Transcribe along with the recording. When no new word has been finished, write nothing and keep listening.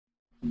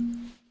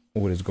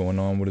What is going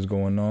on? What is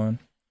going on?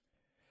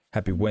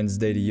 Happy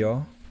Wednesday to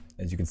y'all.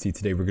 As you can see,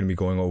 today we're going to be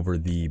going over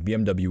the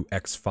BMW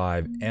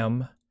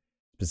X5M,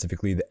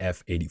 specifically the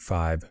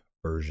F85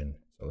 version.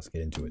 So let's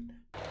get into it.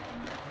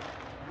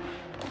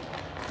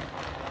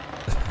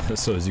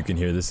 So as you can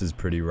hear, this is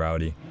pretty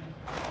rowdy.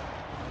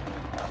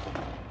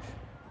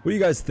 What do you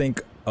guys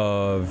think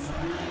of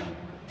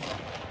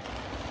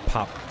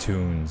pop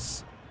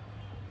tunes?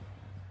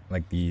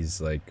 Like these,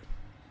 like,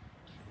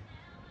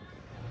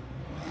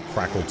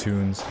 crackle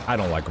tunes. I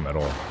don't like them at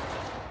all.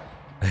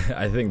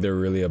 I think they're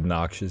really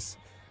obnoxious.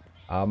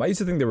 I used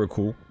to think they were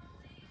cool,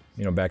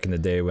 you know, back in the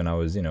day when I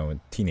was, you know, a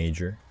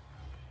teenager.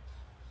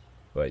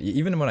 But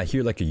even when I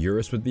hear like a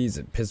Urus with these,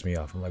 it pisses me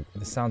off. I'm like,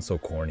 this sounds so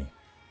corny.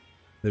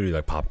 Literally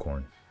like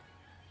popcorn.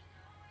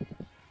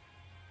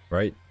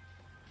 Right?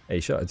 Hey,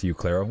 shout out to you,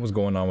 Clara. What's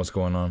going on? What's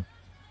going on?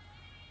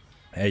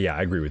 Hey, yeah,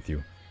 I agree with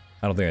you.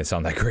 I don't think they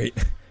sound that great.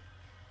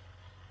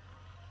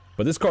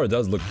 But this car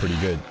does look pretty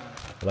good.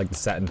 I like the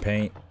satin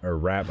paint, or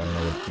wrap, I don't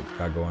know what you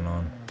got going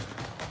on.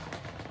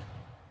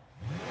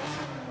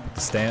 The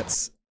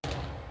stance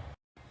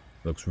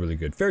looks really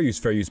good. Fair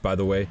use, by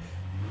the way.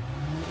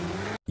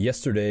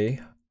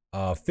 Yesterday,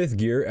 fifth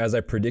gear, as I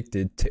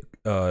predicted,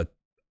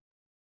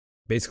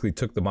 basically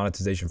took the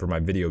monetization for my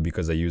video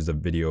because I used a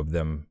video of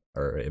them,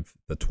 or if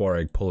the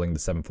Touareg pulling the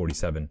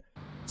 747.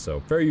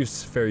 So, fair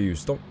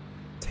use. Don't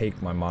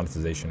take my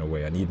monetization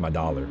away. I need my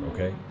dollar,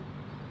 okay?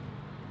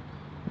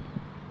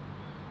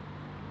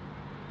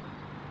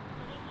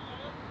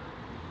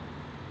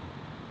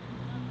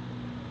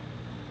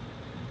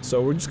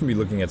 So we're just gonna be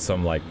looking at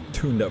some like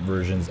tuned up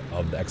versions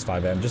of the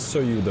X5M just to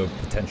show you the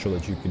potential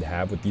that you could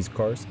have with these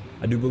cars.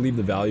 I do believe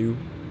the value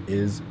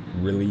is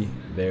really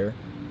there.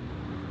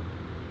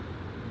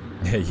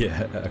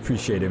 Yeah, I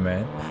appreciate it,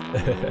 man.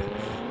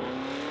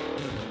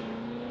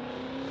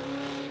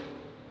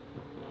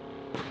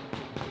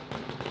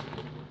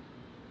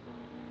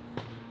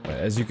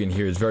 As you can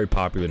hear, it's very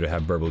popular to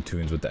have Burbo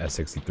tunes with the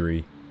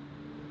S63.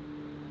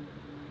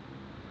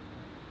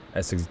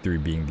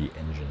 S63 being the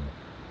engine.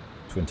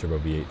 Twin turbo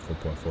V8,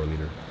 4.4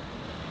 liter.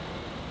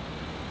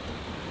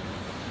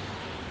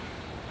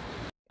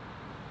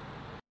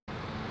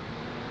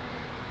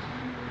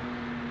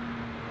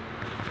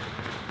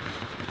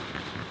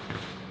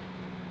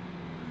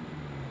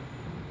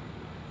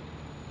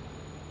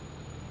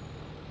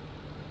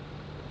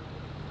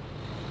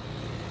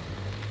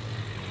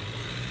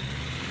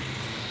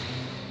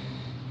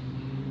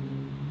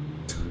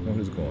 What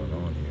is going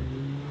on here?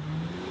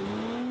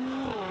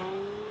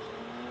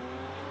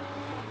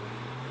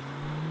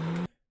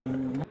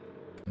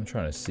 I'm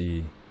trying to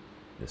see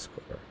this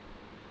car.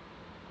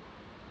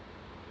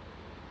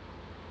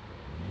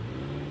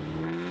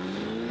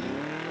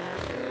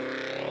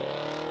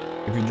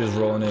 If you're just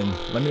rolling in,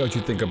 let me know what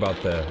you think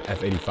about the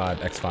F85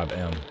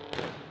 X5M.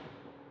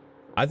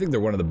 I think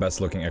they're one of the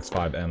best looking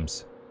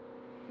X5Ms.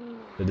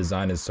 The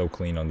design is so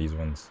clean on these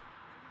ones.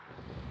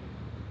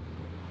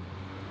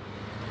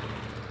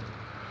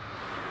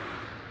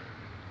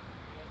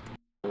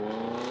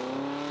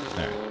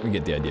 Alright, we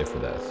get the idea for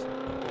that.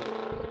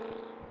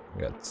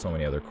 We got so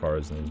many other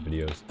cars in these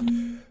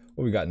videos.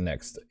 What we got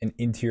next? An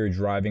interior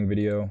driving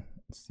video.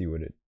 Let's see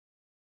what it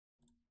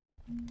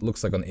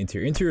looks like on the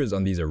interior. Interiors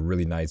on these are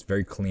really nice,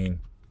 very clean.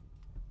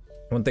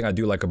 One thing I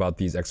do like about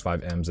these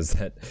X5Ms is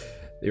that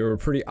they were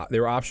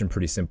optioned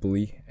pretty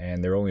simply,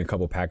 and there are only a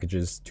couple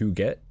packages to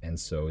get, and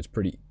so it's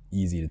pretty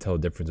easy to tell the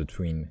difference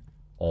between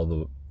all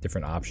the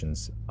different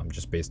options,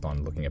 just based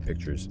on looking at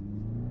pictures.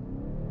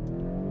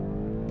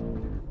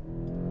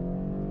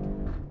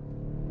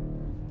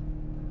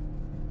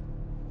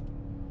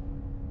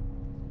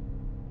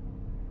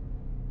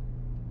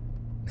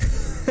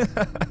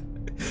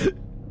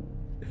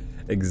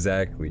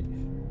 Exactly.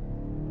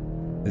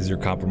 This is your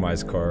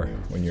compromise car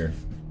when you're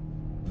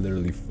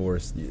literally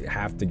forced. You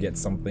have to get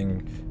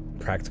something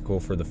practical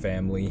for the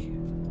family.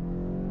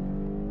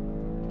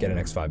 Get an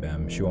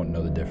X5M. She won't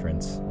know the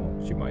difference.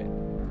 Well, she might,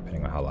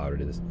 depending on how loud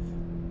it is.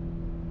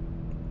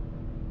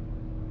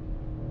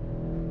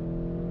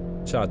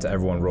 Shout out to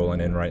everyone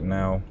rolling in right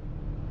now.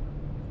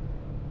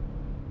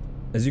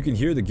 As you can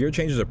hear, the gear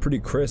changes are pretty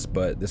crisp,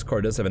 but this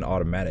car does have an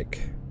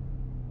automatic.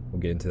 We'll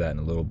get into that in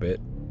a little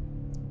bit.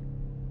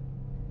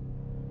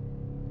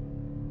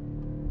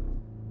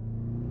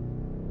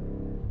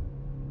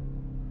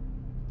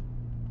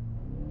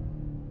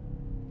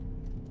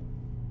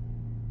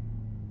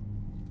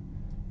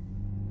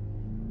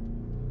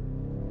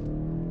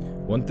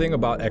 One thing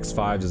about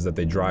X5s is that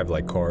they drive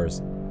like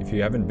cars. If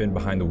you haven't been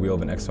behind the wheel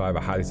of an X5,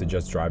 I highly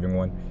suggest driving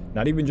one.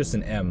 Not even just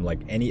an M,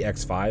 like any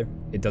X5,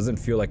 it doesn't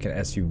feel like an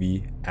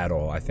SUV at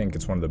all. I think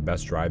it's one of the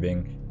best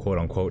driving,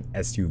 quote-unquote,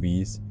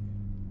 SUVs.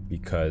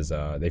 Because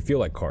they feel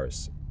like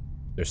cars.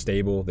 They're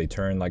stable, they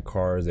turn like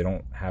cars, they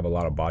don't have a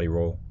lot of body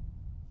roll.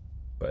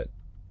 But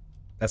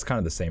that's kind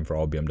of the same for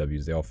all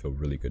BMWs, they all feel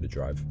really good to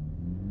drive.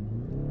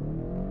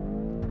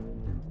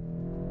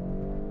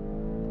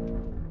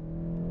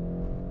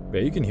 But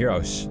yeah, you can hear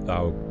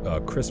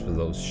how crisp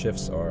those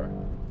shifts are.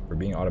 For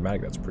being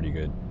automatic, that's pretty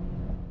good.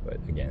 But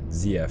again,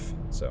 ZF,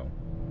 so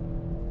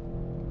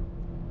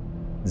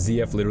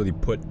ZF literally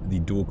put the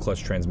dual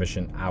clutch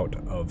transmission out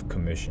of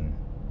commission.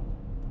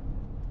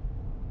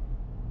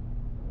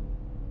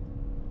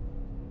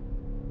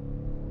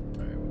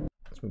 All right,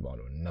 let's move on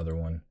to another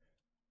one.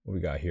 What we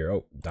got here?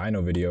 Oh,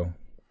 dyno video.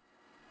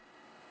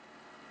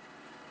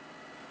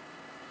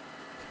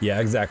 Yeah,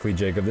 exactly,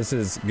 Jacob. This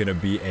is gonna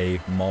be a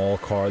mall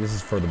car. This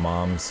is for the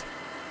moms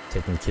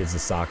taking kids to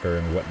soccer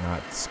and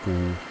whatnot,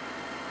 school.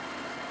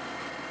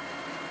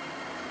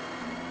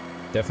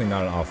 Definitely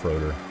not an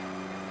off-roader.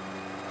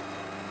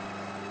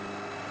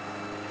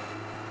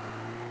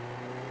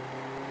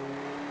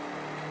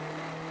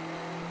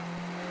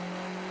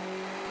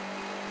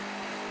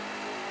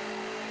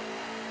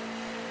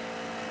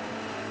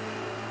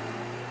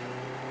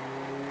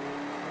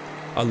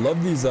 I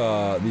love these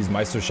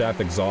Meisterschaft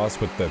exhausts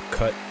with the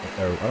cut,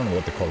 or I don't know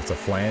what they call it. It's a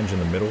flange in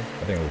the middle.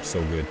 I think it looks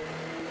so good.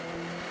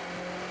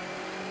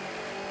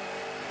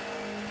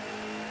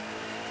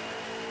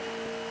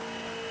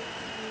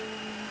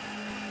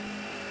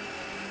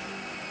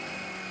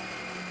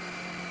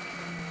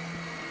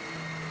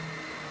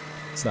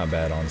 It's not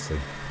bad, honestly.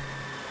 Look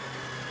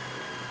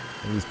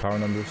at these power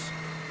numbers.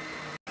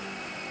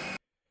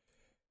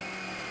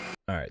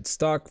 Alright,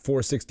 stock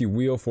 460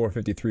 wheel,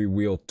 453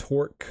 wheel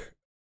torque.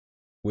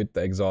 With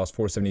the exhaust,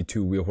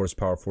 472 wheel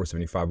horsepower,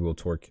 475 wheel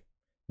torque.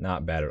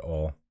 Not bad at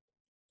all.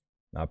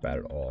 Not bad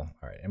at all.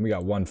 Alright, and we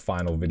got one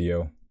final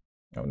video.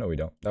 Oh, no we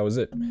don't. That was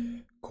it.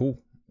 Cool.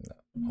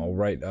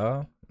 Alright,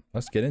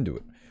 let's get into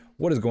it.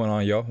 What is going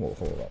on, y'all? Whoa,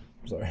 hold up.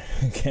 Sorry,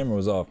 camera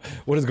was off.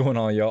 What is going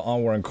on, y'all?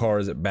 Onward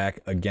Cars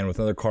back again with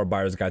another car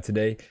buyer's guide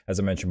today. As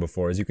I mentioned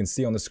before, as you can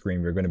see on the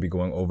screen, we're going to be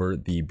going over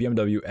the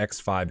BMW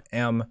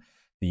X5M,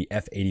 the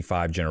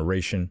F85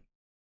 generation.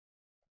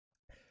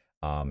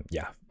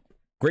 Yeah,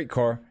 great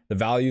car. The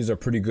values are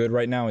pretty good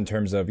right now in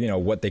terms of, you know,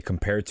 what they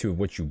compare to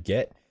what you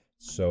get.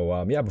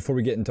 So yeah, before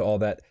we get into all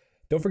that,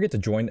 don't forget to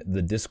join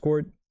the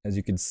Discord. As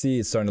you can see,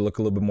 it's starting to look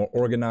a little bit more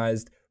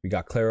organized. We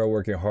got Clara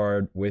working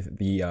hard with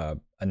the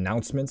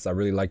announcements. I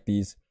really like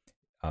these.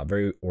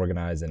 Very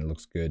organized and it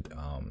looks good.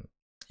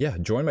 Yeah,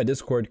 join my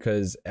Discord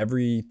because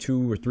every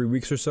 2 or 3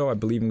 weeks or so, I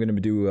believe I'm gonna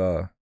do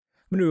a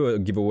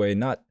giveaway,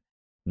 not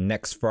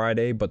next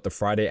Friday, but the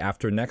Friday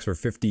after next for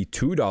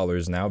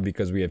 $52 now,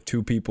 because we have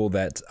 2 people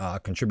that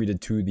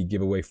contributed to the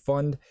giveaway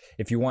fund.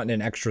 If you want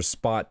an extra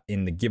spot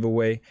in the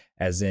giveaway,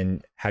 as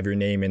in have your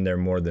name in there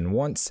more than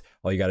once,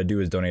 all you got to do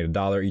is donate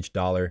 $1. Each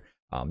dollar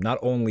not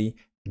only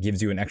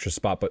gives you an extra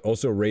spot, but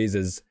also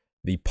raises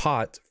the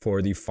pot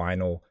for the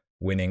final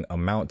winning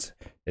amount.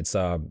 It's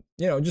you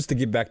know, just to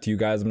give back to you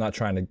guys. I'm not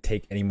trying to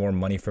take any more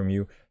money from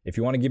you. If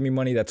you want to give me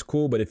money, that's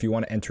cool, but if you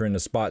want to enter in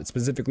the spot,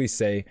 specifically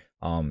say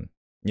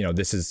you know,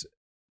 this is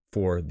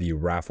for the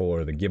raffle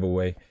or the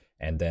giveaway,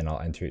 and then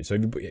I'll enter it. So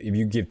if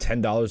you give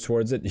 $10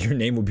 towards it, your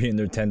name will be in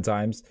there 10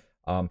 times.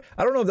 I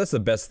don't know if that's the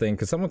best thing,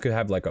 because someone could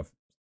have like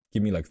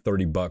give me like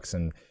 30 bucks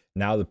and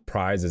now the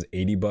prize is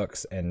 80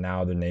 bucks and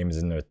now their name is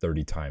in there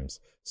 30 times.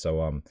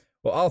 So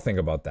well, I'll think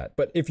about that.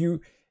 But if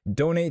you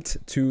donate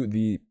to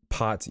the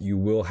pot, you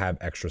will have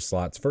extra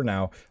slots for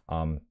now,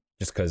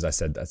 just because I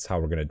said that's how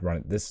we're going to run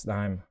it this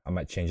time. I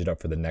might change it up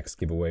for the next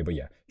giveaway, but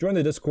yeah, join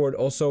the Discord.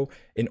 Also,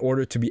 in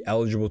order to be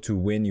eligible to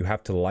win, you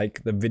have to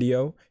like the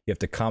video, you have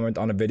to comment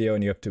on a video,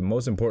 and you have to,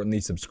 most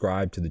importantly,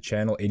 subscribe to the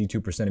channel.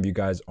 82% of you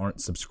guys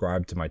aren't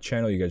subscribed to my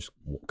channel. You guys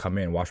come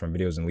in, watch my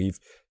videos, and leave.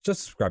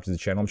 Just subscribe to the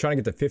channel. I'm trying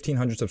to get to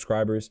 1,500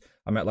 subscribers.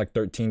 I'm at like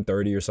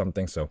 1,330 or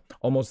something, so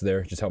almost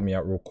there. Just help me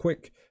out real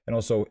quick, and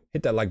also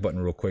hit that like button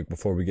real quick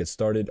before we get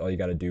started. All you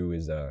got to do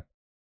is hit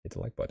the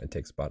like button. It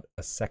takes about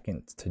a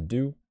second to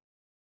do.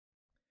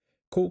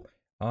 Cool.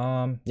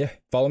 Yeah,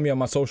 follow me on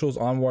my socials.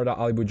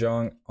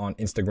 Onward.alibujang on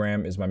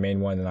Instagram is my main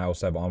one, and I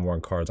also have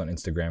Onward Cars on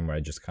Instagram, where I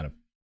just kind of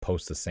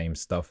post the same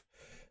stuff.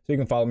 So you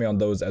can follow me on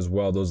those as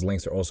well. Those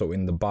links are also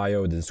in the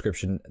bio, the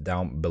description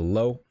down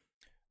below.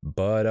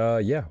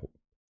 But yeah,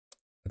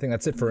 I think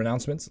that's it for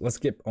announcements. Let's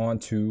get on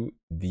to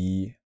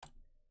the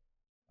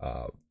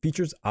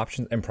features,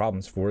 options, and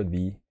problems for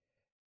the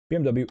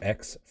BMW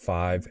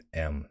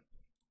X5M.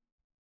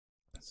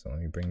 So let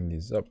me bring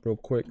these up real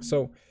quick.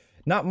 So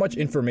not much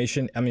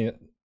information. I mean,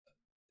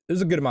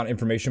 there's a good amount of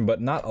information,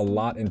 but not a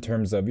lot in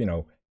terms of, you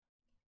know,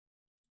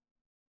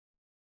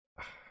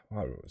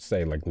 how do I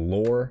say, like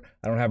lore.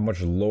 I don't have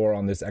much lore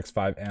on this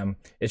X5M.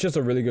 It's just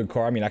a really good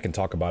car. I mean, I can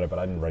talk about it, but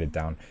I didn't write it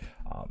down.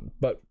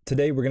 But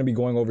today we're going to be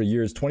going over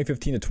years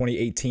 2015 to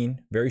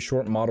 2018. Very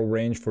short model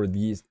range for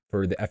the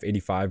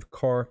F85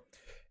 car.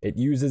 It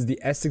uses the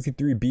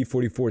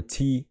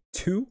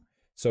S63B44T2.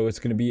 So it's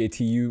going to be a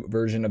TU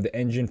version of the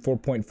engine,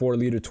 4.4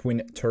 liter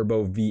twin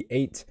turbo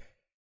V8,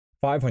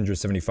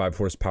 575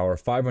 horsepower,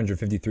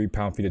 553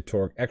 pound-feet of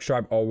torque,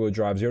 X-Drive all-wheel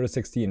drive, 0 to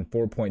 60 in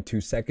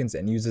 4.2 seconds,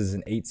 and uses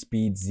an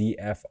 8-speed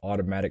ZF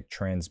automatic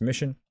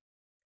transmission.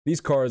 These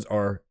cars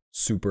are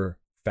super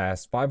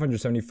fast.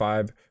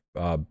 575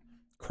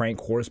 crank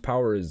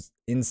horsepower is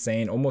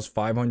insane. Almost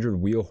 500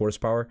 wheel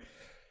horsepower.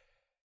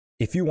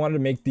 If you wanted to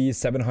make these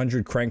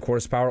 700 crank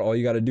horsepower, all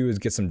you got to do is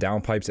get some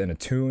downpipes and a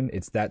tune.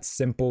 It's that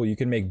simple. You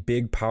can make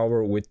big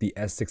power with the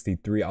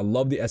S63. I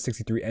love the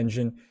S63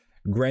 engine.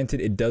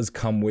 Granted, it does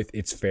come with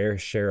its fair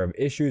share of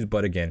issues,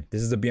 but again,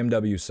 this is a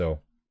BMW, so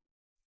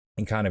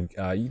you kind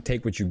of you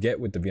take what you get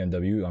with the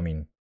BMW. I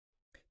mean,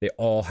 they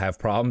all have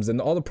problems,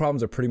 and all the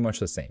problems are pretty much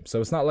the same. So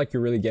it's not like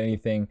you're really getting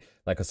anything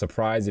like a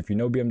surprise. If you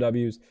know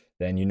BMWs,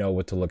 then you know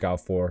what to look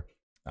out for.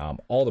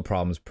 All the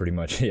problems pretty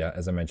much, yeah,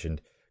 as I mentioned,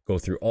 go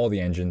through all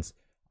the engines,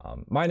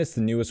 minus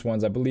the newest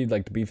ones. I believe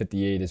like the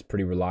B58 is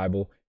pretty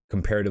reliable,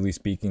 comparatively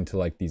speaking, to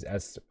like these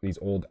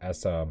old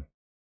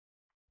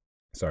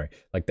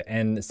like the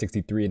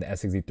N63 and the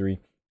S63,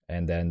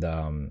 and then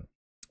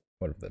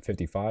what, the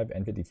 55,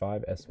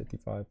 N55,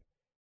 S55.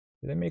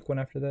 Did they make one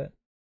after that?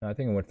 No, I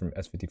think it went from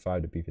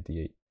S55 to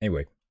B58.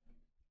 Anyway,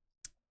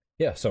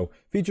 yeah, so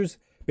features,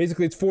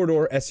 basically it's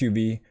 4-door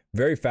SUV,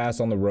 very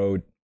fast on the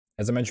road.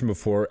 As I mentioned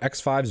before,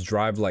 X5s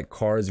drive like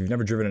cars. If you've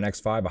never driven an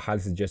X5, I highly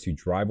suggest you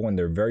drive one.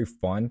 They're very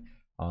fun,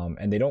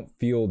 and they don't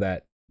feel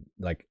that,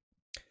 like,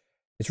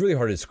 it's really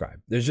hard to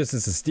describe. There's just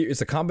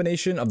it's a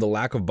combination of the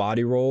lack of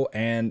body roll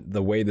and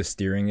the way the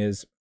steering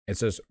is.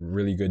 It's just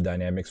really good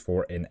dynamics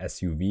for an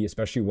SUV,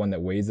 especially one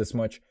that weighs this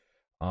much.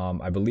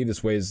 I believe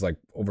this weighs like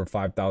over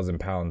 5,000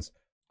 pounds.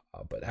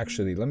 But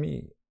actually, let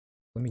me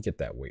get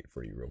that weight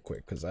for you real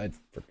quick, because I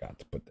forgot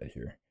to put that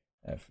here.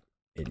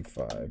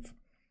 F85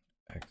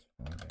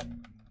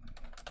 X5M.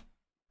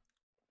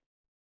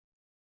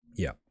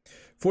 Yeah,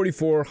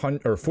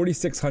 4,400 or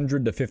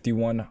 4,600 to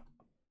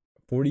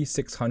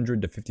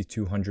 4,600 to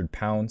 5,200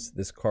 pounds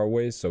this car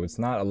weighs. So it's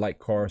not a light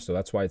car, so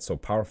that's why it's so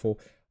powerful.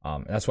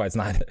 That's why it's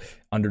not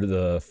under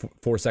the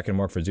 4-second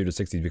mark for 0 to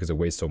 60, because it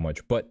weighs so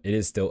much, but it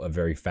is still a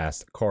very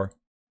fast car.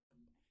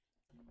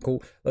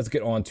 Cool. Let's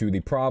get on to the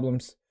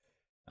problems,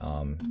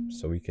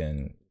 so we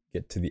can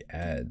get to the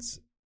ads.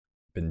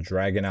 Been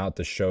dragging out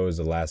the shows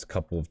the last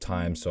couple of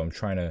times, so I'm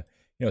trying to,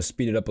 you know,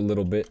 speed it up a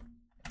little bit,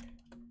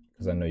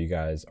 because I know you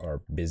guys are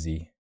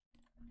busy.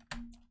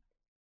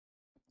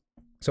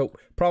 So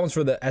problems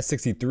for the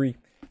S63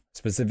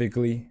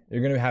 specifically,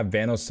 you're going to have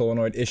Vanos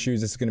solenoid issues.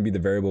 This is going to be the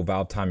variable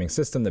valve timing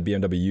system that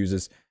BMW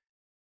uses.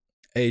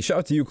 Hey, shout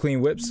out to you, Clean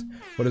Whips.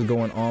 What is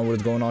going on? What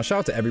is going on? Shout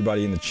out to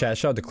everybody in the chat.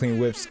 Shout out to Clean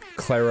Whips,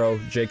 Claro,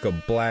 Jacob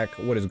Black.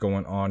 What is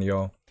going on,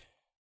 y'all?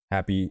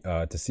 Happy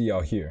to see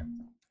y'all here.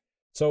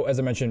 So, as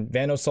I mentioned,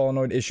 Vanos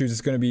solenoid issues.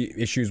 It's going to be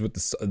issues with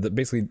the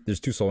basically,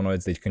 there's two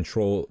solenoids. They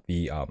control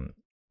the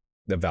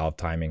valve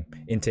timing,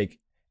 intake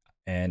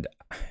and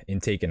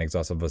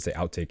exhaust. I was going to say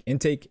outtake,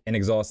 intake and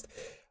exhaust.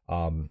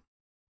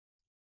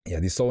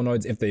 Yeah, these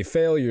solenoids, if they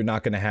fail, you're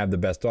not going to have the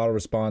best throttle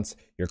response.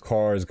 Your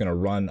car is going to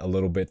run a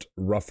little bit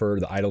rougher.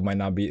 The idle might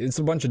not be. It's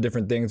a bunch of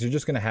different things. You're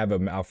just going to have a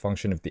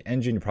malfunction of the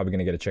engine. You're probably going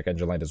to get a check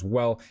engine light as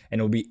well, and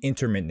it'll be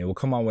intermittent. It will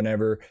come on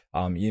whenever,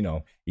 you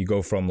know, you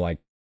go from like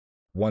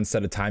one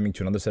set of timing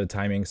to another set of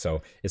timing.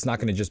 So it's not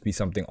going to just be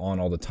something on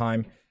all the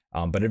time.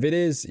 But if it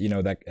is, you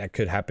know, that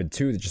could happen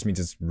too. It just means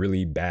it's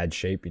really bad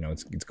shape. You know,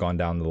 it's gone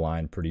down the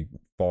line pretty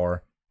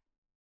far.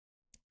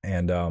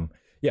 And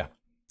yeah,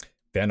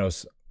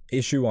 Vanos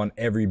issue on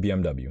every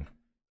BMW.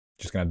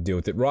 Just gonna have to deal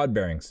with it. Rod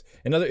bearings,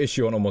 another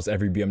issue on almost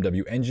every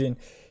BMW engine.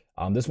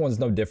 This one's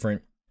no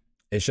different.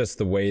 It's just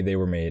the way they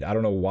were made. I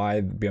don't know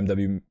why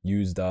BMW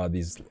used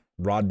these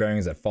rod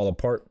bearings that fall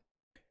apart,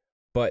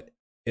 but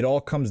it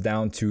all comes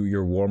down to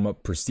your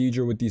warm-up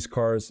procedure with these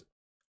cars.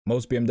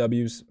 Most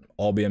BMWs,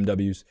 all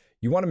BMWs,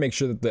 you want to make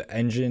sure that the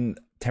engine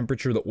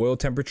temperature, the oil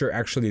temperature,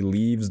 actually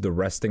leaves the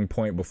resting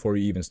point before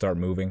you even start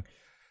moving.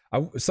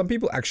 Some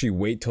people actually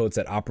wait till it's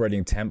at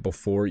operating temp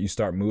before you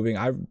start moving.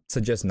 I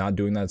suggest not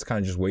doing that. It's kind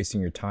of just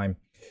wasting your time.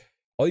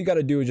 All you got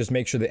to do is just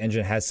make sure the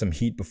engine has some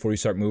heat before you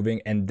start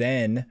moving, and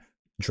then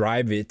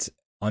drive it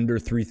under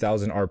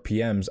 3,000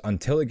 RPMs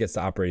until it gets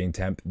to operating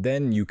temp.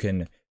 Then you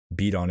can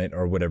beat on it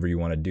or whatever you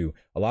want to do.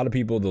 A lot of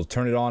people, they'll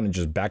turn it on and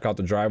just back out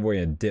the driveway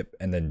and dip,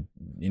 and then,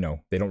 you know,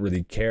 they don't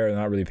really care. They're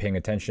not really paying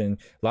attention.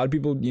 A lot of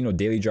people, you know,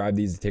 daily drive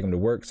these to take them to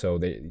work, so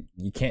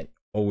you can't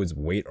always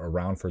wait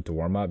around for it to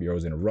warm up. You're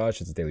always in a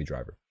rush. It's a daily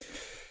driver.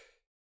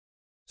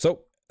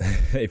 So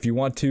if you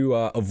want to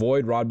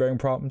avoid rod bearing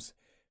problems,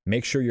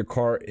 make sure your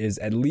car is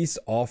at least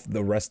off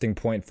the resting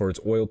point for its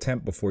oil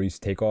temp before you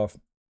take off.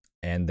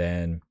 And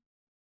then,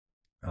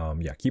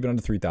 yeah, keep it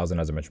under 3,000,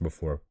 as I mentioned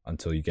before,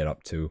 until you get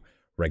up to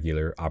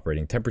regular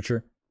operating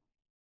temperature.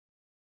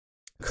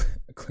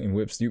 Clean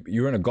Whips. You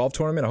were in a golf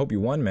tournament? I hope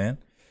you won, man.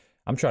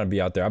 I'm trying to be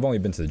out there. I've only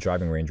been to the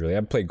driving range, really.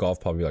 I've played golf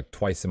probably like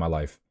twice in my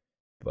life,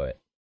 but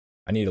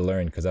I need to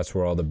learn, because that's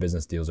where all the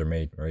business deals are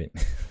made, right?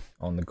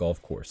 On the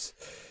golf course.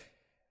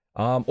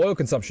 Oil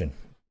consumption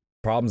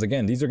problems.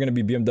 Again, these are going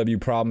to be BMW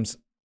problems.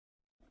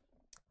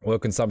 Oil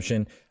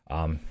consumption.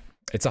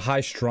 It's a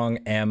high-strung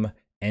M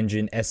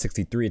engine,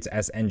 S63. It's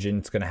S engine.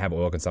 It's going to have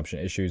oil consumption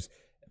issues.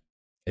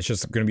 It's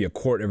just going to be a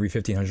quart every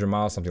 1,500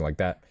 miles, something like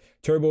that.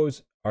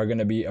 Turbos are going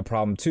to be a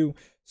problem too.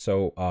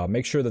 So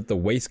make sure that the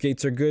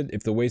wastegates are good.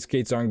 If the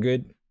wastegates aren't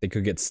good, they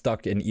could get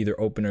stuck in either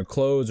open or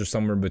close or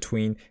somewhere in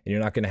between, and you're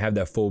not going to have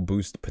that full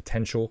boost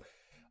potential.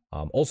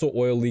 Also,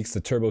 oil leaks,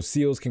 the turbo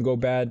seals can go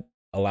bad,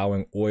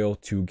 allowing oil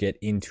to get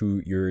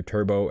into your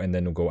turbo and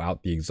then go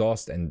out the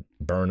exhaust and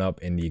burn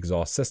up in the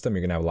exhaust system.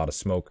 You're gonna have a lot of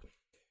smoke,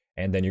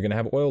 and then you're gonna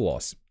have oil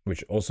loss,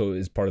 which also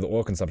is part of the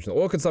oil consumption. The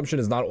oil consumption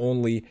is not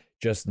only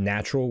just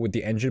natural with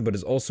the engine, but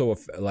is also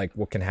like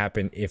what can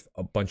happen if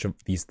a bunch of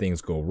these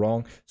things go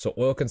wrong. So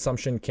oil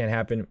consumption can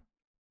happen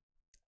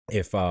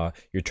if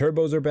your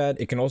turbos are bad.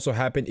 It can also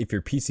happen if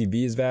your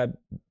PCV is bad.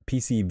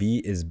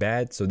 PCV is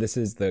bad. So this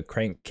is the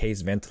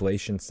crankcase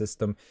ventilation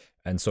system,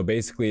 and so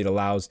basically it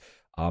allows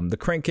the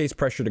crankcase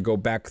pressure to go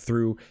back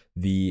through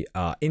the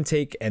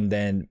intake and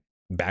then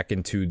back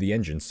into the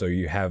engine. So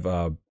you have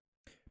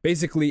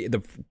basically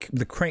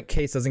the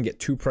crankcase doesn't get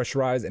too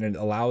pressurized, and it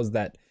allows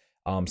that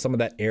some of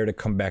that air to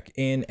come back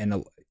in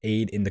and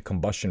aid in the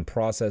combustion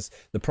process.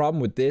 The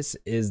problem with this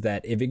is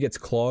that if it gets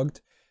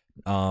clogged,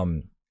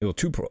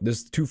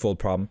 this is a twofold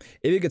problem.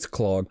 If it gets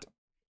clogged,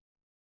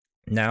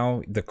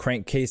 now the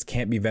crankcase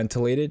can't be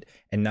ventilated,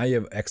 and now you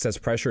have excess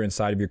pressure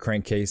inside of your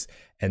crankcase,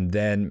 and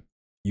then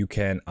you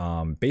can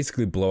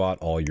basically blow out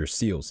all your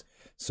seals.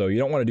 So you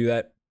don't want to do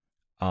that.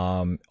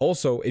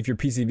 Also, if your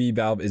PCV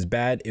valve is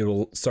bad, it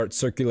will start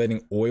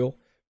circulating oil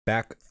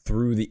back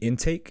through the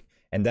intake,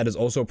 and that is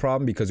also a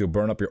problem because you'll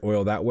burn up your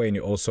oil that way, and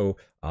you also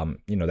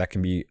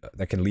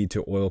that can lead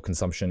to oil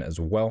consumption as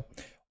well.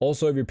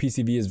 Also, if your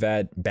PCV is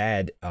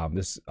bad,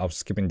 I'm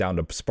skipping down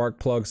to spark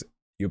plugs.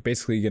 You're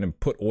basically going to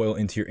put oil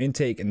into your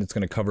intake, and it's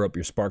going to cover up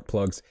your spark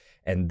plugs,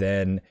 and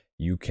then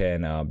you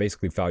can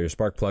basically foul your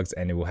spark plugs,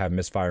 and it will have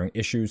misfiring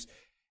issues,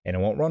 and it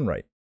won't run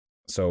right.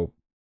 So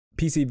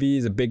PCV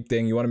is a big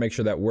thing. You want to make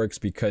sure that works,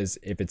 because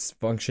if it's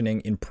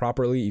functioning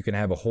improperly, you can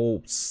have a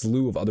whole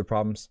slew of other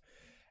problems.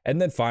 And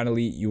then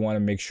finally, you want to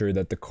make sure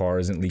that the car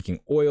isn't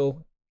leaking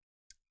oil.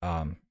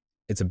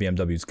 It's a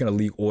BMW. It's going to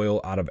leak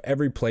oil out of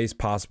every place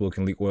possible. It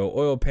can leak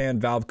oil pan,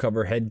 valve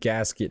cover, head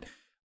gasket,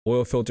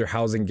 oil filter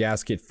housing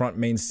gasket, front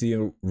main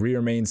seal,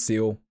 rear main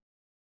seal,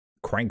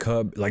 crank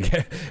hub, like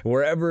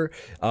wherever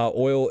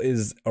oil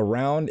is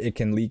around, it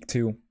can leak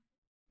to.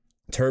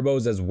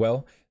 Turbos as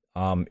well,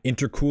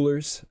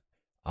 intercoolers,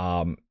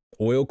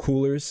 oil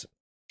coolers.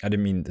 I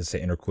didn't mean to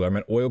say intercooler, I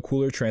meant oil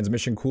cooler,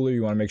 transmission cooler.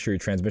 You want to make sure your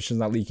transmission is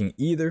not leaking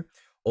either.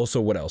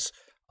 Also, what else?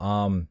 You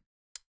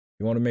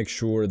want to make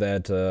sure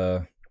that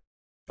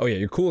oh yeah,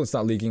 your coolant's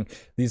not leaking.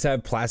 These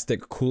have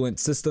plastic coolant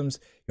systems.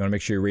 You want to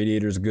make sure your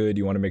radiator is good.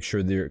 You want to make sure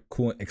your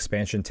coolant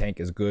expansion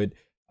tank is good.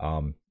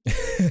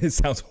 It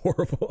sounds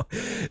horrible.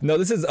 No,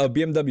 this is a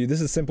BMW.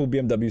 This is simple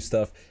BMW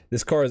stuff.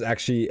 This car is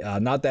actually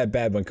not that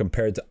bad when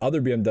compared to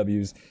other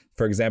BMWs.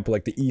 For example,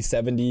 like the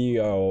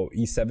E70 or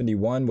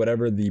E71,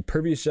 whatever the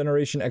previous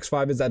generation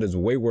X5 is, that is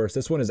way worse.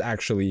 This one is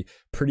actually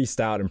pretty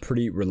stout and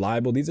pretty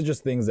reliable. These are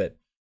just things that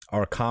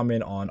are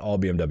common on all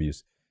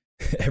BMWs.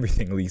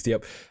 Everything leaks.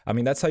 Yep. I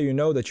mean, that's how you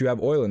know that you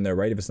have oil in there,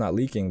 right? If it's not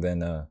leaking, then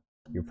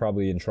you're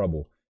probably in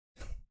trouble.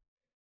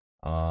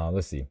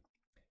 Let's see.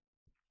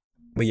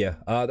 But yeah,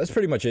 that's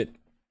pretty much it.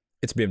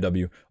 It's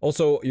BMW.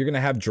 Also, you're going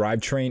to have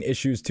drivetrain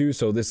issues too.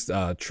 So this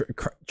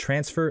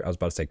transfer, I was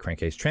about to say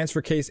crankcase,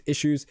 transfer case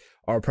issues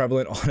are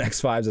prevalent on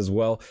X5s as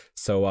well.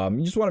 So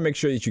you just want to make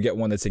sure that you get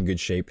one that's in good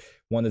shape,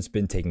 one that's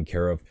been taken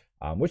care of,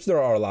 which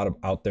there are a lot of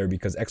out there,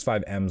 because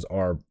X5Ms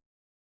are,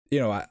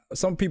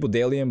 some people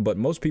daily them, but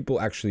most people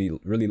actually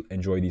really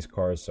enjoy these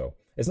cars. So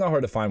it's not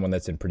hard to find one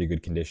that's in pretty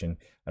good condition.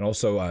 And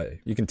also,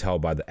 you can tell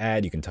by the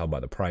ad, you can tell by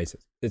the price.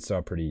 It's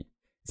not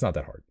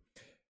that hard.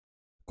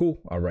 Cool.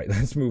 All right,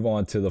 let's move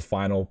on to the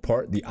final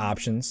part, the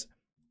options.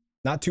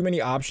 Not too many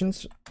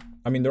options.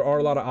 I mean, there are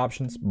a lot of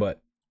options,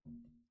 but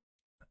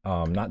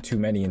not too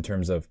many in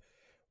terms of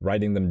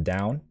writing them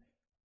down.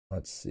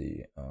 Let's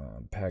see,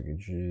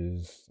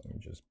 packages. Let me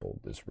just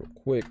bold this real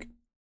quick.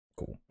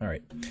 Cool. All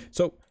right.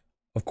 So,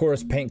 of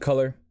course, paint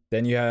color.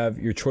 Then you have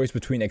your choice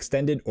between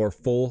extended or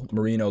full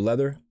merino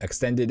leather.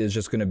 Extended is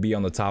just going to be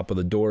on the top of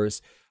the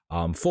doors.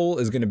 Full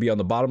is going to be on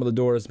the bottom of the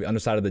doors, the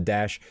underside of the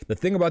dash. The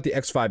thing about the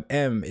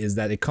X5M is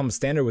that it comes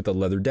standard with a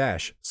leather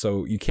dash.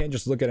 So you can't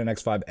just look at an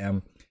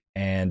X5M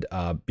and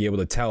be able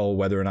to tell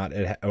whether or not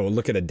or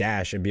look at a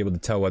dash and be able to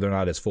tell whether or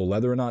not it's full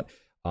leather or not.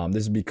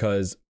 This is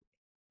because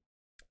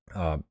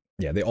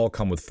yeah, they all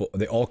come with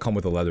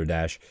a leather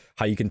dash.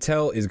 How you can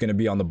tell is going to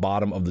be on the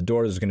bottom of the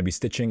door. There's going to be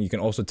stitching. You can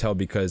also tell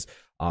because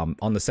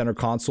on the center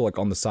console, like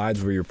on the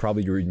sides where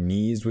your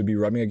knees would be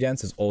rubbing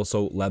against, is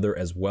also leather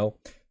as well.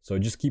 So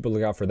just keep a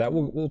lookout for that.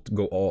 We'll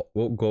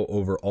go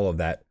over all of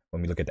that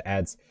when we look at the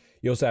ads.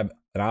 You also have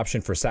an option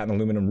for satin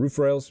aluminum roof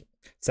rails,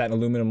 satin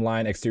aluminum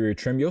line exterior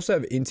trim. You also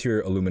have interior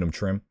aluminum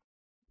trim,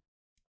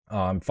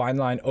 fine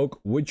line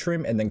oak wood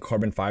trim, and then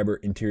carbon fiber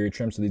interior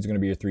trim. So these are going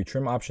to be your 3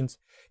 trim options.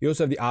 You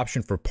also have the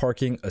option for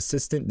parking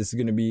assistant. This is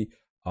going to be,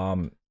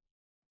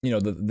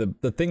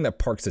 the thing that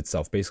parks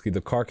itself. Basically,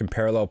 the car can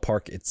parallel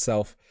park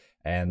itself.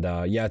 And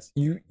yeah,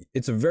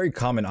 it's a very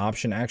common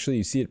option. Actually,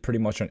 you see it pretty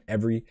much on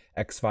every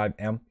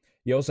X5M.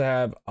 You also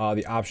have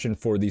the option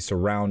for the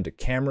surround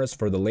cameras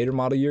for the later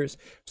model years.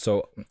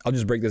 So I'll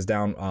just break this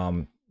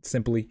down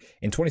simply.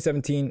 In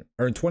 2017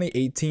 or in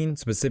 2018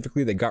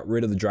 specifically, they got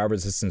rid of the driver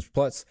assistance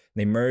plus.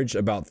 They merged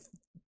about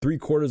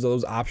 3/4 of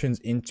those options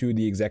into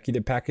the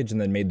executive package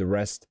and then made the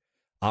rest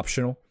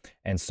optional.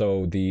 And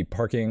so the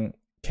parking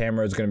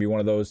camera is going to be one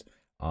of those.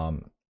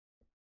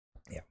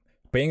 Yeah,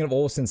 Bang &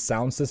 Olufsen's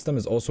sound system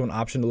is also an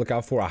option to look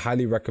out for. I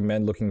highly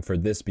recommend looking for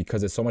this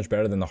because it's so much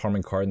better than the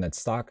Harman Kardon that's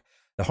stock.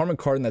 The Harman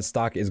Kardon that's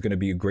stock is going to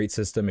be a great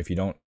system if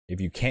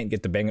you can't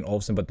get the Bang &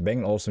 Olufsen, but the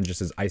Bang & Olufsen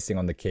just is icing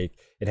on the cake.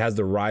 It has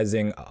the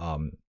rising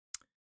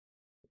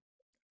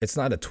it's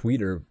not a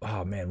tweeter.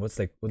 Oh man, what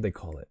they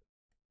call it?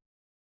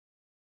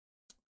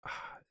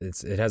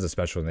 It has a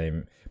special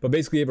name, but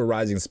basically you have a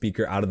rising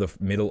speaker out of the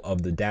middle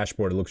of the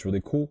dashboard. It looks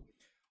really cool.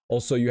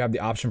 Also, you have the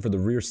option for the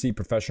rear seat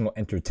professional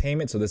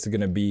entertainment. So this is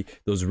going to be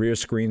those rear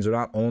screens are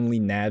not only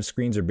nav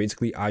screens, they're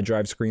basically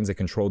iDrive screens that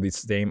control the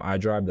same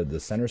iDrive that the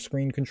center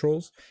screen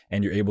controls,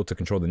 and you're able to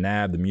control the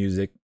nav, the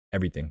music,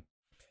 everything.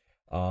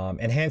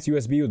 Enhanced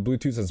USB with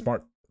Bluetooth and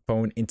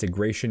smartphone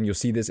integration. You'll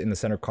see this in the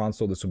center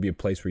console. This will be a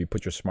place where you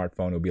put your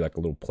smartphone. It'll be like a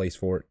little place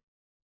for it.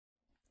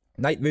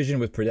 Night vision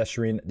with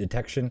pedestrian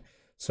detection.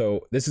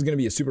 So this is going to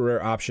be a super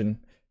rare option.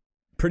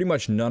 Pretty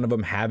much none of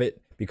them have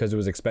it because it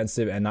was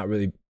expensive and not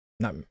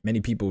many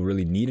people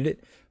really needed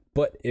it.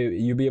 But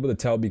you'll be able to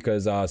tell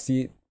because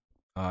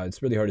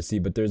it's really hard to see,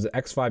 but there's the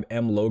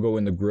X5M logo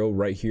in the grill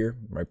right here,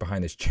 right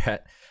behind this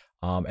chat.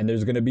 And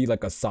there's going to be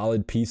like a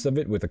solid piece of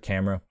it with a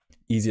camera,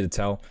 easy to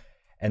tell.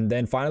 And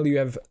then finally, you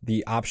have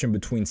the option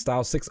between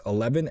style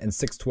 611 and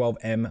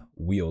 612M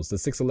wheels. The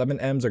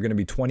 611Ms are going to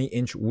be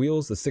 20-inch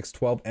wheels. The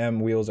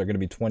 612M wheels are going to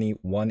be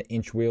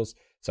 21-inch wheels.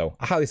 So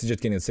I highly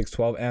suggest getting the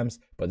 612Ms,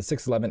 but the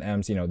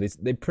 611Ms, you know,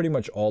 they pretty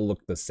much all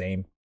look the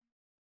same.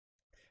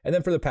 And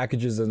then for the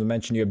packages, as I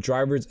mentioned, you have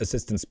Driver's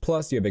Assistance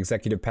Plus, you have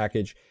Executive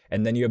Package,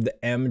 and then you have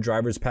the M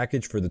Driver's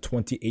Package for the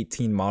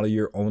 2018 model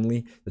year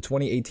only. The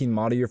 2018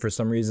 model year, for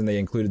some reason, they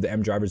included the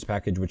M Driver's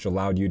Package, which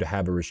allowed you to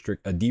have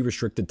a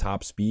de-restricted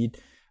top speed,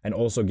 and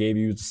also gave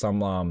you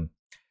some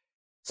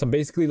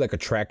basically like a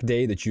track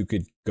day that you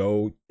could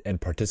go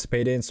and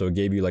participate in. So it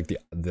gave you like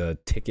the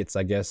tickets,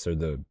 I guess, or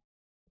the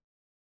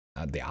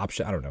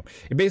option. I don't know.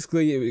 It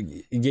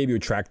basically it gave you a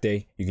track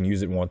day. You can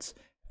use it once.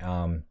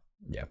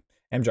 Yeah.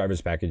 M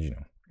Driver's Package, you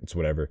know, it's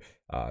whatever.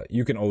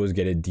 You can always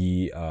get it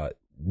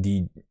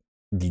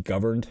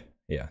degoverned.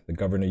 Yeah, the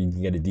governor, you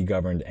can get it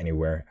degoverned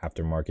anywhere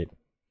aftermarket.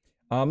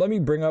 Let me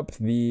bring up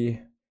the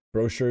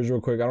brochures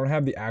real quick. I don't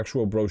have the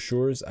actual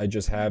brochures. I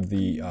just have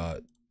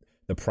the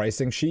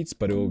pricing sheets,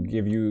 but it will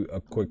give you a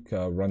quick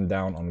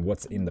rundown on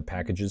what's in the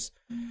packages.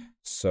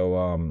 So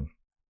I'm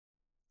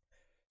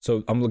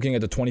looking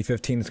at the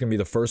 2015. It's going to be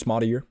the first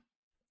model year.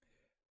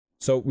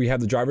 So we have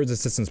the Driver's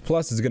Assistance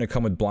Plus. It's going to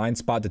come with blind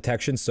spot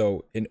detection.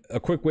 So a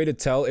quick way to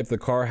tell if the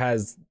car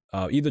has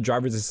either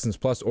Driver's Assistance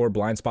Plus or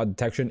blind spot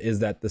detection is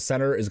that the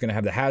center is going to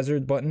have the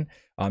hazard button.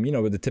 You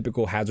know, where the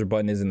typical hazard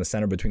button is in the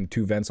center between the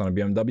two vents on a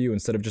BMW.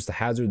 Instead of just a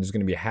hazard, there's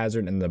going to be a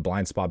hazard and the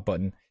blind spot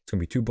button. It's going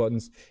to be two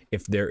buttons.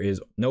 If there is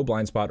no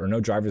blind spot or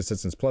no Driver's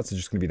Assistance Plus, it's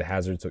just going to be the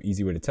hazard. So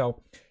easy way to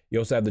tell. You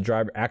also have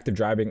the active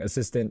driving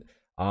assistant,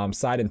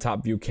 side and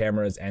top view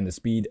cameras, and the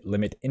speed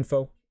limit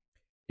info.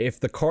 If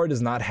the car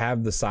does not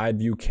have the side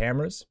view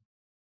cameras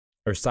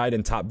or side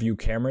and top view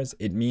cameras,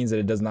 it means that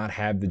it does not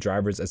have the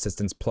Driver's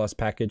Assistance Plus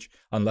package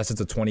unless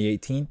it's a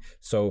 2018.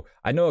 So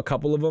I know a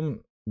couple of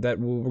them that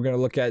we're going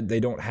to look at, they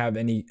don't have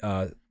any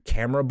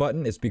camera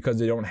button. It's because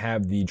they don't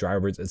have the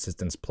Driver's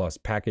Assistance Plus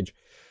package.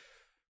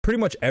 Pretty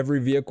much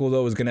every vehicle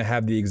though is going to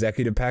have the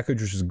executive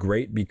package, which is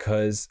great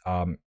because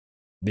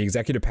the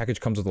executive package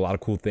comes with a lot of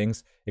cool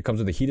things. It comes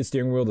with a heated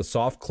steering wheel, the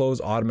soft close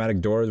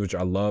automatic doors, which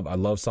I love. I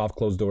love soft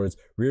close doors,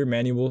 rear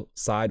manual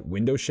side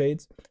window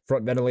shades,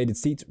 front ventilated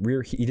seats,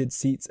 rear heated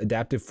seats,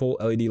 adaptive full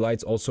LED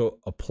lights. Also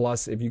a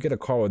plus if you get a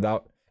car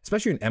without,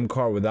 especially an M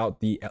car without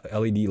the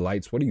LED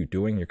lights, what are you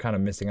doing? You're kind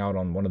of missing out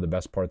on one of the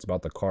best parts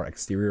about the car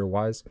exterior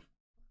wise.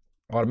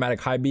 Automatic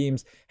high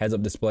beams, heads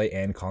up display,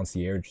 and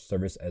concierge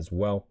service as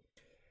well.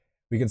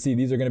 We can see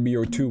these are going to be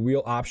your two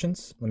wheel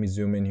options. Let me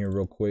zoom in here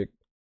real quick.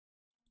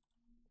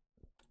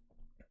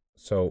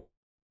 So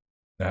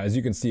as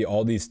you can see,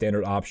 all these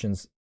standard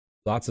options,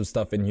 lots of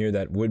stuff in here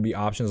that would be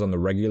options on the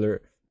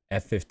regular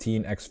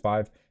F15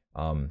 X5,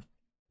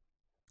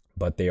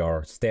 but they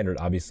are standard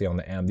obviously on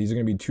the M. These are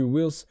going to be two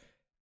wheels,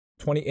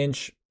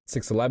 20-inch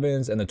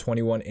 611s and the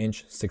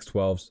 21-inch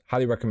 612s.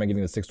 Highly recommend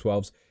getting the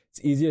 612s.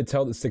 It's easy to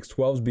tell the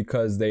 612s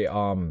because they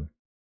have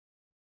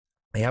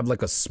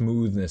like a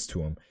smoothness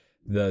to them.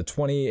 The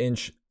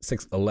 20-inch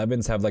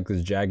 611s have like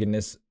this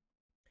jaggedness.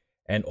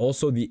 And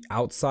also the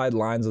outside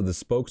lines of the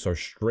spokes are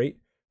straight.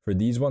 For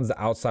these ones,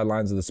 the outside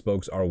lines of the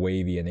spokes are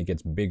wavy and it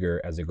gets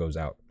bigger as it goes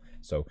out.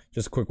 So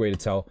just a quick way to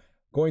tell.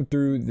 Going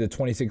through the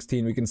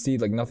 2016, we can see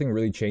like nothing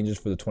really changes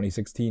for the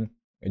 2016.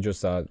 It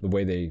just the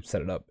way they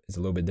set it up is a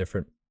little bit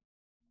different.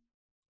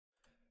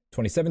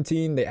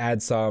 2017, they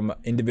add some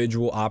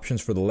individual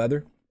options for the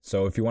leather.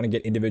 So if you want to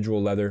get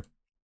individual leather,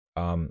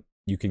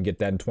 you can get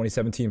that in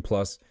 2017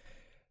 plus.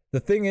 The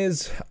thing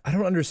is, I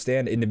don't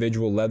understand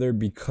individual leather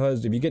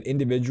because if you get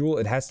individual,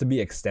 it has to be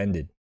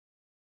extended.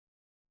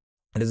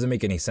 It doesn't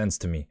make any sense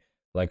to me.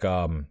 Like,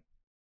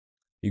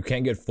 you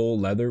can't get full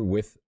leather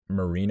with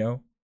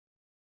merino.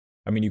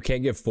 I mean, you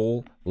can't get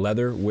full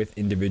leather with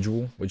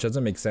individual, which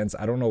doesn't make sense.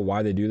 I don't know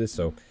why they do this.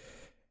 So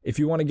if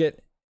you want to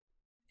get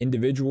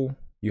individual,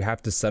 you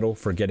have to settle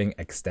for getting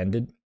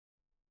extended.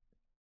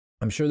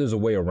 I'm sure there's a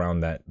way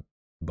around that,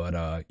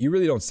 but you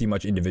really don't see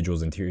much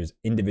individual interiors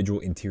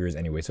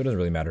anyway, so it doesn't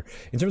really matter.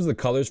 In terms of the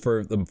colors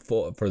for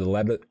the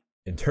leather,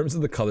 in terms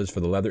of the colors for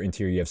the leather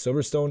interior, you have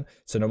Silverstone,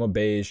 Sonoma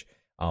beige,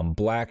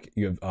 black,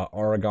 you have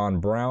Aragon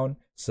brown,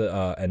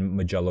 and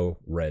Magello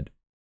red.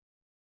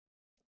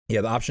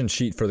 Yeah, the option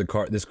sheet for the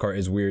car, this car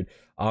is weird.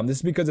 This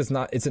is because it's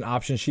an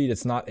option sheet,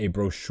 it's not a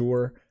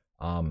brochure.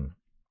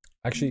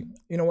 Actually,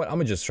 you know what? I'm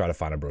gonna just try to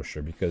find a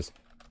brochure because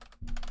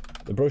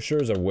the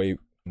brochures are way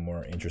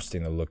more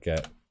interesting to look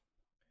at,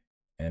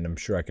 and I'm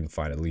sure I can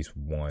find at least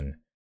one.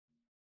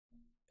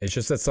 It's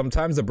just that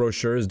sometimes the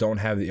brochures don't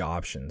have the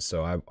options,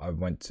 so I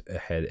went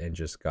ahead and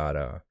just got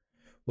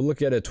we'll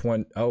look at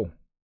a oh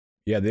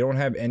yeah, they don't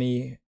have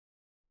any.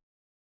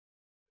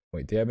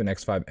 Wait, they have an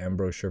X5M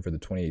brochure for the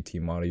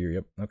 2018 model year.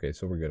 Yep, okay,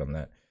 so we're good on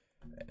that.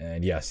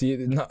 And yeah, see,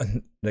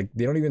 like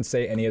they don't even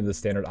say any of the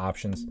standard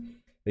options.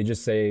 They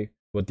just say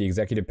what the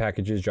executive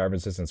package is, driver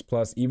assistance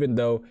plus, even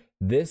though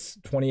this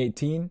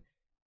 2018,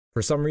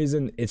 for some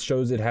reason, it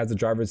shows it has the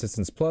driver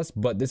assistance plus,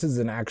 but this is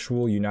an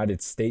actual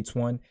United States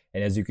one.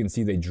 And as you can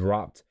see, they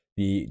dropped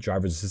the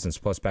driver's assistance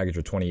plus package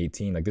for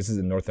 2018. Like, this is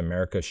a North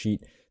America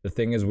sheet. The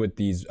thing is with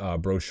these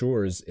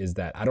brochures is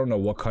that I don't know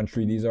what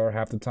country these are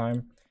half the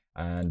time.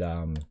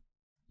 And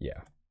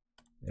yeah,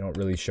 they don't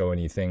really show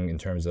anything in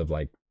terms of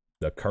like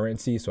the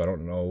currency. So I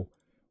don't know,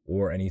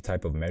 or any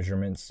type of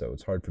measurements. So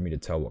it's hard for me to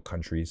tell what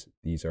countries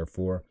these are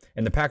for.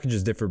 And the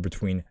packages differ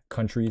between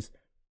countries.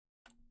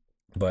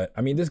 But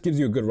I mean, this gives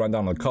you a good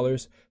rundown on the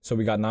colors. So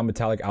we got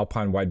non-metallic,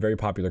 alpine white, very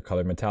popular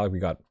color. Metallic, we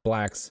got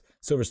blacks,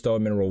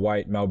 Silverstone, mineral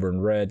white, Melbourne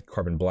red,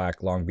 carbon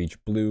black, Long Beach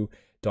blue,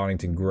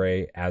 Donington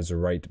gray,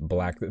 azurite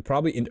black.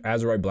 Probably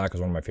azurite black is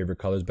one of my favorite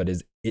colors, but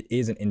it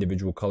is an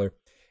individual color.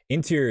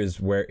 Interior is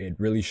where it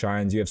really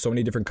shines. You have so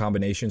many different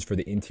combinations for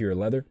the interior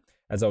leather.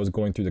 As I was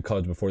going through the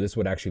colors before, this is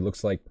what it actually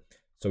looks like.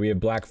 So we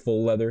have black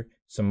full leather,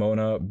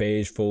 Simona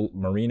beige full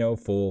merino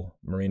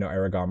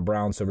Aragon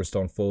brown,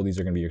 Silverstone full. These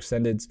are going to be your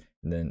extendeds,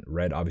 and then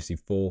red obviously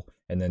full,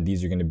 and then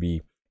these are going to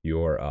be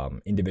your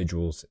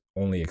individuals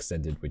only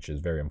extended, which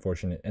is very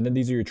unfortunate. And then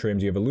these are your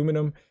trims. You have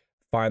aluminum,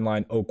 fine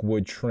line, oak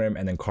wood trim,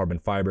 and then carbon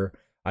fiber.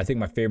 I think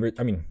my favorite,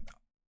 I mean,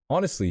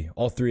 honestly,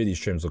 all three of these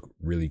trims look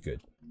really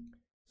good.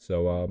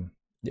 So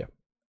yeah,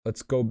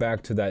 let's go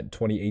back to that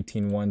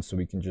 2018 one so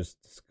we can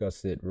just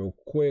discuss it real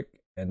quick,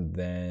 and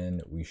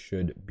then we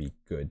should be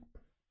good.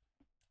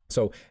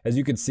 So as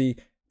you can see,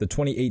 the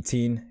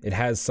 2018, it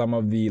has some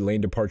of the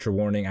lane departure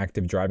warning,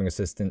 active driving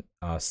assistant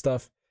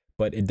stuff,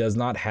 but it does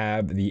not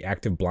have the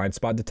active blind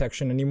spot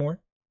detection anymore.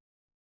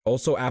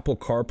 Also, Apple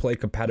CarPlay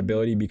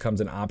compatibility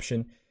becomes an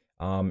option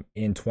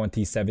in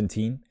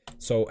 2017.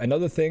 So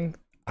another thing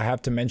I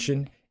have to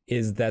mention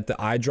is that the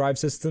iDrive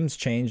systems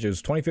changed. It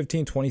was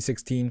 2015,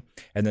 2016,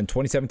 and then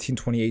 2017,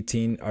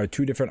 2018 are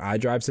two different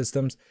iDrive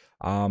systems.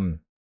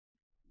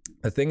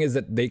 The thing is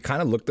that they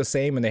kind of look the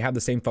same and they have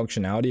the same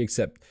functionality,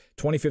 except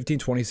 2015,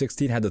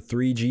 2016 had the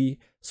 3G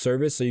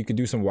service, so you could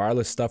do some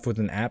wireless stuff with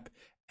an app.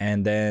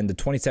 And then the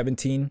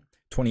 2017,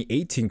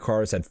 2018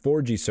 cars had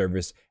 4G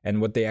service. And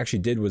what they actually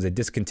did was they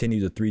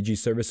discontinued the 3G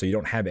service, so you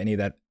don't have any of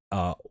that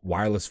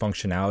wireless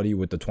functionality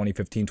with the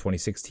 2015,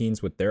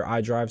 2016s with their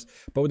iDrives.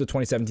 But with the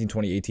 2017,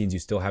 2018s, you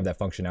still have that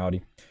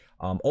functionality.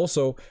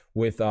 Also,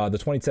 with the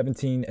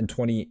 2017 and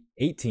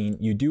 2018,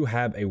 you do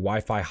have a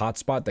Wi-Fi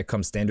hotspot that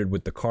comes standard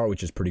with the car,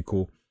 which is pretty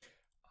cool.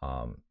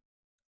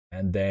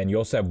 And then you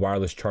also have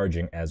wireless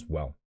charging as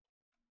well.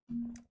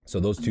 So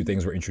those two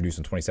things were introduced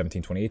in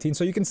 2017, 2018.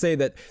 So you can say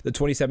that the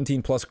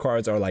 2017 plus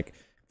cars are like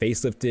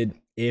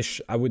facelifted-ish.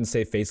 I wouldn't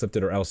say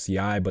facelifted or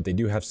LCI, but they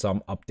do have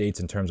some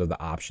updates in terms of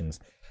the options.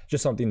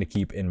 Just something to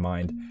keep in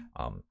mind.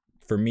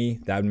 For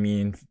me, that would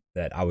mean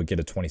that I would get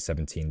a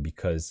 2017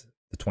 because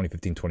the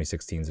 2015,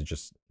 2016s are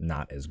just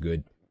not as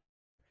good.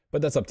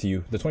 But that's up to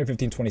you. The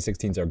 2015,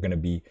 2016s are going to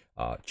be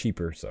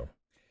cheaper, so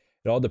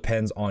it all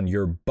depends on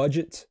your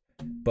budget.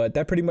 But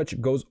that pretty much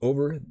goes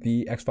over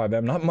the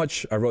X5M. Not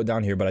much I wrote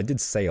down here, but I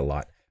did say a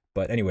lot.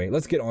 But anyway,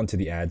 let's get on to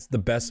the ads, the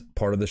best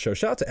part of the show.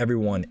 Shout out to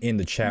everyone in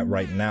the chat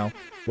right now.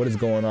 What is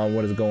going on?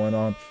 What is going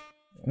on?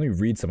 Let me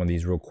read some of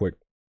these real quick.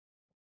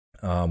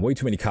 Way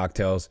too many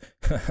cocktails.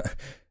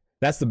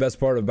 That's the best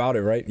part about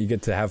it, right? You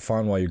get to have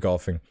fun while you're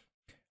golfing.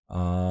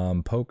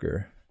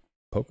 Poker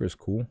is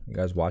cool. You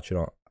guys watch it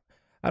on.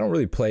 I don't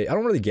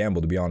really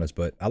gamble, to be honest,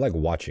 but I like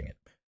watching it.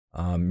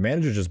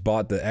 Manager just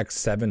bought the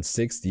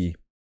X760.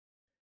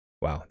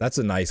 Wow, that's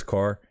a nice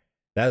car.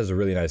 That is a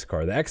really nice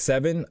car. The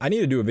X7, I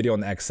need to do a video on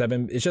the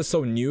X7. It's just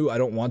so new, I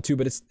don't want to,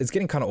 but it's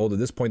getting kind of old at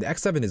this point. The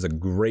X7 is a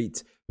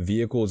great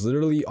vehicle. It's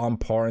literally on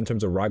par in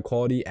terms of ride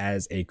quality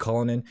as a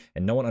Cullinan,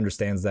 and no one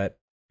understands that.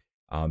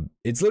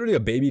 It's literally a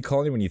baby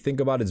Cullinan when you think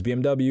about it. It's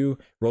BMW,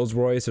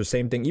 Rolls-Royce, or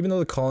same thing. Even though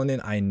the Cullinan,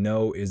 I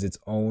know, is its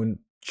own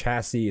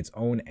chassis, its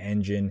own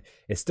engine.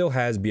 It still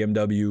has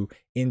BMW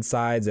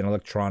insides and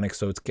electronics,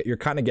 so you're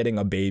kind of getting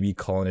a baby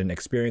Cullinan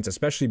experience,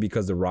 especially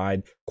because the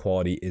ride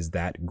quality is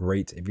that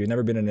great. If you've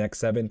never been in an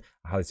X7,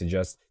 I highly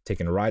suggest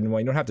taking a ride in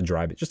one. You don't have to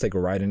drive it, just take a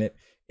ride in it.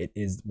 It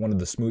is one of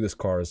the smoothest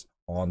cars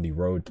on the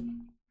road.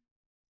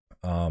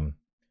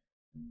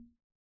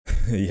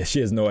 Yeah,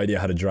 she has no idea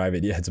how to drive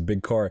it. Yeah, it's a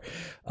big car.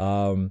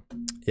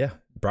 Yeah,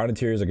 brown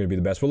interiors are going to be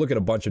the best. We'll look at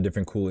a bunch of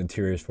different cool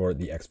interiors for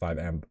the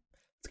X5M.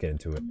 Let's get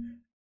into it.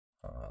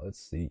 Let's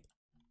see.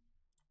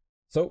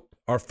 So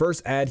our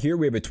first ad here,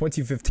 we have a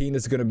 2015.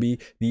 This is going to be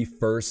the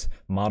first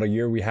model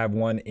year. We have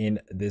one in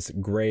this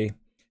gray.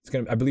 It's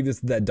going to, I believe this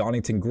is that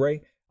Donington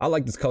gray. I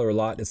like this color a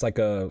lot. It's like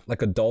a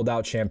dulled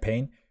out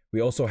champagne. We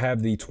also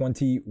have the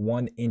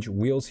 21-inch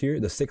wheels here,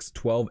 the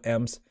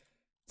 612Ms.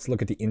 Let's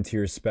look at the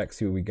interior specs,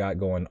 see what we got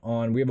going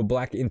on. We have a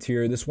black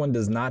interior. This one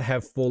does not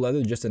have full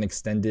leather, just an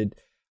extended.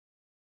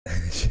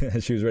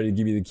 She was ready to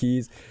give you the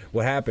keys.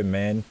 What happened,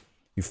 man?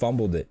 You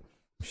fumbled it.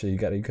 You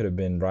could have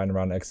been riding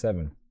around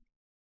X7.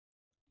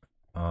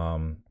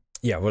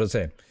 Yeah, what was I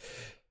saying?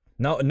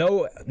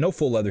 No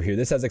full leather here.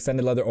 This has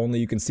extended leather only.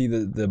 You can see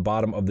the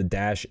bottom of the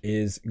dash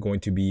is going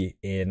to be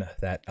in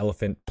that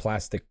elephant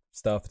plastic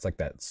stuff. It's like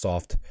that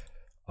soft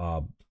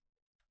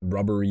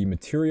rubbery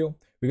material.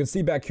 We can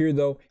see back here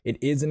though,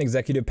 it is an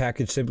executive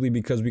package simply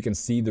because we can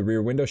see the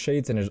rear window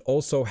shades, and it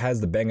also has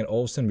the Bang &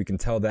 Olufsen. We can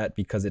tell that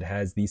because it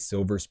has these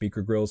silver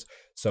speaker grills.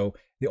 So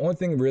the only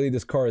thing really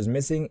this car is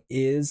missing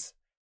is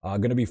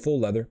going to be full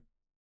leather.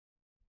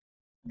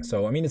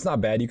 So, I mean, it's not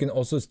bad. You can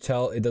also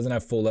tell it doesn't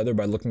have full leather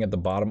by looking at the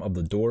bottom of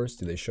the doors.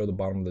 Do they show the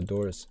bottom of the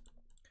doors?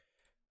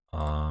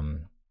 Well,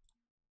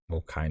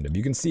 kind of.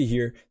 You can see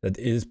here that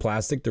it is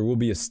plastic. There will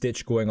be a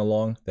stitch going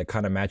along that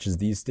kind of matches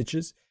these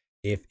stitches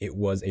if it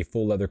was a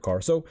full leather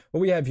car. So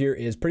what we have here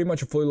is pretty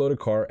much a fully loaded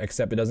car,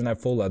 except it doesn't have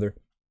full leather.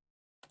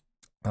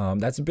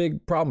 That's a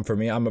big problem for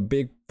me. I'm a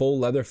big full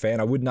leather fan.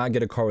 I would not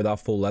get a car without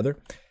full leather.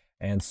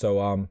 And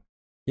so,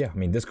 yeah, I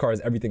mean, this car has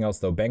everything else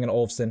though. Bang &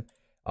 Olufsen,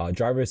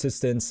 driver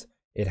assistance.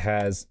 It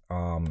has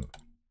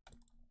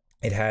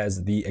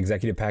the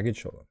executive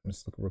package. Hold on,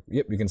 let's look.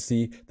 Yep, you can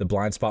see the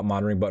blind spot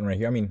monitoring button right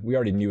here. I mean, we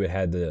already knew it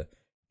had the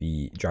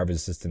driver's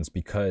assistance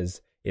because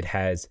it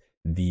has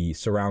the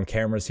surround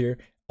cameras here.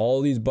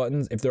 All these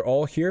buttons, if they're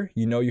all here,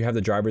 you know you have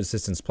the driver's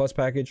assistance plus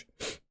package.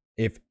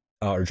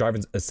 Or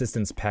driver's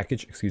assistance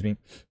package, excuse me.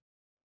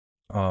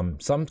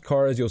 Some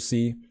cars you'll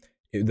see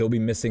they'll be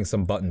missing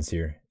some buttons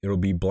here. It'll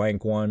be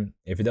blank one.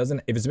 If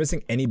it's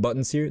missing any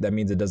buttons here, that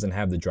means it doesn't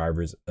have the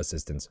driver's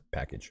assistance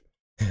package.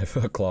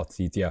 Cloth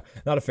seats, yeah,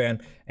 not a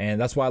fan, and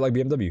that's why I like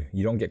BMW.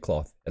 You don't get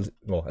cloth,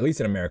 well, at least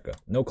in America,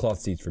 no cloth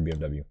seats for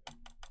BMW.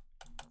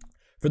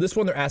 For this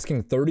one, they're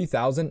asking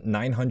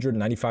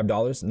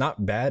 $30,995.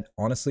 Not bad,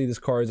 honestly. This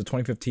car is a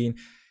 2015.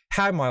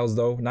 High miles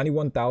though,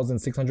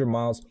 91,600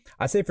 miles.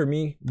 I say for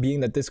me, being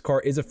that this car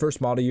is a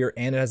first model year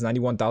and it has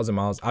 91,000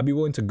 miles, I'd be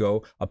willing to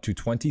go up to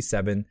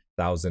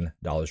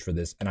 $27,000 for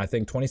this. And I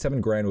think 27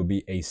 grand would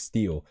be a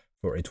steal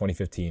for a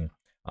 2015,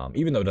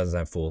 even though it doesn't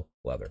have full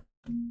leather.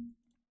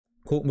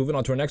 Cool, moving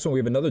on to our next one. We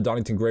have another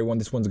Donington gray one.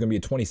 This one's gonna be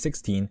a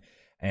 2016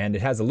 and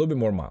it has a little bit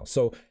more miles.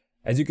 So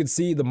as you can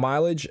see, the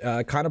mileage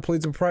kind of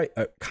plays a price,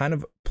 I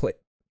don't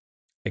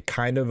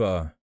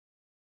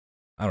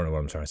know what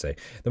I'm trying to say.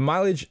 The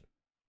mileage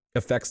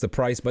affects the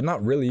price, but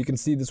not really. You can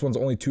see this one's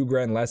only 2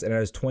 grand less and it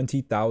has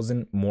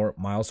 20,000 more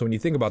miles. So when you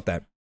think about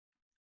that,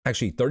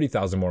 actually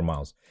 30,000 more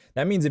miles.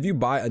 That means if you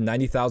buy a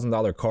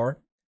 $90,000 car,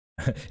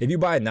 if you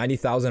buy a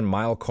 90,000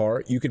 mile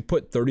car, you could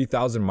put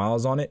 30,000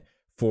 miles on it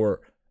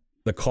for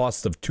the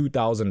cost of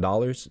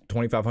 $2,000,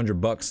 2,500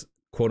 bucks,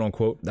 quote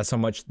unquote. That's how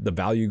much the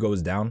value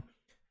goes down.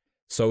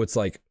 So it's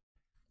like,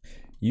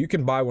 you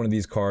can buy one of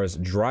these cars,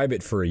 drive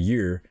it for a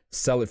year,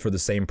 sell it for the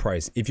same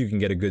price if you can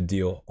get a good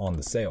deal on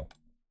the sale.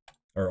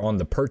 Or on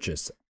the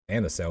purchase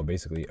and the sale,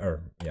 basically.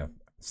 Or yeah,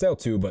 sale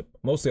too, but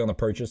mostly on the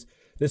purchase.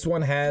 This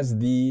one has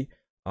the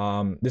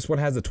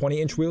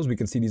 20-inch wheels. We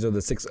can see these are the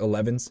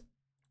 611s. Let's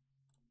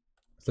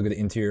look at the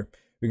interior.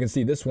 We can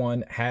see this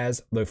one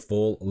has the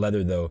full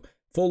leather though.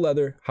 Full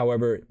leather,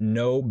 however,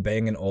 no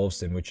Bang &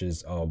 Olufsen, which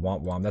is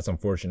womp womp. That's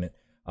unfortunate.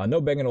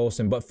 No Bang &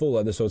 Olufsen, but full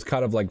leather, so it's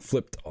kind of like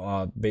flipped,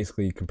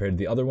 basically compared to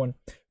the other one.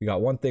 We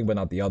got one thing, but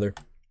not the other.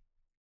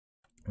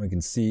 We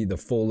can see the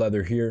full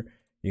leather here.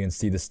 You can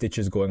see the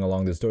stitches going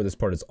along this door. This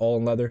part is all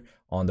in leather.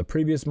 On the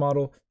previous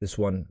model, this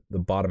one, the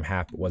bottom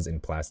half was in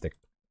plastic.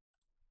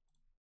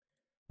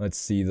 Let's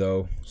see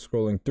though,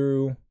 scrolling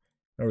through, I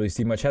don't really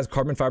see much. It has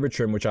carbon fiber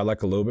trim, which I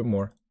like a little bit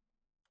more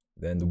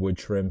than the wood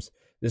trims.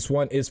 This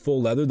one is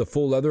full leather. The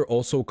full leather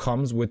also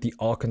comes with the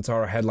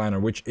Alcantara headliner,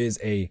 which is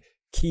a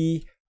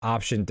key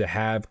option to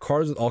have.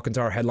 Cars with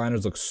Alcantara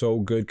headliners look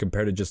so good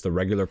compared to just the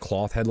regular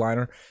cloth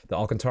headliner. The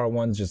Alcantara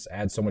ones just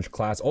add so much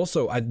class.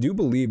 Also, I do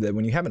believe that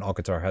when you have an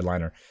Alcantara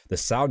headliner, the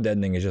sound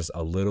deadening is just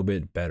a little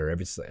bit better.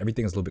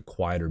 Everything is a little bit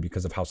quieter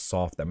because of how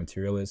soft that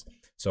material is.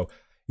 So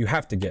you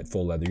have to get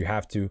full leather. You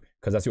have to,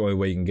 because that's the only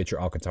way you can get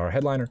your Alcantara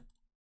headliner.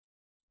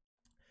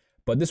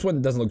 But this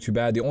one doesn't look too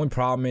bad. The only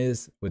problem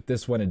is with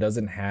this one, it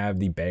doesn't have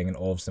the Bang &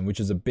 Olufsen, which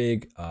is a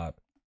big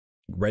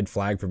red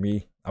flag for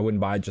me. I wouldn't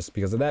buy it just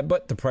because of that,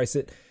 but to price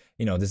it,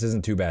 you know, this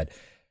isn't too bad.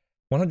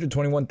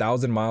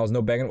 121,000 miles,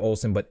 no Bang &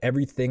 Olufsen, but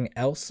everything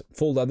else,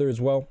 full leather as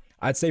well.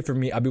 I'd say for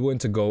me, I'd be willing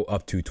to go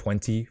up to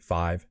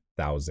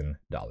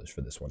 $25,000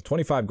 for this one.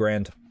 25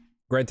 grand.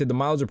 Granted, the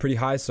miles are pretty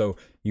high, so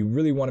you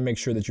really want to make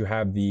sure that you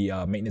have the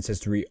maintenance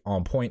history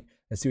on point.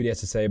 Let's see what he has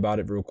to say about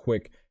it real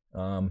quick.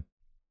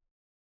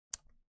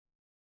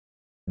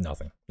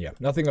 Nothing. Yeah,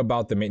 nothing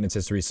about the maintenance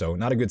history, so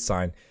not a good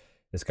sign.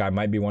 This guy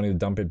might be wanting to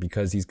dump it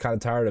because he's kind of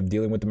tired of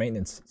dealing with the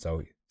maintenance.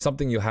 So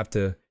something you'll have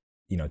to,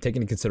 you know, take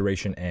into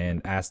consideration and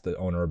ask the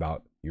owner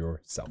about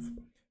yourself.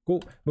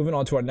 Cool. Moving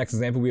on to our next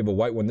example, we have a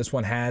white one. This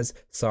one has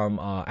some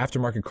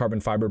aftermarket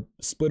carbon fiber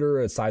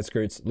splitter side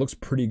skirts. Looks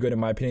pretty good in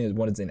my opinion. This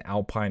one is in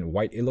Alpine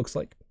white, it looks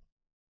like.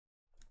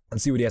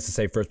 Let's see what he has to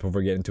say first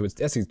before we get into it.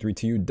 It's the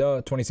SE3TU,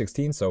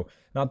 2016, so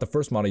not the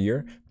first model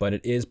year, but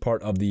it is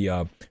part of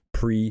the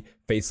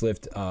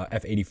pre-facelift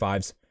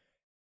F85s.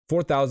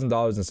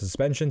 $4,000 in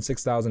suspension,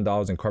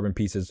 $6,000 in carbon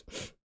pieces,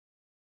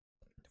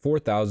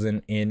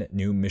 $4,000 in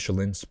new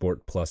Michelin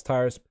Sport Plus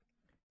tires.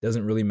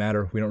 Doesn't really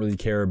matter. We don't really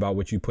care about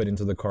what you put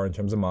into the car in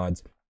terms of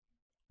mods.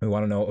 We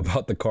want to know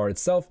about the car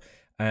itself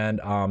and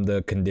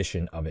the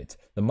condition of it.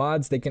 The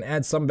mods, they can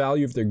add some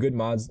value if they're good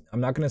mods.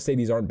 I'm not going to say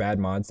these aren't bad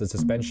mods. The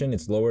suspension,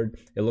 it's lowered.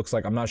 It looks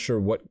like, I'm not sure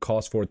what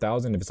costs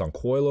 $4,000 if it's on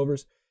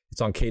coilovers.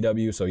 It's on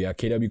KW, so yeah,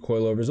 KW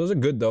coilovers. Those are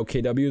good though.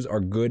 KWs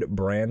are good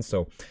brands.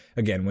 So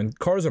again, when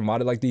cars are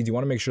modded like these, you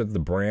want to make sure that the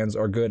brands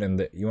are good, and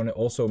that you want to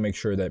also make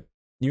sure that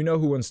you know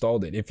who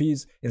installed it. If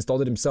he's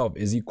installed it himself,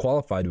 is he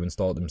qualified to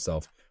install it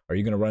himself? Are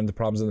you going to run into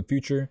problems in the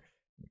future?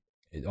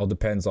 It all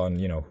depends on,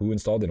 you know, who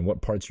installed it and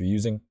what parts you're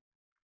using.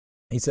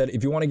 He said,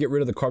 if you want to get rid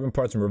of the carbon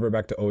parts and revert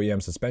back to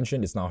OEM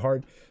suspension, it's not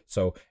hard.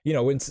 So, you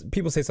know, when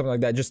people say something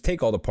like that, just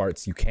take all the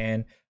parts you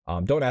can.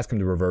 Don't ask him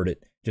to revert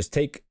it. Just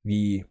take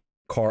the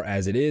car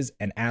as it is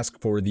and ask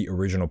for the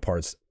original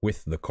parts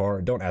with the car.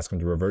 Don't ask them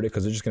to revert it,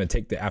 because they're just going to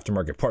take the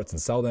aftermarket parts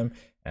and sell them,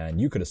 and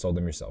you could have sold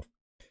them yourself.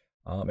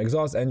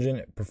 Exhaust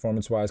engine,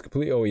 performance-wise,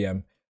 completely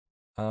OEM.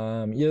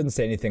 He doesn't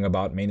say anything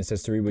about maintenance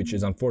history, which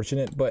is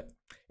unfortunate, but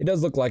it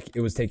does look like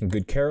it was taken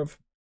good care of.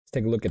 Let's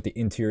take a look at the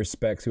interior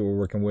specs who we're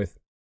working with.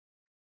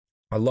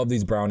 I love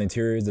these brown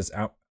interiors. This,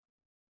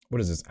 what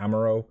is this,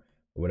 Amaro, or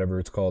whatever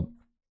it's called.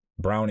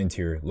 Brown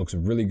interior, looks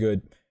really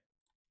good.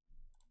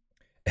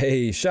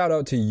 Hey, shout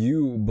out to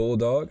you,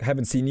 Bulldog.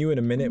 Haven't seen you in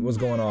a minute. What's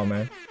going on,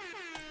 man?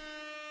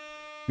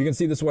 You can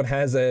see this one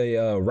has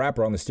a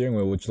wrapper on the steering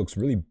wheel, which looks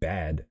really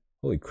bad.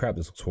 Holy crap,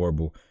 this looks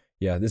horrible.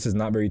 Yeah, this is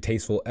not very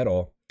tasteful at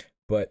all.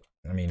 But,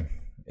 I mean,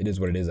 it is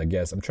what it is, I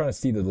guess. I'm trying to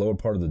see the lower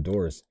part of the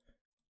doors.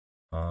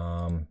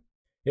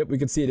 Yep, we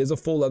can see it is a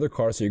full leather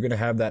car, so you're going to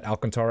have that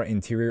Alcantara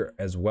interior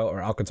as well,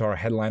 or Alcantara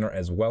headliner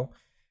as well.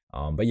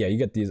 But yeah, you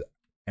get these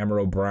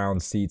Amaro brown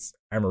seats.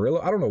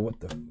 Amarillo? I don't know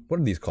what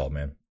are these called,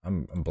 man?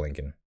 I'm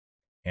blanking.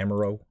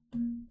 Amaro?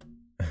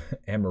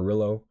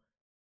 Amarillo?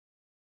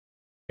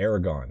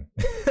 Aragon.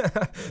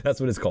 That's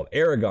what it's called.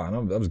 Aragon. I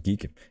was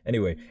geeking.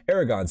 Anyway,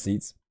 Aragon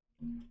seats.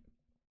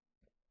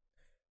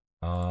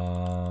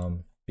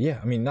 Yeah,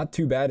 I mean, not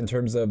too bad in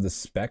terms of the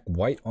spec.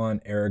 White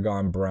on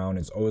Aragon brown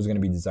is always going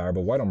to be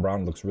desirable. White on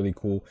brown looks really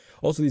cool.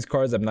 Also, these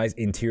cars have nice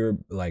interior,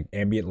 like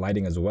ambient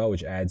lighting as well,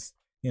 which adds,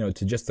 you know,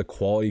 to just the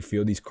quality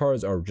feel. These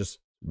cars are just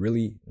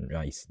really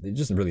nice. They're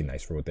just really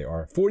nice for what they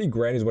are. 40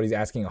 grand is what he's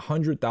asking.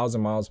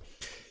 100,000 miles.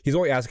 He's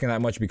only asking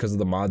that much because of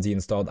the mods he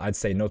installed. I'd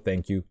say no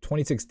thank you.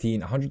 2016,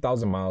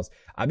 100,000 miles.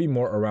 I'd be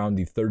more around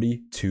the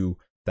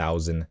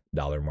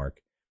 $32,000 mark.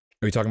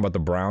 Are you talking about the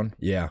brown?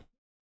 Yeah.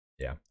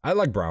 Yeah, I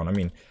like brown. I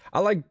mean, I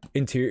like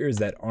interiors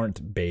that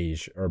aren't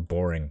beige or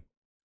boring.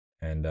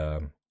 And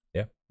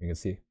yeah, you can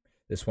see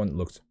this one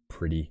looks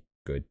pretty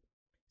good.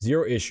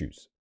 0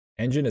 issues.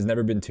 Engine has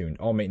never been tuned.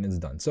 All maintenance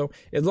done. So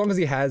as long as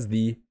he has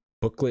the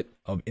booklet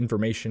of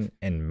information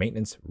and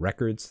maintenance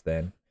records,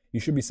 then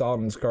you should be solid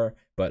on this car.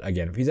 But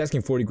again, if he's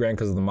asking 40 grand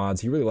because of the mods,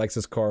 he really likes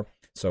this car.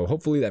 So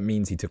hopefully that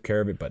means he took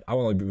care of it. But I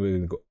would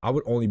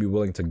only be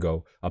willing to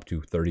go up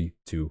to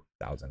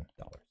 $32,000.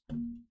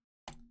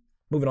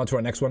 Moving on to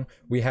our next one,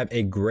 we have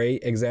a gray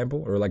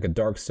example, or like a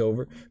dark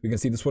silver. We can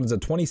see this one is a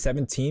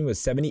 2017 with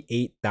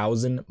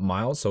 78,000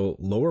 miles, so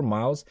lower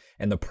miles,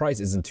 and the price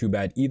isn't too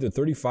bad either.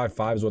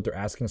 35.5 is what they're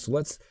asking, so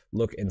let's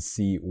look and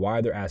see why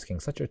they're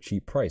asking such a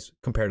cheap price,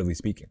 comparatively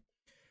speaking.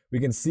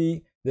 We can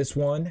see this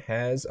one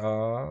has,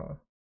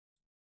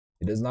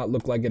 it does not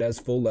look like it has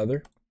full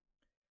leather.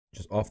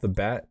 Just off the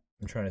bat,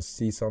 I'm trying to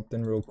see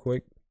something real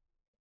quick.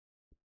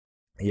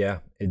 Yeah,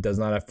 it does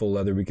not have full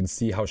leather. We can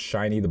see how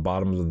shiny the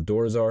bottoms of the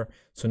doors are.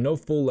 So no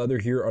full leather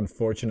here,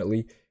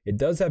 unfortunately. It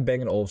does have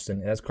Bang &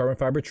 Olufsen. It has carbon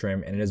fiber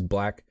trim, and it is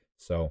black.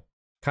 So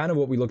kind of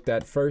what we looked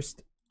at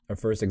first, our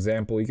first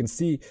example. You can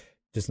see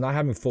just not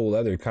having full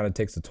leather kind of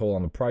takes a toll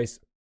on the price.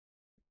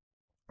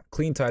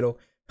 Clean title.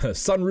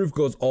 Sunroof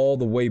goes all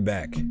the way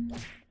back.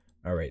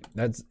 All right,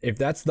 if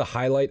that's the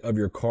highlight of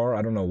your car,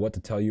 I don't know what to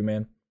tell you,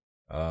 man.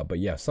 But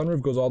yeah,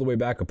 sunroof goes all the way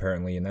back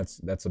apparently, and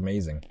that's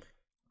amazing.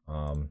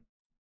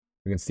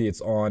 We can see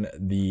it's on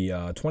the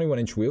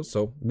 21-inch wheels,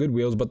 so good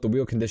wheels, but the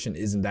wheel condition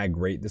isn't that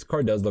great. This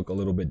car does look a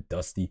little bit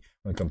dusty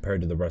when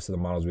compared to the rest of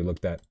the models we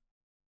looked at.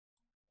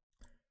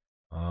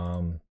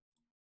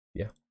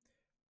 Yeah.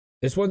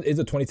 This one is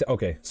a 20.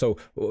 Okay, so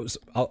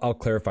I'll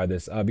clarify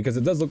this because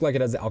it does look like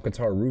it has the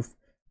Alcantara roof,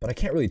 but I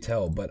can't really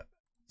tell. But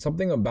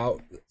something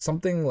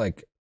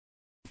like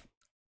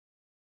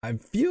I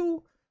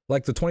feel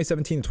like the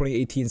 2017 and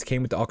 2018s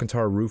came with the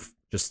Alcantara roof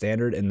just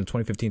standard, and the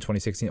 2015,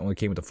 2016 only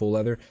came with the full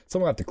leather.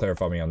 Someone will have to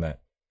clarify me on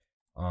that.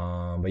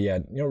 But yeah,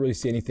 you don't really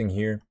see anything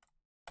here.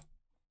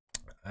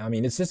 I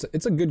mean, it's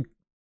a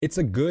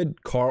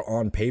good car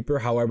on paper.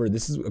 However,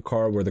 this is a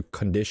car where the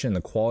condition,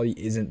 the quality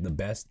isn't the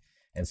best.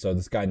 And so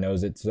this guy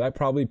knows it. So that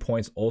probably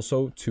points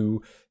also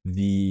to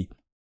the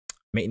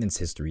maintenance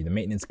history. The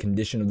maintenance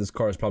condition of this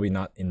car is probably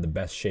not in the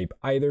best shape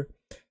either.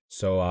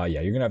 So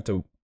yeah, you're gonna have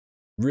to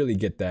really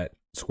get that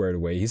squared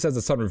away. He says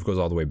the sunroof goes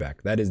all the way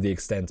back. That is the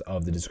extent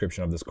of the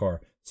description of this car.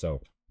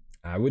 So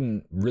I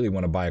wouldn't really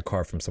want to buy a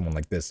car from someone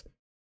like this.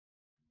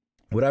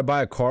 Would I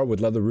buy a car with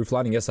leather roof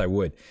lining? Yes, I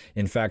would.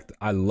 In fact,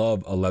 I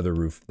love a leather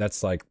roof.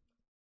 That's like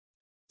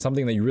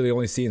something that you really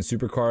only see in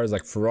supercars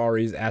like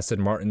Ferraris,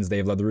 Aston Martins. They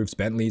have leather roofs,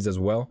 Bentleys as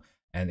well,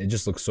 and it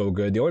just looks so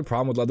good. The only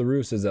problem with leather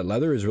roofs is that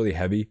leather is really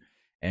heavy,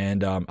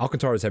 and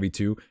Alcantara is heavy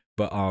too,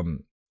 but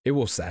it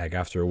will sag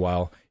after a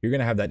while. You're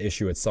gonna have that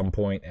issue at some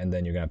point, and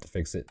then you're gonna have to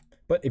fix it.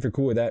 But if you're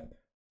cool with that,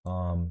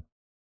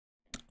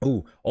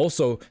 oh,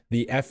 also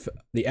the F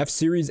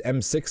Series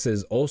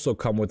M6s also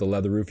come with a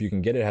leather roof. You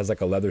can get it. It has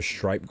like a leather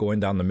stripe going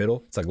down the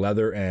middle. It's like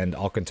leather and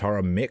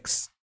Alcantara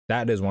mix.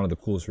 That is one of the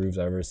coolest roofs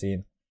I've ever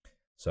seen.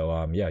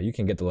 So yeah, you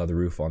can get the leather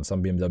roof on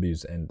some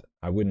BMWs, and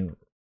I wouldn't,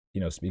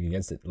 speak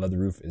against it. Leather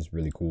roof is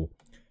really cool.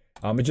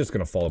 It's just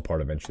gonna fall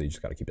apart eventually. You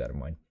just gotta keep that in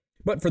mind.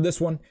 But for this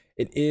one,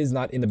 it is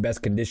not in the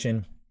best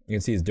condition. You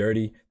can see it's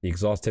dirty. The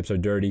exhaust tips are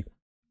dirty.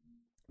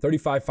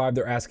 35.5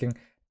 they're asking.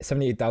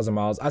 78,000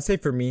 miles. I'd say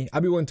for me,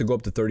 I'd be willing to go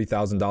up to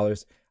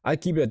 $30,000.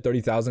 I'd keep it at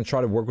 30,000.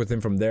 Try to work with him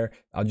from there.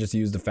 I'll just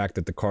use the fact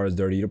that the car is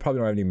dirty. You probably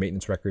don't have any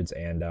maintenance records,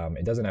 and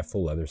it doesn't have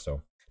full leather.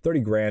 So 30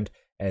 grand.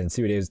 And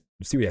see what he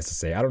has to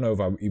say. I don't know if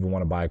I even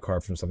want to buy a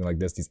car from something like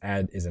this. This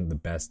ad isn't the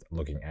best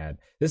looking ad.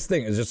 This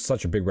thing is just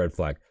such a big red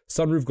flag.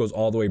 Sunroof goes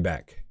all the way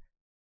back.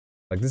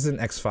 Like, this is an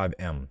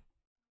X5M.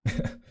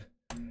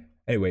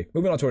 Anyway,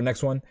 moving on to our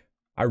next one.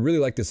 I really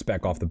like this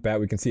spec off the bat.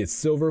 We can see it's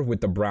silver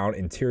with the brown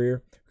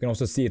interior. We can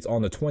also see it's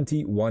on the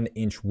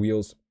 21-inch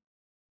wheels.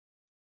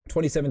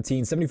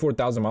 2017,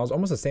 74,000 miles,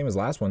 almost the same as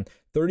last one.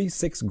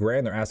 36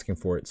 grand they're asking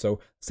for it. So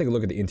let's take a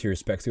look at the interior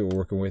specs, see what we're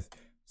working with,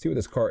 see what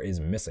this car is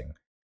missing.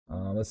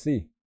 Let's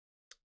see.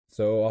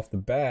 So off the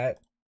bat,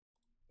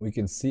 we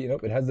can see,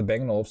 nope, it has the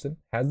Bang & Olufsen.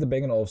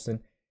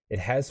 It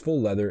has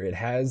full leather. It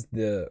has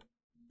the,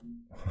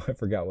 I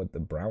forgot what the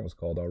brown was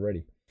called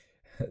already.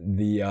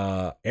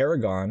 The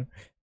Aragon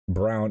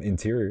brown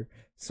interior.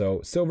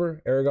 So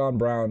silver, Aragon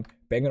brown,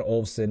 Bang &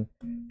 Olufsen.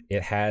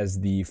 It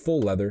has the full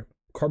leather,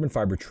 carbon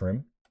fiber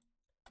trim.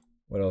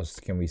 What else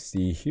can we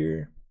see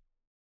here?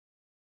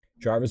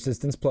 Driver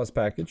assistance plus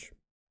package.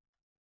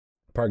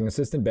 Parking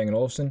assistant, Bang &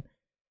 Olufsen.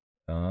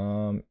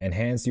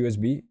 Enhanced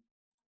USB.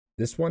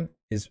 This one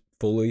is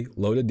fully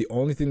loaded. The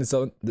only thing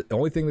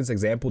this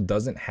example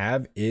doesn't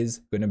have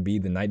is going to be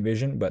the night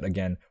vision, but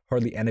again,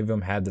 hardly any of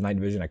them have the night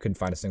vision. I couldn't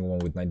find a single one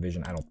with night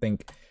vision, I don't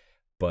think.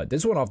 But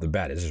this one off the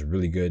bat is just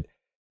really good.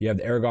 You have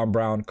the Aragon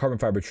brown, carbon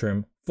fiber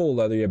trim, full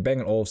leather. You have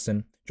Bang &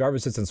 Olufsen, driver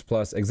assistance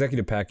plus,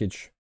 executive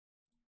package.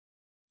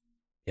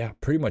 Yeah,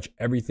 pretty much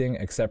everything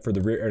except for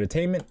the rear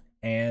entertainment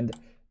and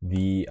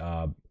the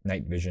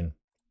night vision.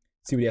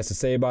 See what he has to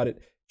say about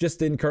it.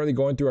 Just in, currently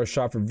going through our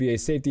shop for VA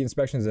safety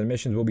inspections and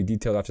emissions will be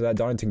detailed after that.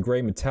 Donington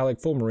gray, metallic,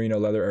 full merino,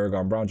 leather,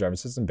 Aragon brown, driver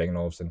system, Bang &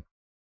 Olufsen.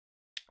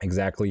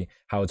 Exactly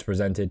how it's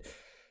presented.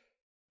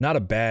 Not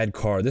a bad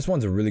car. This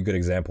one's a really good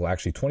example,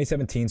 actually.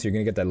 2017, so you're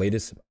going to get that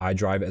latest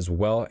iDrive as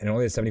well. And it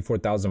only has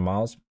 74,000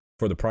 miles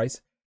for the price.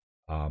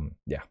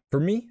 Yeah, for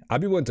me,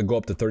 I'd be willing to go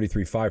up to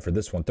 33.5 for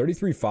this one.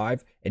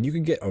 33.5, and you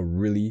can get a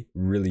really,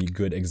 really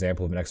good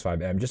example of an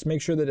X5M. Just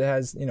make sure that it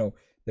has,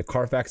 the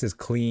Carfax is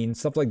clean,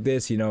 stuff like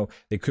this.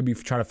 They could be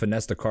trying to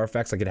finesse the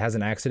Carfax, like it has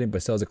an accident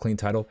but still has a clean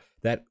title.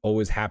 That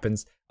always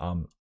happens.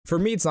 For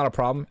me, it's not a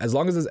problem. As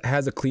long as it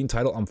has a clean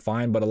title, I'm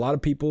fine. But a lot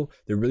of people,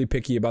 they're really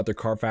picky about their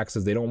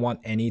Carfaxes. They don't want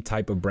any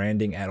type of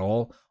branding at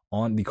all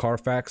on the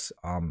Carfax.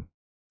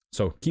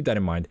 So keep that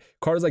in mind.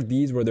 Cars like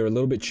these where they're a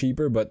little bit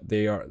cheaper, but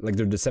they're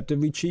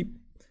deceptively cheap,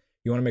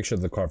 you want to make sure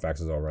that the Carfax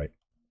is all right.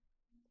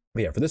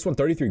 But yeah, for this one,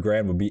 33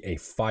 grand would be a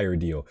fire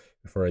deal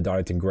for a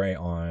Donington gray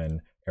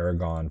on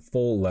Aragon,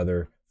 full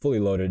leather, fully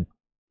loaded,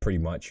 pretty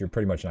much. You're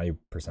pretty much 90%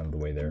 of the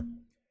way there.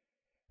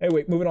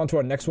 Anyway, moving on to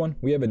our next one.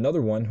 We have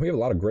another one. We have a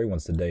lot of gray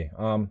ones today.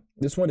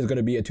 This one is going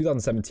to be a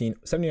 2017,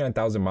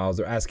 79,000 miles.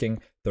 They're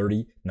asking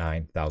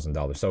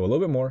 $39,000. So a little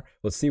bit more.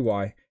 Let's see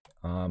why.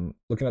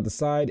 Looking at the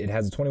side, it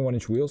has a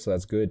 21-inch wheel, so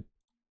that's good.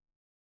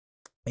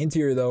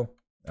 Interior, though,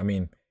 I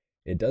mean,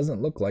 it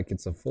doesn't look like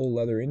it's a full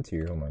leather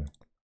interior. Hold on.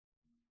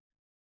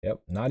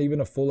 Yep, not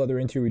even a full leather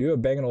interior. We do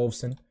have Bang &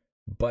 Olufsen,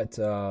 but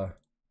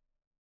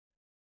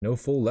No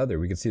full leather.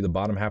 We can see the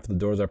bottom half of the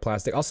doors are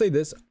plastic. I'll say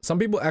this, some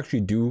people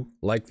actually do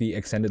like the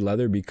extended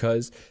leather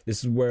because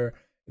this is where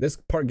this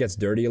part gets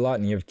dirty a lot,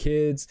 and you have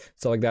kids,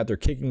 stuff like that. They're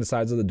kicking the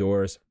sides of the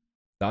doors.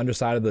 The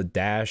underside of the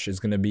dash is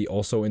going to be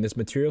also in this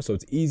material, so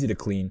it's easy to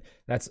clean.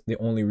 That's the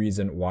only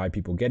reason why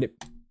people get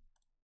it.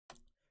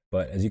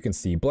 But as you can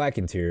see, black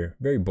interior,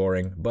 very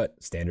boring, but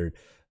standard.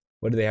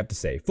 What do they have to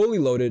say? Fully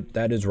loaded.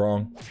 That is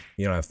wrong.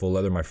 You don't have full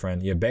leather, my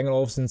friend. You have Bang &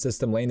 Olufsen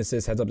system, lane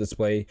assist, heads-up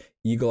display,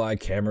 eagle-eye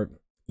camera,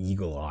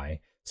 eagle-eye,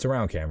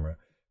 surround camera,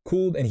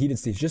 cooled and heated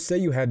seats. Just say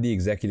you have the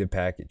executive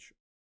package.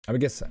 I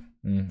guess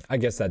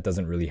that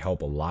doesn't really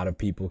help a lot of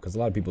people because a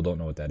lot of people don't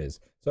know what that is.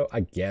 So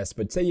I guess,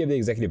 but say you have the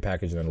executive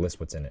package and then list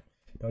what's in it.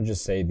 Don't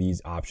just say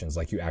these options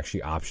like you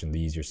actually option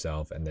these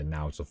yourself and then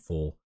now it's a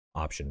full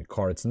option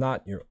car. It's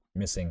not. You're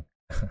missing.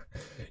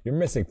 You're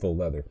missing full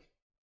leather.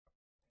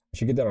 You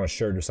should get that on a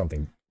shirt or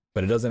something.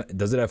 But it doesn't.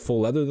 Does it have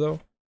full leather though?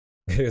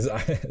 Because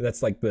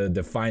that's like the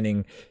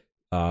defining.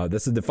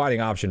 That's the defining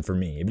option for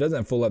me. If it doesn't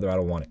have full leather, I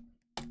don't want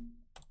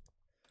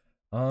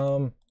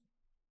it.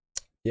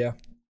 Yeah.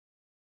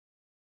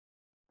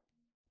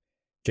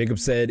 Jacob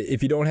said,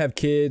 if you don't have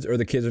kids or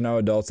the kids are now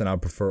adults, then I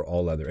would prefer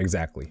all leather.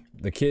 Exactly.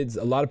 The kids,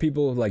 a lot of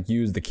people like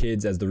use the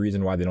kids as the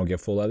reason why they don't get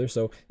full leather.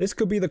 So this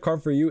could be the car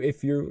for you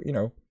if you're, you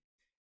know,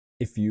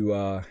 if you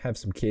have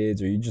some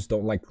kids or you just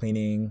don't like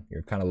cleaning,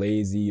 you're kind of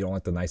lazy, you don't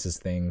like the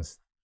nicest things.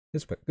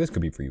 This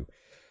could be for you.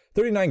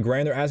 39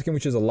 grand they're asking,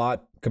 which is a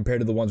lot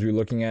compared to the ones we were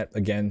looking at.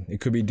 Again, it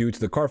could be due to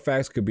the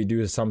Carfax, could be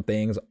due to some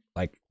things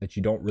like that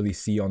you don't really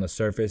see on the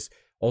surface.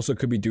 Also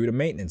could be due to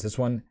maintenance. This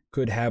one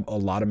could have a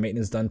lot of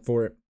maintenance done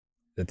for it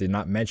that they're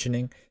not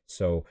mentioning.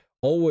 So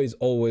always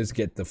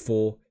get the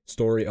full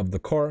story of the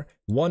car.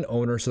 One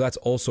owner, so that's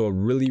also a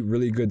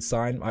really good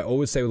sign. I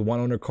always say with one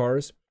owner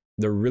cars,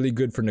 they're really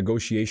good for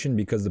negotiation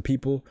because the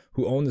people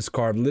who own this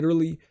car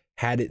literally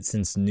had it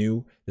since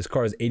new. This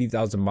car is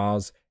 80,000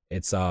 miles.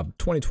 It's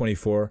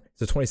 2024.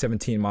 It's a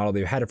 2017 model.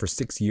 They've had it for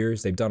 6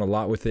 years. They've done a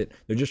lot with it.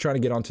 They're just trying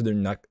to get onto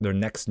their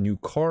next new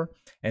car.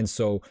 And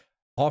so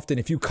often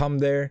if you come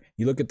there,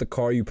 you look at the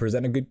car, you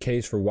present a good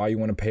case for why you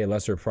want to pay a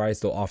lesser price,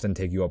 they'll often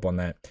take you up on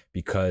that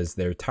because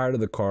they're tired of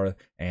the car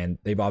and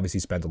they've obviously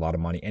spent a lot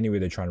of money. Anyway,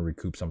 they're trying to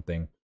recoup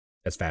something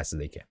as fast as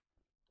they can.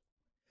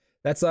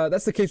 That's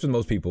the case with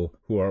most people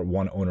who are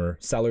one owner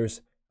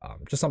sellers.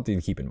 Just something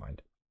to keep in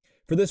mind.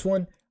 For this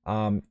one,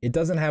 it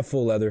doesn't have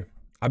full leather.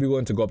 I'd be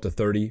willing to go up to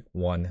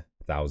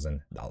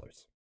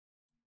 $31,000.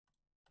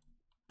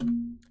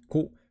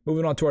 Cool.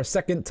 Moving on to our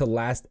second to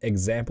last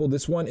example.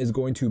 This one is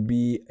going to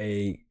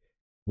be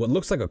what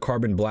looks like a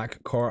carbon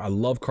black car. I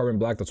love carbon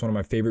black. That's one of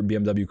my favorite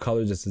BMW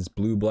colors. It's this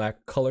blue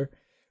black color.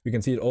 You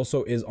can see it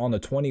also is on the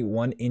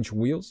 21-inch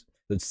wheels,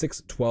 the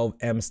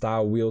 612M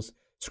style wheels.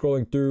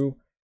 Scrolling through,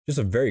 just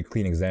a very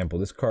clean example.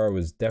 This car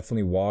was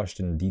definitely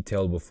washed and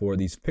detailed before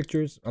these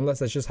pictures, unless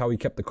that's just how he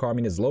kept the car. I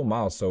mean, it's low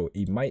miles, so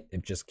he might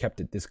have just kept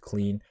it this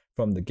clean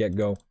from the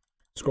get-go.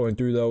 Scrolling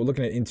through though,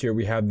 looking at interior,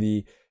 we have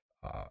the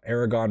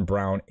Aragon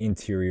brown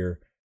interior.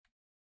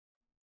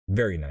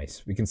 Very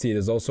nice. We can see it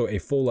is also a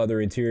full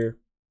leather interior.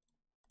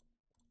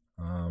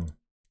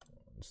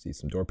 See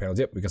some door panels.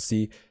 Yep, we can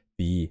see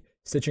the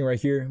stitching right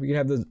here.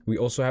 We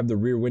also have the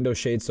rear window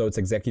shade, so it's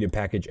executive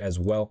package as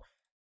well.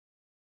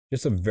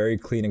 Just a very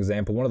clean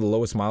example. One of the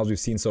lowest miles we've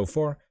seen so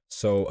far.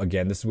 So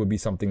again, this would be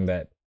something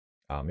that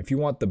if you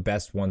want the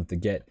best one to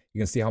get,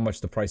 you can see how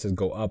much the prices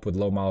go up with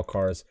low mile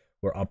cars.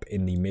 We're up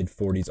in the mid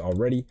 40s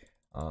already.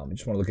 I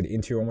just want to look at the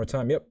interior one more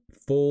time. Yep,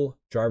 full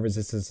driver's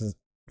assistance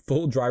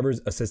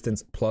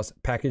plus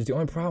package. The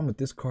only problem with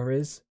this car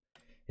is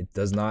it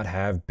does not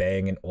have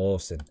Bang &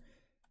 Olufsen.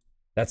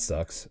 That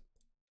sucks.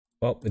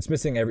 Well, it's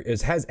missing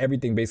it has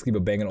everything basically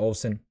but Bang &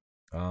 Olufsen.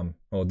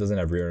 Well, it doesn't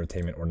have rear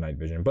entertainment or night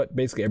vision, but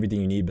basically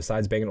everything you need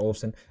besides Bang &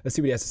 Olufsen. Let's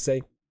see what he has to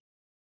say.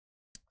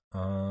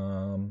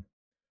 Front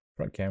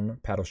camera,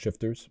 paddle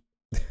shifters,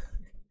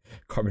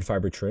 carbon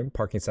fiber trim,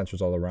 parking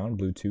sensors all around,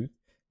 Bluetooth,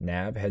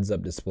 nav,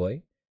 heads-up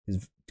display,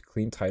 his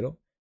clean title.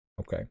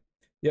 Okay.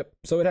 Yep.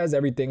 So it has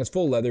everything. It's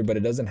full leather, but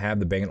it doesn't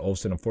have the Bang &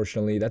 Olufsen,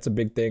 unfortunately. That's a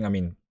big thing. I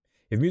mean,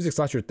 if music's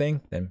not your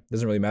thing, then it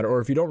doesn't really matter.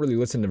 Or if you don't really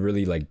listen to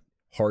really like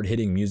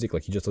hard-hitting music,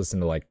 like you just listen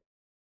to like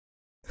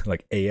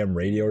AM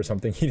radio or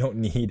something, you don't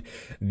need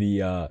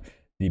the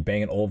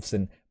Bang &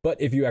 Olufsen. But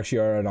if you actually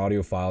are an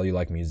audiophile, you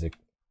like music,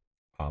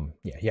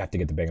 yeah, you have to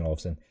get the Bang &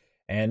 Olufsen.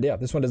 And yeah,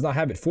 this one does not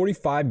have it.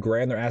 45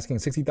 grand, they're asking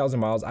 60,000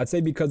 miles. I'd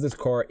say because this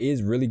car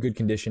is really good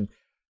condition.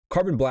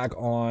 Carbon black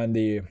on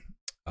the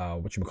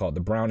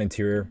the brown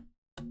interior,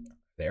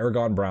 the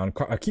Aragon brown.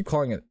 I keep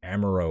calling it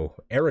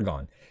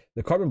Aragon.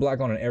 The carbon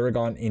black on an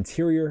Aragon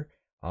interior,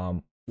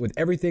 with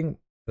everything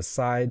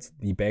besides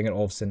the Bang &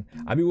 Olufsen,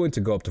 I'd be willing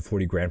to go up to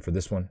 40 grand for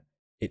this one.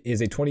 It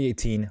is a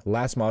 2018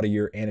 last model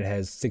year and it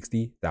has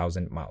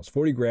 60,000 miles.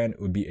 40 grand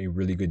would be a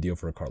really good deal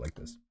for a car like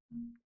this.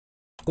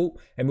 Cool.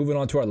 And moving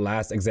on to our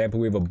last example,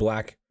 we have a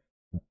black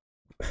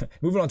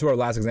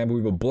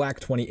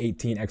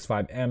 2018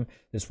 X5M.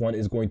 This one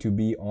is going to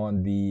be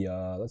on the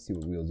let's see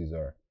what wheels these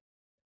are.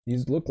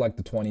 These look like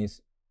the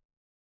 20s.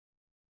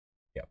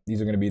 Yeah,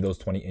 these are going to be those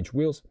 20-inch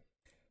wheels.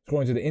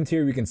 Going to the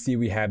interior, we can see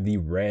we have the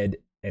red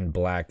and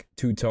black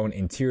two-tone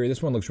interior.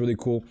 This one looks really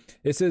cool.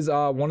 This is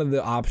one of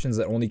the options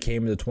that only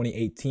came in the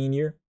 2018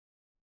 year.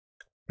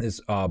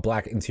 This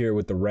black interior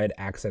with the red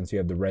accents. You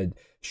have the red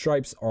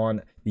stripes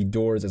on the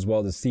doors as well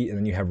as the seat, and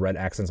then you have red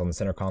accents on the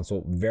center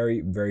console.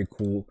 Very, very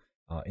cool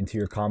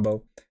interior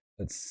combo.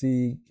 Let's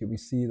see, can we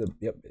see the,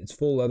 yep, it's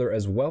full leather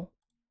as well.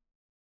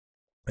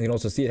 You can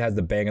also see it has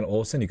the Bang &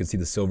 Olufsen. You can see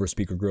the silver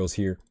speaker grills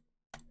here.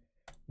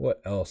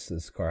 What else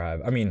does this car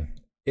have? I mean,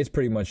 it's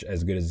pretty much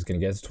as good as it's gonna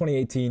get. It's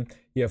 2018.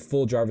 You have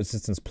full driver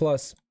assistance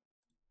plus.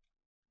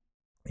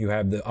 You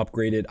have the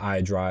upgraded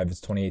iDrive. It's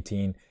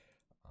 2018.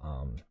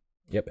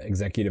 Yep,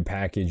 executive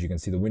package. You can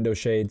see the window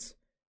shades.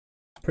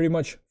 Pretty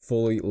much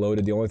fully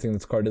loaded. The only thing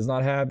this car does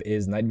not have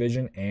is night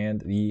vision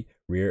and the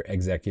rear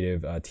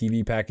executive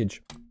TV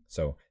package.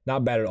 So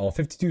not bad at all.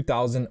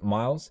 52,000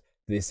 miles.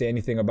 Did they say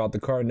anything about the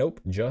car? Nope,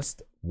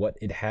 just what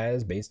it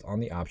has based on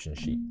the option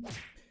sheet.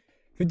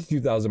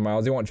 52,000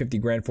 miles. They want 50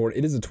 grand for it.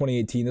 It is a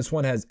 2018. This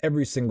one has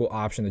every single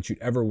option that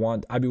you'd ever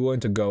want. I'd be willing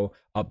to go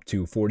up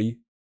to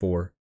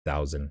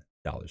 $44,000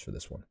 for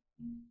this one.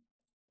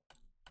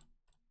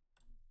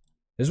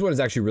 This one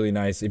is actually really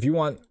nice. If you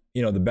want,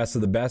 you know, the best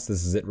of the best,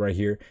 this is it right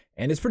here.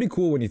 And it's pretty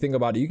cool when you think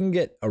about it. You can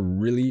get a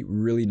really,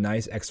 really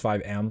nice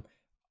X5M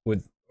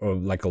with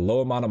like a low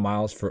amount of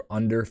miles for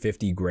under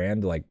 50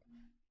 grand. Like,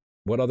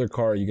 what other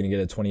car are you going to get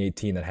a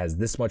 2018 that has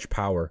this much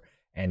power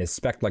and is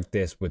spec'd like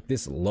this with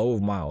this low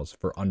of miles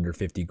for under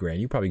 50 grand?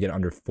 You probably get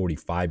under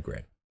 45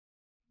 grand.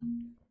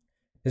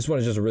 This one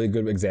is just a really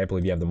good example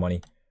if you have the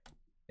money.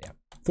 Yeah,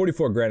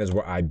 44 grand is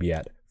where I'd be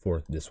at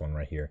for this one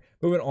right here.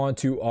 Moving on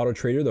to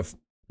Autotrader, the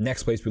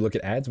next place we look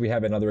at ads, we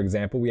have another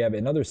example. We have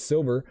another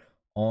silver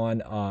on,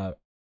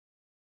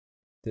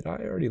 did I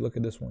already look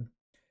at this one?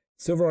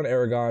 Silver on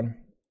Aragon.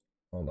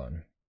 Hold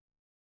on.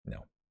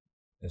 No.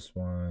 This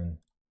one.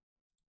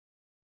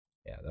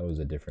 Yeah, that was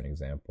a different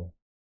example.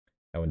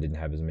 That one didn't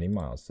have as many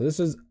miles. So this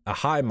is a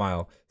high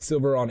mile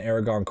silver on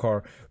Aragon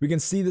car. We can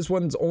see this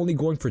one's only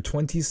going for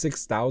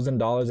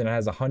 $26,000 and it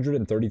has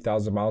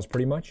 130,000 miles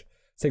pretty much.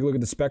 Let's take a look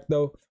at the spec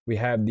though. We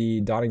have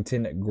the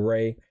Donington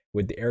gray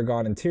with the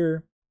Aragon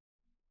interior.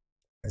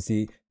 Let's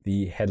see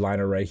the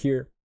headliner right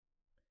here.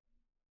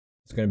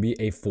 It's going to be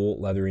a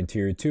full leather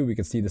interior too. We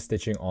can see the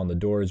stitching on the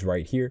doors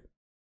right here.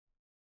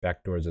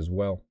 Back doors as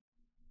well.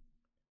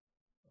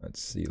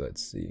 Let's see.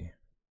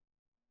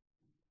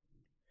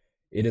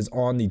 It is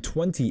on the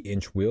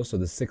 20-inch wheel, so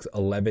the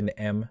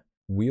 611M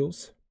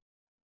wheels.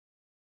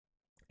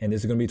 And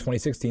this is going to be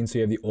 2016, so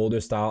you have the older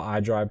style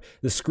iDrive.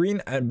 The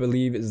screen, I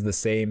believe, is the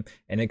same,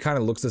 and it kind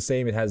of looks the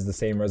same. It has the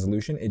same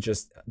resolution. It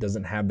just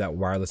doesn't have that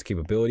wireless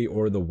capability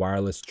or the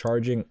wireless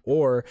charging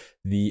or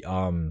the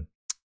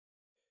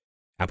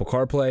Apple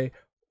CarPlay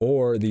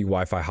or the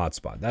Wi-Fi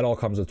hotspot. That all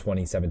comes with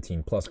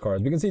 2017 plus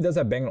cars. We can see it does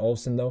have Bang &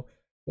 Olufsen, though.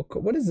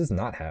 What does this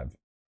not have?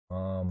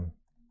 I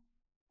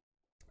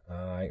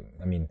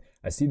mean,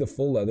 I see the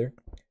full leather,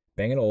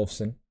 Bang &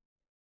 Olufsen.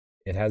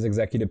 It has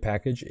executive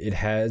package. It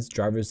has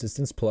driver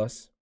assistance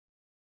plus.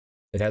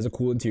 It has a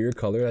cool interior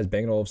color. It has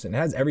Bang & Olufsen. It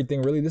has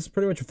everything really. This is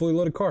pretty much a fully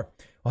loaded car.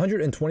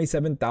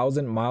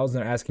 127,000 miles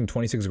and they're asking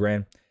 26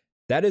 grand.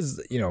 That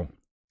is, you know,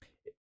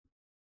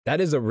 that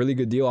is a really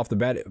good deal off the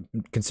bat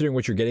considering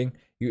what you're getting.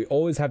 You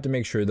always have to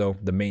make sure though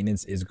the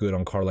maintenance is good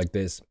on a car like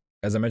this.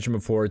 As I mentioned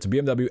before, it's a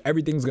BMW.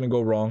 Everything's going to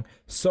go wrong.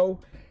 So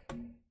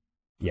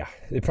yeah,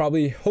 it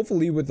probably,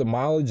 hopefully with the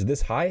mileage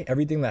this high,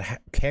 everything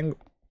that can,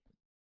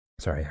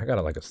 sorry, I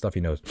got like a stuffy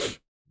nose.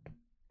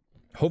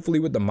 Hopefully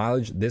with the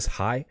mileage this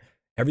high,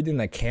 everything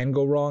that can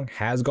go wrong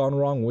has gone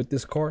wrong with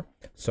this car.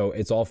 So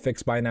it's all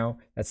fixed by now.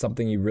 That's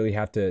something you really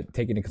have to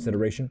take into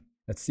consideration.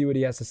 Let's see what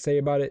he has to say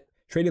about it.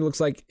 Trade-in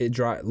looks like it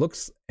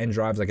looks and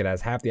drives like it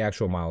has half the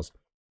actual miles.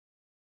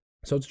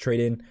 So it's a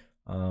trade-in.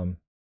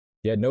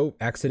 Yeah, no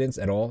accidents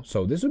at all.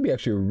 So this would be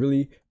actually a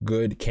really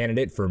good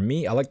candidate for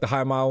me. I like the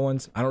high mile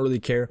ones. I don't really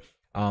care,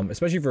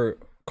 especially for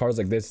cars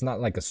like this. It's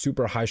not like a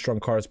super high strung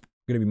car. It's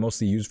going to be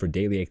mostly used for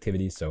daily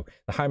activities. So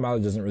the high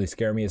mileage doesn't really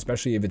scare me,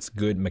 especially if it's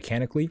good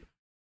mechanically.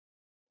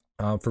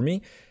 For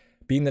me,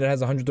 being that it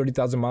has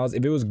 130,000 miles,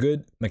 if it was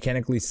good,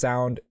 mechanically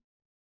sound,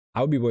 I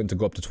would be willing to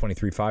go up to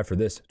 23.5 for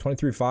this.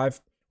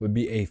 23.5 would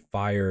be a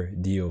fire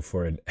deal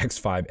for an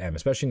X5M,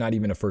 especially not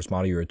even a first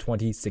model year, a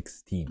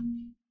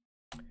 2016.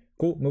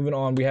 Cool, moving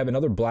on, we have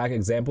another black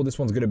example. This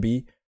one's gonna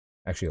be,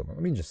 actually,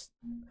 let me just,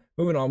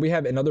 moving on, we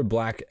have another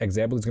black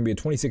example. It's gonna be a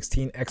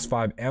 2016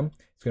 X5M.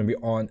 It's gonna be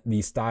on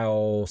the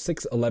style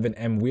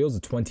 611M wheels,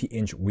 the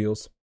 20-inch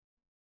wheels.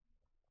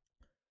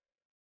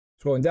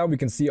 Scrolling down, we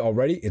can see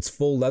already it's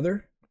full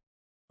leather.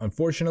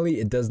 Unfortunately,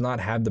 it does not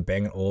have the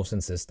Bang &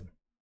 Olufsen system.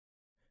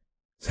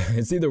 So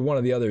it's either one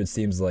or the other, it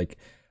seems like.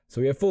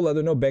 So we have full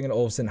leather, no Bang &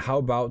 Olufsen. How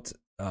about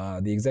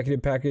the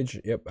executive package?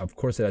 Yep, of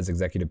course it has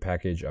executive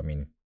package. I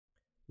mean,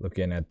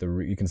 looking at the,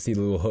 you can see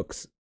the little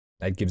hooks.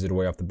 That gives it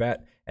away off the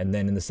bat. And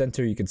then in the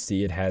center, you can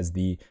see it has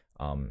the,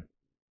 wow,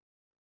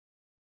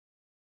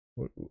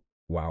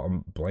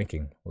 I'm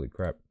blanking. Holy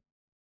crap.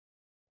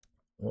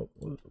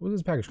 What's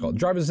this package called?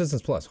 Driver's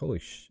Assistance Plus. Holy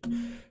sh!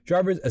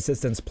 Driver's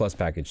Assistance Plus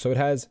package. So it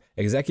has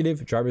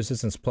executive, driver's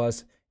assistance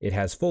plus. It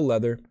has full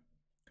leather.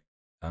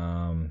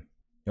 The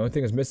only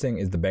thing that's missing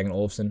is the Bang &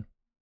 Olufsen.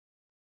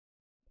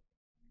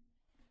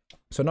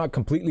 So not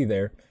completely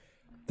there.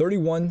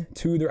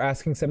 31.2, they're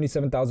asking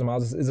 77,000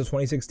 miles. This is a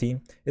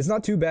 2016. It's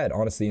not too bad,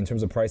 honestly, in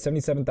terms of price.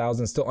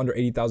 77,000, still under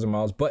 80,000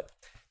 miles, but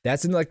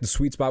that's in like the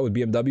sweet spot with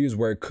BMWs,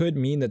 where it could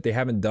mean that they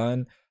haven't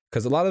done,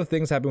 because a lot of the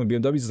things happen with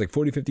BMWs is like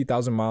 40,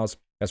 50,000 miles.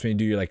 That's when you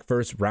do your like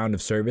first round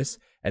of service,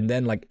 and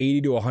then like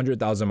 80 to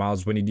 100,000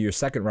 miles when you do your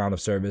second round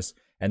of service,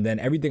 and then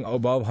everything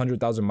above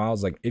 100,000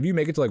 miles, like if you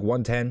make it to like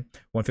 110,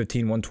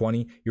 115,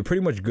 120, you're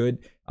pretty much good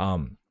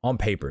on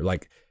paper.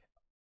 Like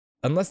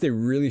unless they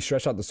really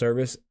stretch out the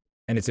service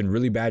and it's in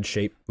really bad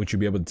shape, which you'll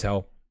be able to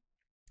tell.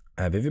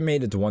 If it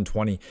made it to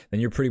 120, then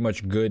you're pretty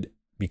much good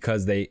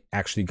because they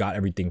actually got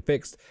everything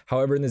fixed.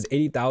 However, in this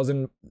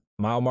 80,000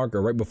 mile mark,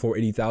 or right before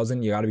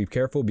 80,000, you got to be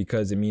careful,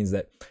 because it means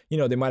that, you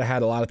know, they might have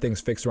had a lot of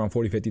things fixed around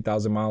 40,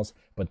 50,000 miles,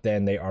 but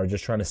then they are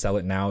just trying to sell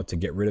it now to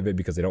get rid of it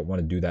because they don't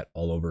want to do that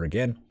all over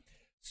again.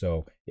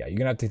 So yeah, you're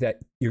gonna have to take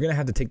that. You're gonna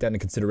have to take that into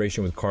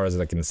consideration with cars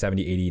like in the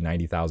 70, 80,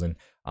 90,000.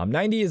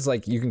 90 is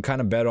like you can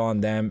kind of bet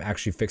on them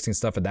actually fixing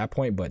stuff at that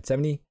point, but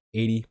 70,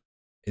 80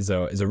 is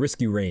a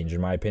risky range in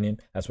my opinion.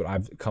 That's what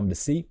I've come to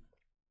see.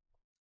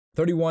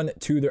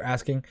 31.2 they're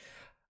asking.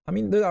 I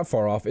mean, they're not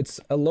far off. It's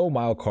a low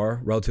mile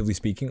car, relatively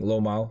speaking, low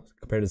mile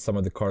compared to some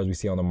of the cars we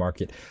see on the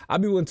market.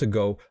 I'd be willing to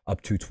go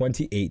up to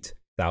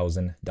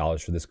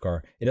 $28,000 for this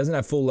car. It doesn't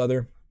have full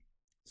leather,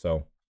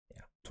 so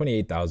yeah,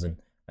 28,000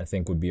 I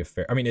think would be a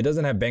fair. I mean, it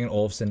doesn't have Bang &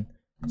 Olufsen,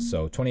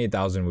 so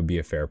 28,000 would be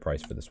a fair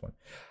price for this one.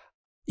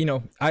 You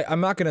know,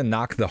 I'm not gonna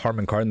knock the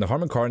Harman Kardon. The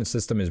Harman Kardon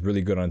system is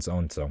really good on its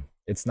own, so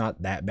it's not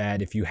that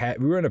bad. If we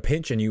were in a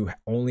pinch and you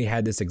only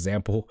had this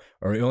example,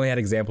 or you only had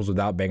examples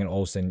without Bang &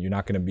 Olufsen, it's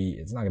not gonna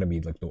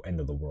be like the end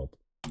of the world.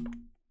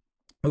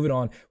 Moving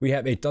on, we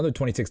have another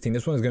 2016.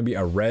 This one is going to be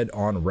a red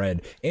on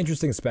red.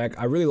 Interesting spec.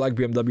 I really like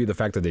BMW, the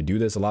fact that they do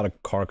this. A lot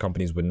of car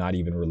companies would not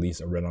even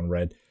release a red on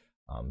red,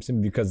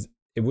 simply because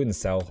it wouldn't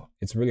sell.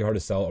 It's really hard to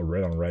sell a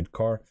red on red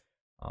car.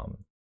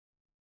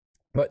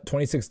 But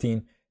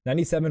 2016,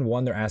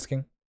 97.1 they're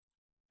asking.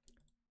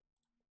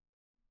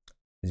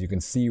 As you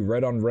can see,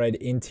 red on red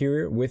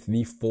interior with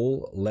the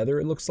full leather,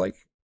 it looks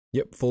like.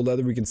 Yep, full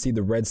leather. We can see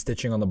the red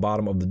stitching on the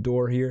bottom of the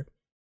door here.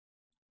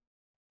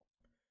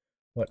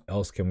 What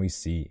else can we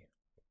see?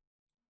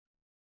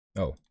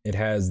 Oh, it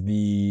has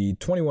the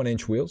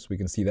 21-inch wheels. We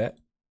can see that.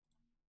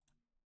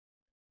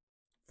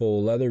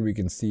 Full leather. We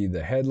can see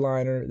the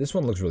headliner. This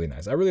one looks really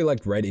nice. I really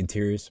like red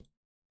interiors.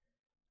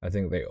 I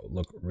think they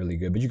look really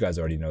good, but you guys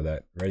already know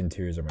that. Red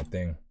interiors are my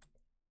thing.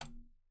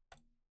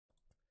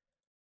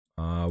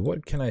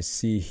 What can I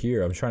see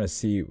here? I'm trying to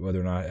see whether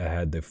or not I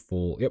had the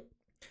full, yep,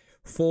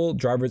 full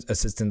driver's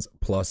assistance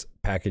plus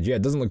package. Yeah,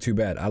 it doesn't look too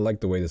bad. I like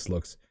the way this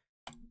looks.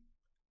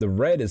 The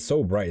red is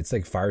so bright. It's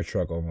like fire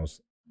truck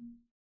almost.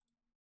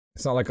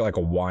 It's not like a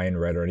wine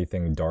red or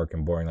anything dark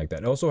and boring like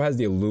that. It also has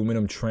the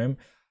aluminum trim.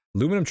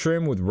 Aluminum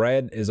trim with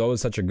red is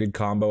always such a good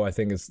combo. I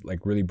think it's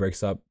like really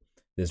breaks up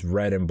this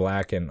red and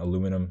black and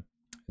aluminum.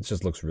 It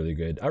just looks really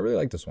good. I really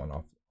like this one,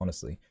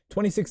 honestly.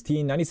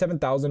 2016,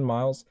 97,000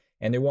 miles,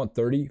 and they want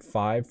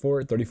 35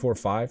 for it,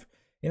 34.5.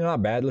 You know,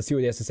 not bad. Let's see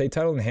what he has to say.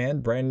 Title in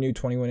hand, brand new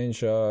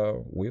 21-inch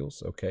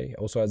wheels. Okay.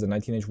 Also has the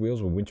 19-inch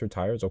wheels with winter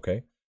tires.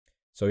 Okay.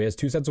 So he has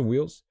 2 sets of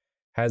wheels.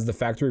 Has the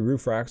factory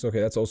roof racks. Okay,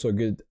 that's also a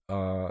good.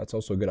 That's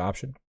also a good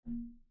option.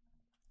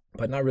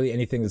 But not really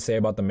anything to say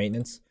about the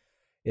maintenance.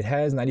 It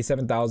has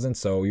 97,000.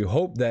 So you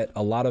hope that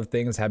a lot of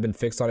things have been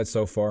fixed on it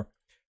so far.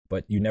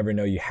 But you never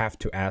know. You have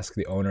to ask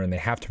the owner, and they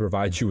have to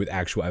provide you with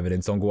actual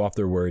evidence. Don't go off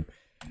their word,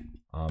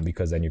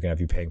 because then you're gonna have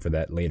to be paying for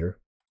that later.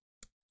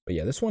 But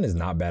yeah, this one is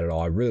not bad at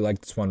all. I really like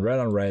this one. Red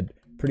on red,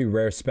 pretty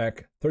rare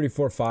spec.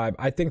 34.5.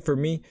 I think for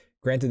me,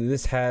 granted,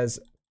 this has.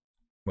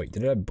 Wait,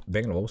 did it have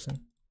Bang & Olufsen?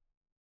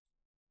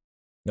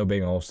 No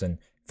Bang & Olufsen.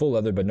 Full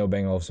leather, but no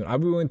Bang & Olufsen. I'd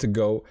be willing to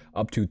go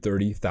up to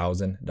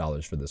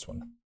 $30,000 for this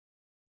one.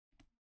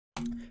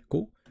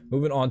 Cool.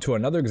 Moving on to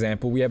another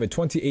example, we have a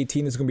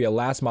 2018. This is going to be a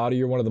last model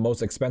year, one of the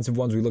most expensive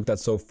ones we looked at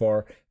so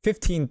far.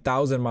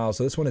 15,000 miles.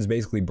 So this one is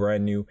basically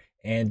brand new,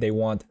 and they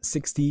want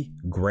 60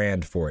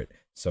 grand for it.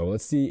 So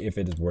let's see if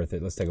it is worth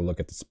it. Let's take a look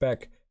at the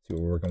spec, see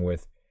what we're working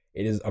with.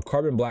 It is a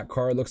carbon black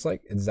car, it looks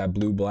like. It's that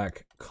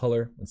blue-black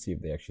color. Let's see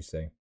if they actually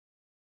say.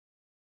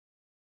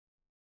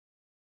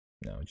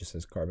 No, it just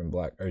says carbon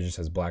black, or it just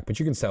says black, but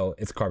you can tell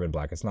it's carbon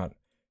black. It's not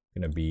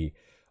going to be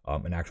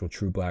an actual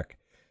true black.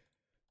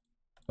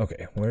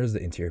 Okay, where's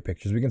the interior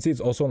pictures? We can see it's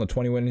also on the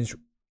 21-inch.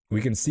 We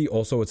can see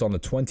also it's on the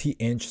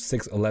 20-inch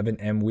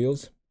 611M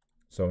wheels.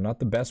 So not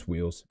the best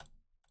wheels.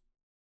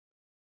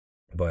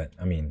 But,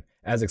 I mean,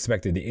 as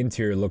expected, the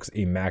interior looks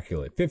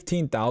immaculate.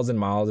 15,000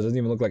 miles. It doesn't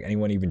even look like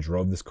anyone even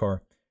drove this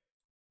car.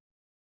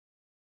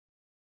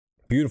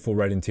 Beautiful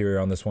red interior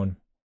on this one.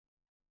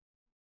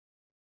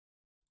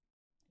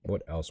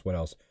 What else? What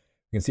else?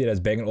 You can see it has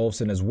Bang &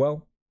 Olufsen as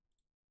well.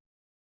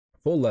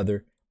 Full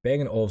leather,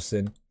 Bang &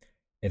 Olufsen.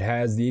 It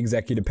has the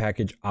executive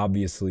package,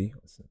 obviously.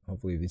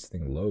 Hopefully this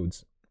thing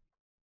loads.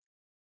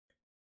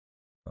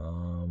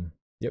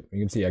 Yep, you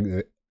can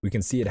see we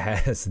can see it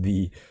has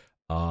the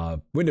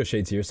window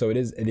shades here, so it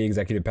is the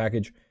executive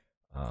package.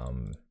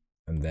 And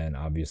then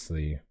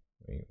obviously,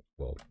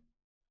 well,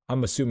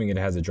 I'm assuming it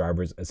has a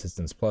driver's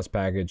assistance plus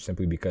package,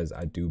 simply because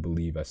I do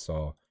believe I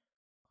saw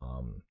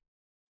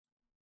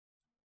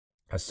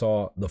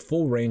the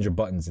full range of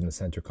buttons in the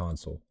center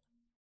console.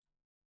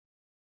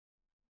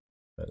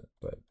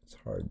 But it's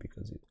hard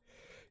because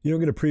you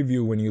don't get a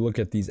preview when you look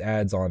at these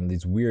ads on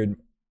these weird.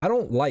 I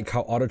don't like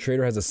how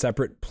Autotrader has a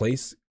separate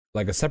place,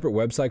 like a separate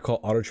website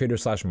called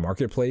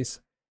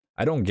Autotrader/Marketplace.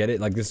 I don't get it.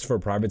 Like, this is for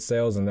private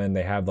sales, and then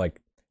they have like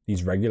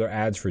these regular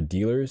ads for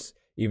dealers,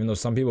 even though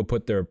some people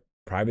put their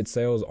private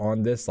sales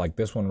on this, like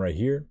this one right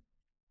here.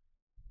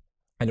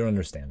 I don't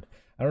understand.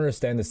 I don't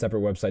understand this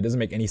separate website. It doesn't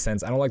make any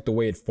sense. I don't like the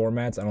way it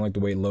formats. I don't like the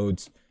way it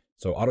loads.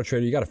 So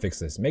Autotrader, you got to fix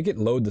this. Make it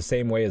load the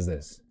same way as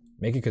this.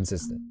 Make it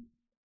consistent.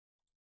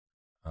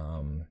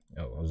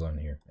 Oh, I was on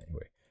here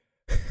anyway.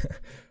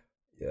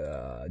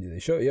 Yeah, do they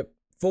show? Yep,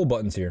 full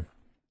buttons here.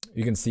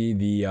 You can see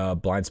the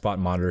blind spot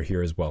monitor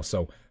here as well.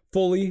 So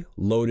fully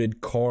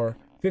loaded car,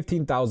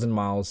 15,000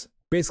 miles,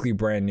 basically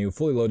brand new,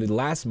 fully loaded,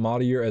 last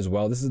model year as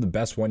well. This is the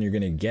best one you're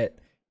gonna get,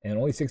 and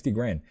only 60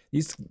 grand.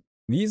 These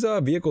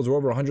vehicles are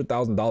over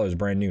 $100,000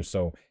 brand new.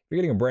 So if you're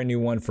getting a brand new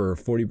one for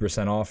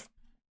 40% off,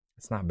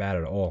 it's not bad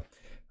at all.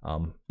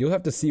 You'll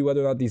have to see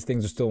whether or not these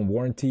things are still in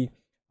warranty.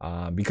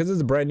 Because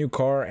it's a brand new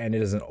car and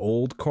it is an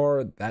old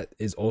car, that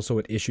is also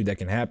an issue that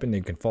can happen.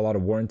 It can fall out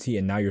of warranty,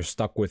 and now you're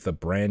stuck with a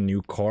brand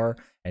new car,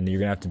 and you're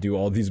gonna have to do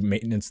all these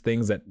maintenance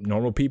things that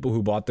normal people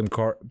who bought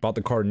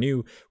the car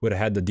new would have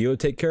had the dealer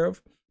take care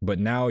of. But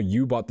now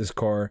you bought this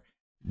car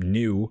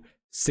new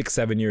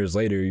 6-7 years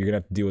later, you're gonna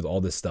have to deal with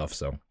all this stuff.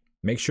 So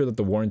make sure that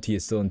the warranty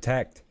is still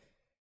intact.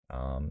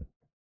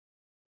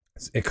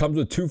 It comes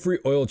with 2 free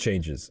oil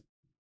changes.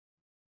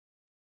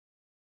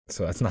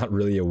 So that's not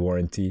really a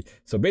warranty.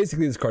 So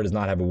basically this car does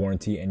not have a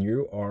warranty, and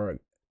you are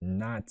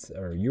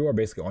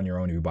basically on your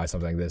own if you buy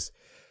something like this.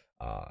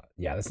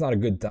 Yeah, that's not a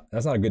good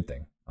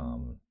thing.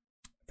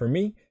 For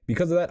me,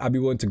 because of that, I'd be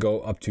willing to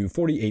go up to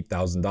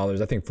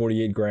 $48,000. I think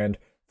 48 grand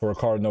for a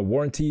car with no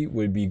warranty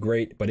would be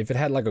great. But if it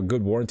had like a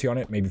good warranty on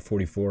it, maybe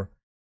 54.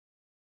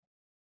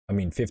 I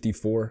mean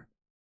 54.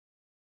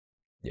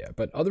 Yeah,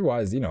 but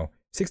otherwise,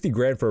 60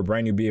 grand for a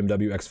brand new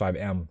BMW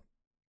X5M.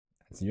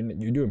 So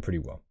you're doing pretty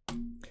well.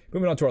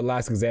 Moving on to our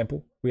last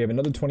example, we have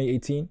another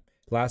 2018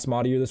 last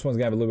model year. This one's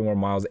gonna have a little bit more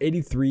miles,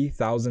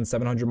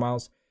 83,700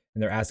 miles,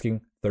 and they're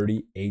asking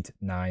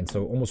 38.9,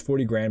 so almost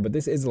 40 grand. But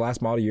this is the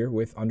last model year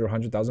with under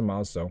 100,000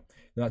 miles, so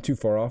not too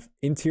far off.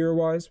 Interior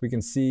wise, we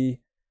can see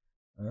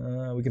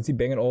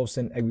Bang &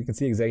 Olufsen, and we can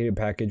see executive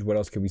package. What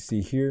else can we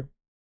see here?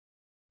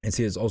 And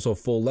see it's also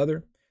full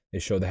leather. They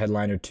show the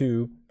headliner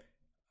too.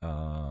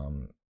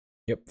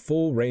 Yep,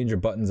 full range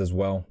of buttons as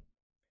well.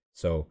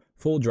 So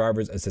full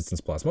driver's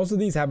assistance plus. Most of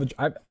these have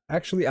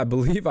I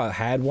believe I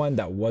had one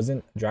that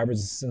wasn't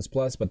driver's assistance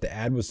plus, but the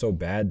ad was so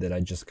bad that I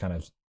just kind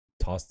of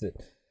tossed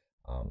it.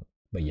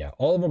 But yeah,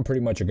 all of them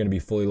pretty much are going to be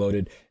fully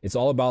loaded. It's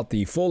all about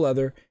the full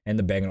leather and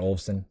the Bang &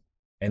 Olufsen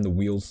and the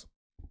wheels.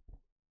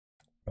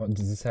 What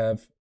does this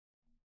have?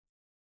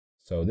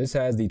 So this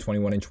has the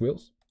 21-inch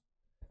wheels.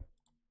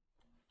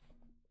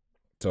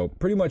 So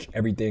pretty much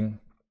everything.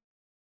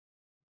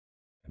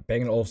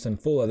 Bang & Olufsen,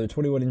 full leather,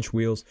 21-inch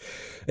wheels,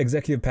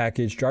 executive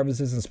package, driver's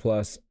assistance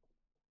plus,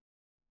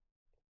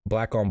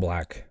 black on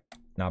black,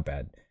 not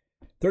bad.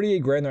 38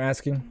 grand they're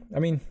asking. I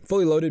mean,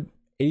 fully loaded,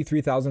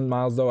 83,000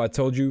 miles though. I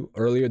told you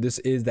earlier, this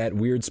is that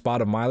weird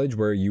spot of mileage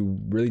where you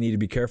really need to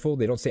be careful.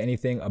 They don't say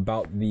anything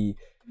about the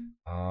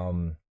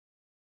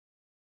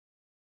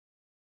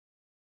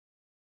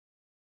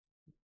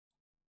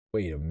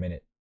wait a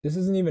minute. This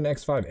isn't even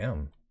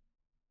X5M.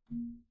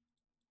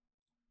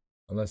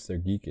 Unless they're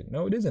geeking.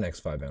 No, it is an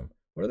X5M.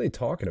 What are they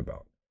talking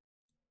about?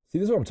 See,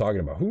 this is what I'm talking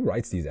about. Who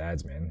writes these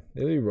ads, man?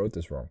 They literally wrote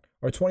this wrong.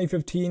 Our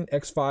 2015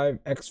 X5,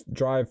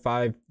 X-Drive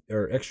 5,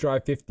 or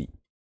X-Drive 50.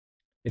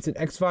 It's an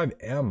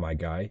X5M, my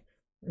guy.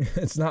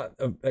 It's not,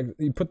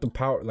 you put the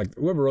power, like,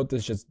 whoever wrote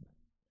this just,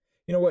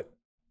 you know what?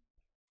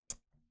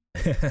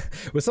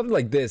 With something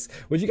like this,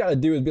 what you gotta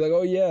do is be like,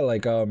 oh yeah,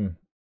 like,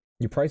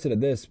 you price it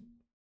at this.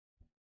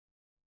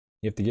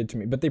 You have to get to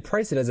me. But they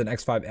price it as an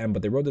X5M,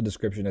 but they wrote the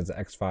description as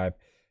an X5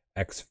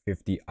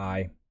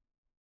 X50i.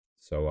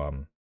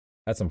 So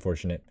that's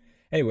unfortunate.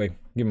 Anyway,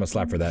 give them a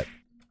slap for that.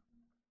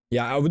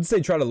 Yeah, I would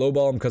say try to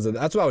lowball them because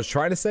that's what I was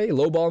trying to say.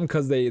 Lowball them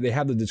because they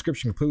have the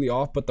description completely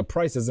off, but the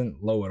price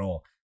isn't low at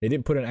all. They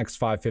didn't put an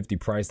X550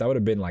 price. That would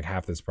have been like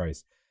half this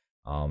price.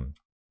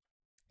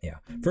 Yeah.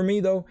 For me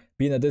though,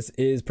 being that this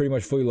is pretty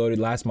much fully loaded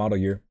last model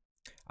year,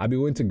 I'd be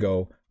willing to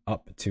go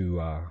up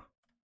to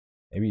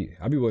maybe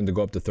I'd be willing to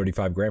go up to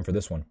 35 grand for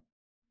this one.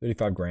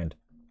 35 grand.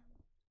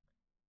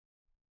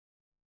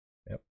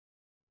 Yep.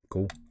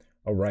 Cool.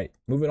 All right.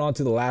 Moving on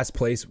to the last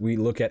place we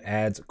look at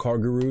ads,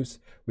 Cargurus.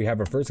 We have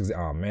our first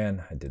oh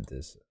man, I did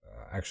this.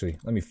 Actually,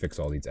 let me fix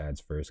all these ads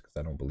first because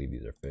I don't believe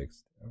these are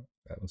fixed. Oh,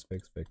 That one's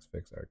fixed. All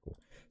right, cool.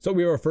 So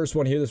we have our first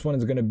one here. This one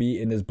is going to be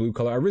in this blue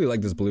color. I really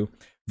like this blue.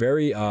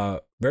 Very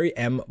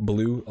M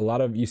blue.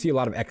 You see a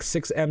lot of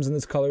X6Ms in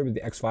this color, but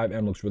the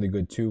X5M looks really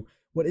good too.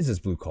 What is this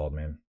blue called,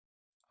 man?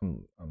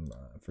 I'm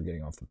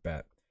forgetting off the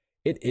bat.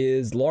 It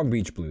is Long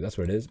Beach blue. That's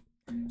what it is.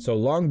 So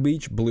Long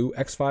Beach blue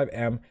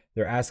X5M.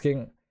 They're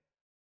asking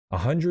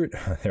 100.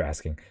 They're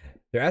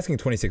asking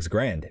 26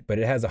 grand, but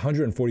it has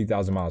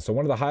 140,000 miles. So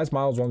one of the highest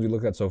miles ones we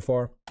looked at so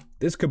far.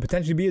 This could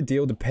potentially be a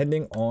deal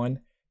depending on,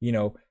 you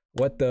know,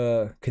 what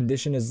the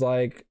condition is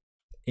like,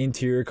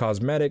 interior,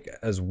 cosmetic,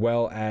 as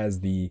well as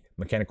the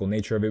mechanical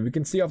nature of it. We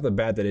can see off the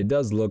bat that it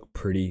does look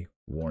pretty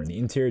worn. The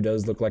interior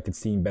does look like it's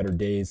seen better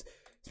days,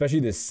 especially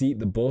the seat.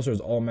 The bolster is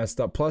all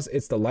messed up. Plus,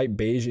 it's the light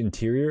beige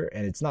interior,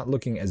 and it's not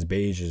looking as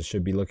beige as it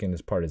should be looking.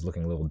 This part is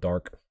looking a little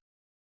dark,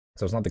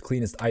 so it's not the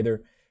cleanest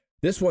either.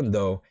 This one,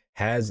 though,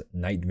 has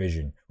night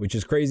vision, which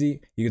is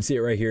crazy. You can see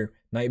it right here.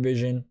 Night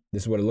vision.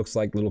 This is what it looks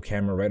like. Little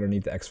camera right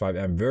underneath the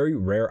X5M. Very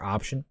rare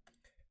option,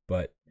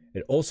 but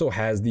it also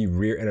has the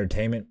rear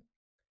entertainment.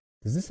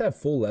 Does this have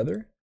full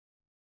leather?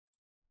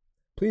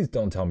 Please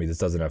don't tell me this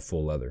doesn't have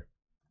full leather.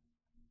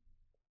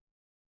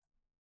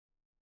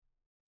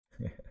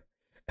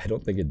 I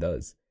don't think it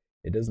does.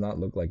 It does not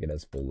look like it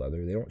has full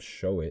leather. They don't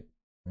show it.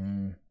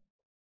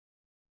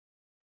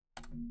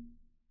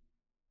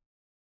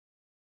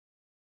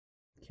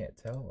 Can't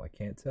tell. I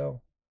can't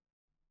tell.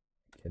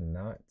 I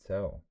cannot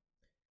tell.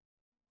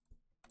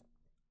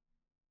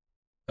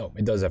 Oh,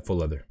 it does have full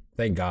leather.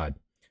 Thank God.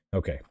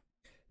 Okay.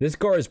 This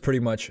car is pretty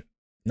much,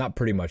 not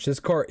pretty much, this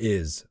car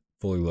is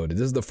fully loaded.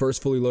 This is the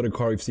first fully loaded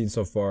car we've seen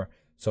so far.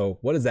 So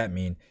what does that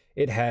mean?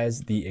 It has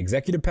the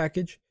executive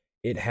package.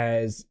 It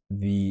has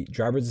the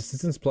driver's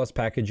assistance plus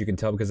package. You can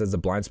tell because it has the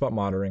blind spot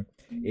monitoring.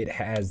 It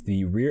has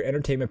the rear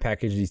entertainment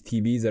package, these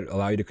TVs that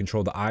allow you to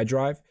control the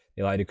iDrive.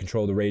 They allow you to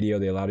control the radio.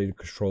 They allow you to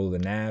control the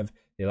nav.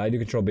 They allow you to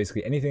control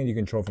basically anything you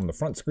control from the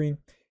front screen.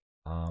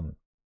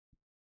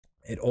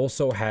 It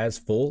also has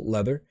full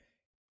leather.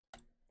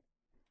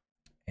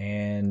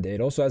 And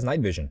it also has night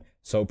vision.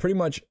 So pretty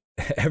much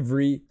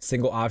every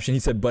single option. He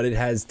said, but it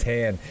has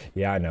tan.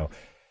 Yeah, I know.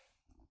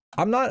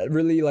 I'm not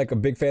really like a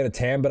big fan of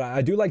tan, but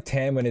I do like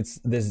tan when it's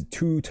this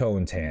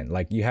two-tone tan.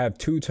 Like you have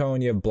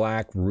two-tone, you have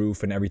black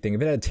roof and everything.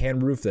 If it had a tan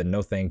roof, then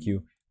no thank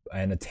you.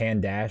 And a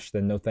tan dash,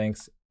 then no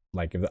thanks.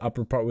 Like if the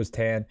upper part was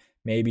tan,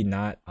 maybe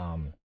not.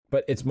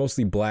 But it's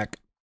mostly black.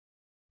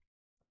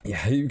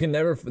 Yeah, you can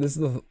never, this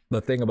is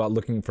the thing about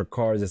looking for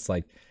cars. It's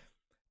like,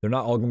 they're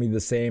not all gonna be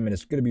the same, and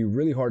it's gonna be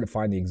really hard to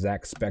find the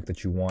exact spec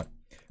that you want.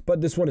 But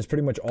this one is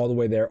pretty much all the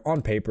way there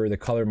on paper. The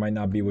color might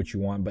not be what you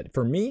want, but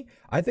for me,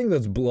 I think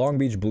this Long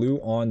Beach blue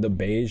on the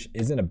beige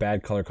isn't a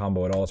bad color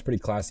combo at all. It's pretty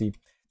classy,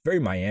 very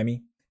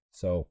Miami,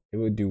 so it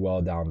would do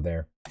well down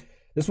there.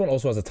 This one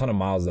also has a ton of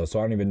miles though, so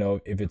I don't even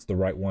know if it's the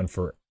right one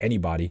for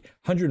anybody.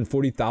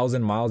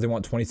 140,000 miles. They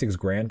want 26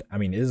 grand. I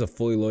mean, it is a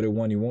fully loaded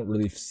one. You won't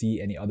really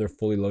see any other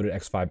fully loaded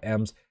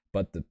X5Ms,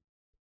 but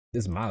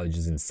this mileage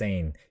is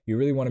insane. You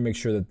really want to make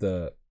sure that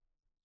the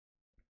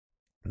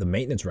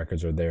maintenance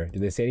records are there. Do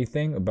they say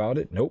anything about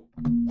it? Nope.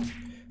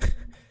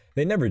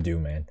 They never do,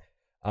 man.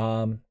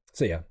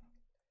 So yeah,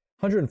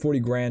 140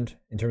 grand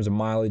in terms of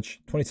mileage.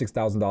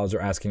 $26,000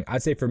 are asking.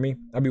 I'd say for me,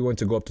 I'd be willing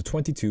to go up to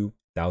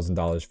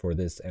 $22,000 for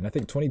this, and I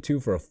think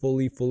 22 for a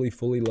fully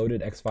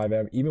loaded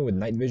X5M, even with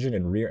night vision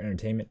and rear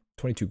entertainment.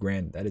 22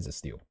 grand. That is a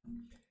steal.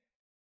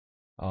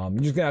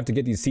 You're just gonna have to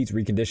get these seats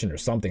reconditioned or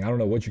something. I don't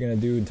know what you're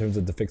gonna do in terms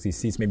of to fix these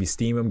seats. Maybe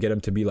steam them, get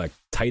them to be like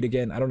tight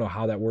again. I don't know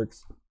how that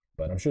works,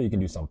 but I'm sure you can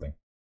do something,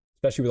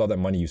 especially with all that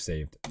money you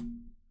saved.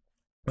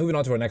 Moving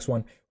on to our next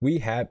one, we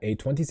have a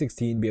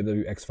 2016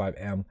 BMW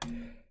X5M.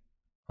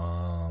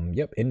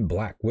 Yep, in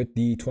black with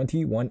the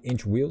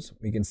 21-inch wheels.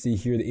 We can see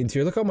here the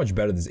interior. Look how much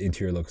better this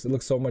interior looks. It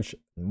looks so much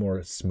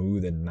more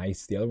smooth and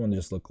nice. The other one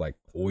just looked like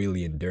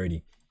oily and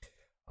dirty.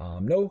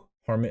 No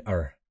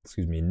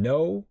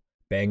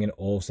Bang &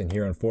 Olufsen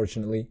here,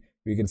 unfortunately.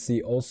 We can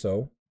see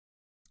also,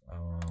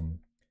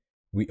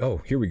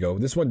 here we go.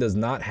 This one does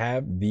not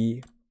have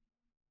the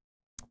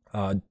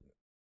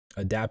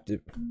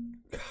adaptive.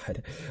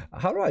 God,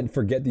 how do I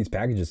forget these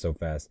packages so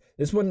fast?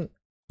 This one,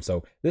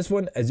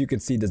 as you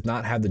can see, does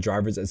not have the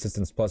driver's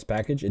assistance plus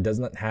package. It does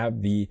not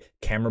have the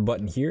camera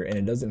button here, and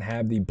it doesn't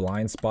have the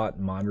blind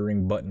spot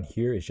monitoring button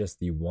here. It's just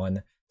the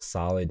one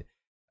solid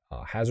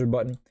hazard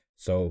button.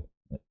 So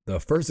the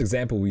first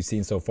example we've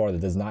seen so far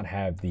that does not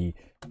have the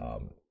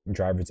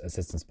driver's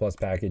assistance plus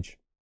package.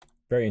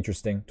 Very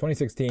interesting.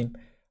 2016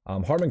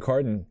 Harman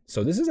Kardon.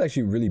 So this is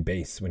actually really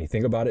base when you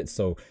think about it.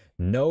 So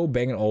no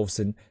Bang &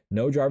 Olufsen,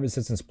 no driver's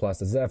assistance plus.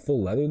 Does it have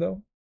full leather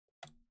though?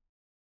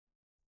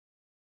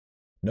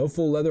 No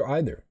full leather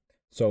either.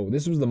 So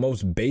this was the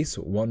most base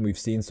one we've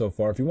seen so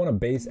far. If you want a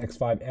base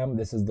X5M,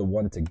 this is the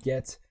one to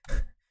get.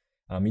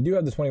 You do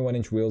have the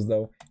 21-inch wheels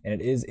though, and it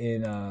is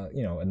in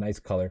a nice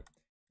color.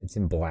 It's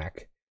in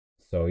black.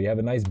 So you have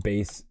a nice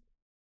base.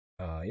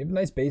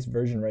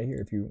 Version right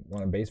here if you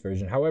want a base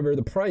version. However,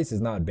 the price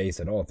is not base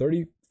at all.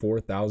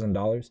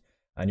 $34,000,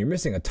 and you're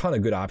missing a ton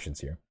of good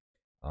options here.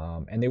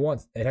 And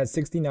it has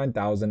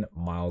 69,000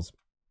 miles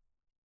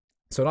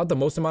So not the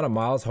most amount of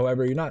miles.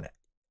 However, not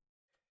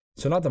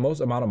the most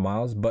amount of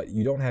miles, but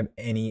you don't have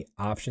any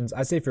options.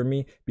 I say for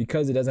me,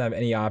 because it doesn't have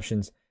any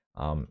options,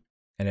 and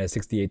it has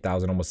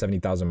 68,000, almost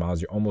 70,000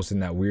 miles, you're almost in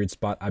that weird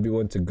spot. I'd be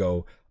willing to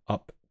go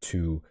up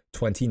to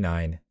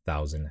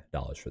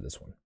 $29,000 for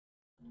this one.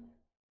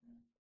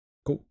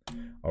 Cool.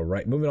 All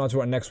right, moving on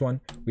to our next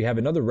one. We have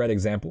another red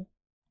example.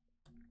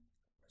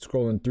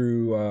 Scrolling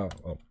through,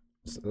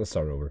 let's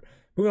start over.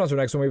 Moving on to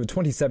the next one, we have a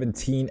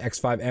 2017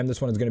 X5M.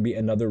 This one is going to be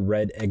another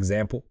red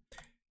example.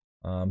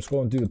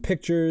 Scrolling through the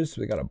pictures,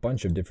 we got a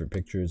bunch of different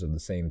pictures of the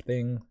same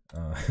thing.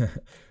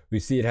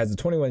 We see it has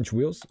the 21-inch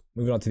wheels.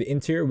 Moving on to the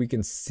interior, we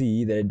can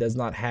see that it does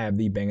not have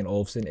the Bang &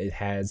 Olufsen. It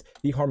has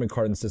the Harman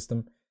Kardon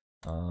system.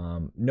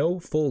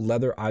 No full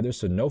leather either,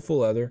 so no full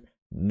leather,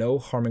 no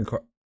Harman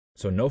Kardon.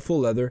 So no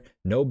full leather,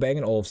 no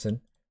Bang & Olufsen.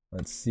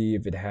 Let's see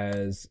if it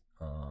has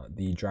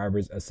the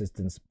Driver's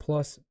Assistance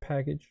Plus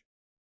package.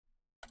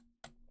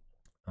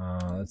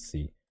 Let's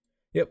see.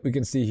 Yep, we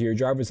can see here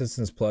Driver's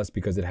Assistance Plus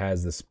because it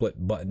has the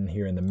split button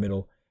here in the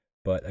middle.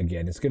 But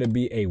again, it's going to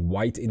be a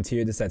white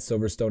interior. This is that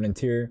Silverstone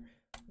interior.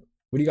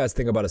 What do you guys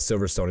think about a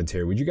Silverstone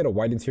interior? Would you get a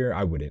white interior?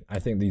 I wouldn't. I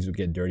think these would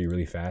get dirty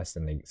really fast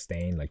and they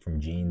stain like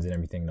from jeans and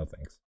everything. No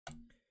thanks.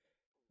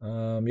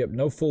 Yep,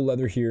 no full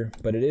leather here,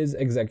 but it is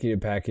executive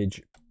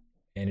package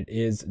and it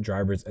is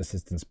Driver's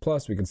Assistance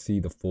Plus. We can see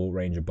the full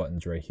range of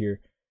buttons right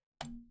here.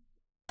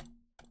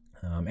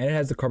 And it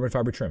has the carbon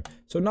fiber trim.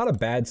 So not a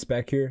bad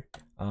spec here.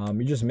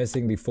 You're just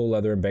missing the full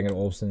leather and Bang &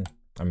 Olufsen.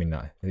 I mean,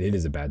 it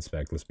is a bad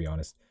spec, let's be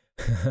honest.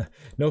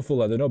 No full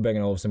leather, no Bang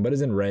 & Olufsen, but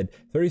it's in red.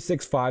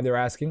 36.5 they're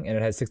asking, and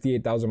it has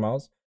 68,000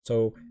 miles.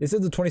 So this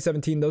is the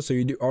 2017 though, so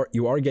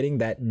you are getting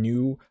that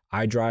new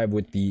iDrive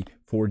with the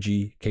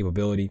 4G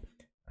capability,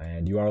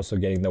 and you are also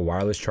getting the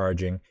wireless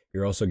charging.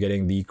 You're also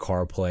getting the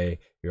CarPlay.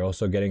 You're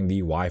also getting the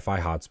Wi-Fi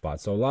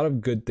hotspot. So a lot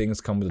of good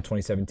things come with the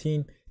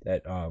 2017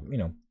 that you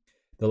know.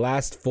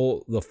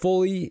 The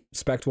fully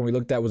spec'd one we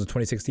looked at was a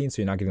 2016,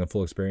 so you're not getting the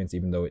full experience,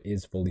 even though it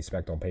is fully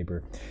spec'd on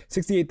paper.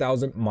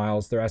 68,000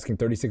 miles. They're asking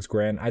 36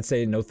 grand. I'd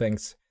say no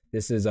thanks.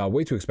 This is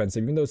way too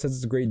expensive, even though it says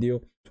it's a great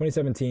deal.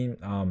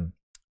 2017,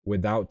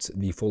 without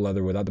the full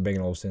leather, without the Bang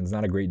 & Olufsen, it's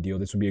not a great deal.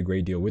 This would be a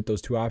great deal with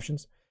those two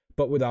options,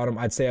 but without them,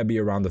 I'd say I'd be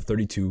around the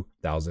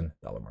 $32,000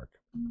 mark.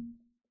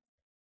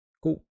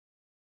 Cool.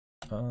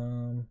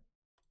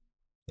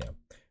 Yeah.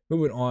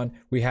 Moving on,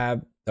 we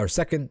have our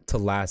second to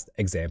last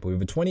example. We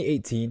have a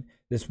 2018.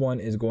 This one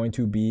is going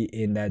to be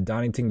in that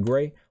Donington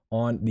gray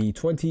on the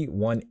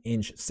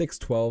 21-inch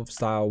 612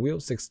 style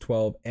wheels,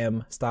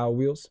 612M style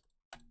wheels.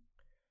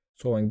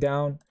 Scrolling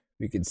down,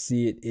 we can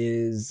see it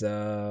is,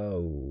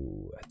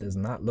 it does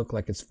not look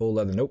like it's full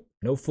leather. Nope,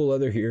 no full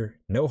leather here,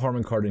 no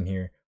Harman Kardon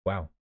here.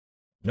 Wow,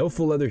 no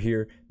full leather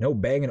here, no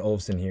Bang &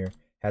 Olufsen here.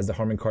 Has the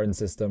Harman Kardon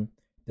system.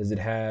 Does it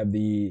have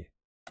the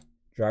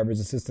Driver's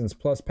Assistance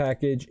Plus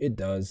package? It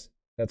does.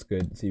 That's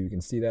good. So you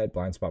can see that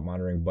blind spot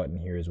monitoring button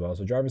here as well.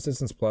 So Driver's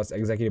Assistance Plus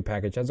executive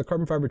package has a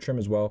carbon fiber trim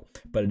as well,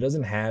 but it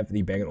doesn't have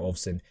the Bang &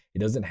 Olufsen. It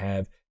doesn't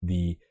have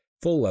the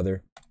full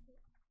leather,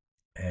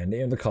 and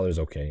the color is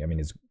okay. I mean,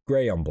 it's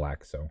gray on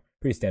black, so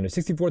pretty standard.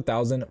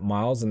 64,000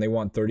 miles, and they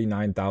want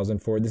 39,000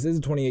 for it. This is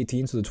a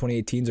 2018, so the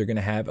 2018s are going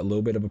to have a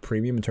little bit of a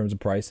premium in terms of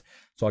price.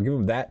 So I'll give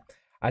them that.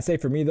 I say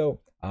for me though,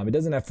 it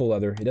doesn't have full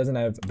leather. It doesn't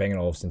have Bang &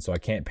 Olufsen, so I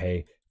can't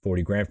pay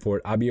 40 grand for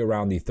it. I'd be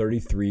around the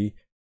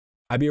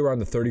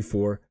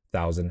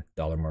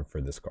 $34,000 mark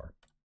for this car.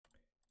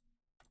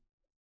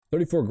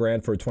 34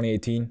 grand for a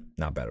 2018,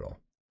 not bad at all.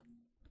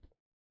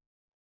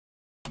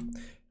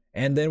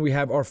 And then we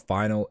have our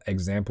final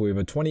example. We have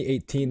a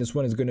 2018. This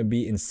one is going to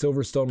be in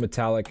Silverstone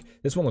metallic.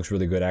 This one looks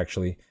really good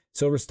actually.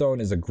 Silverstone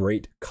is a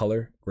great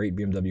color, great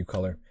BMW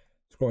color.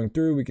 Scrolling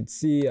through, we can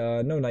see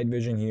no night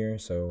vision here.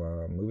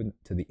 So moving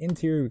to the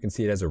interior, we can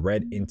see it has a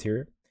red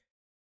interior.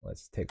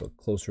 Let's take a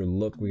closer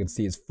look. We can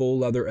see it's full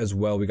leather as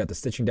well. We got the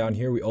stitching down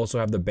here. We also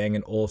have the Bang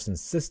 & Olufsen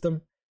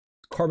system.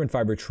 Carbon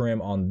fiber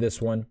trim on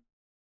this one.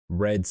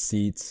 Red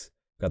seats.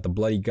 Got the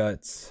bloody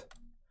guts.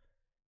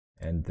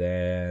 And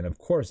then, of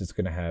course, it's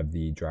going to have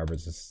the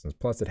Driver's Assistance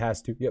Plus. It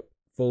has to. Yep.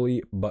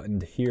 Fully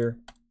buttoned here.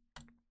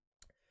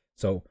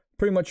 So,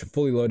 pretty much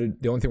fully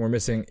loaded. The only thing we're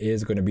missing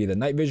is going to be the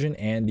night vision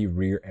and the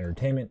rear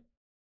entertainment.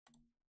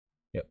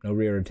 Yep. No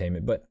rear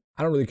entertainment. But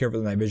I don't really care for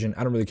the night vision.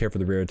 I don't really care for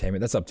the rear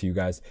entertainment. That's up to you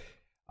guys.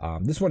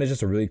 This one is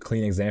just a really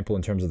clean example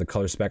in terms of the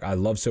color spec. I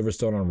love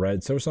Silverstone on red.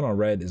 Silverstone on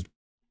red is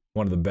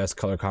one of the best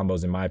color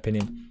combos in my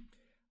opinion.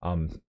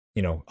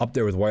 You know, up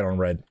there with white on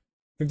red.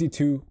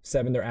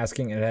 52.7 they're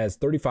asking, and it has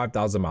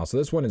 35,000 miles. So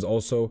this one is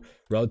also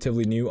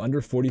relatively new,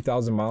 under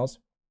 40,000 miles.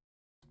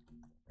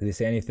 Did they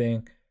say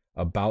anything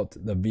about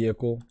the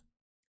vehicle?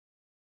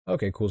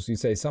 Okay, cool. So you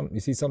see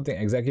something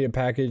executive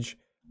package,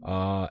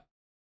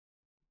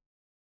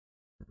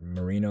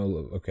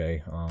 merino.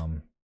 Okay.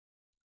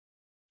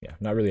 Yeah,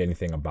 not really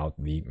anything about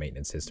the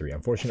maintenance history,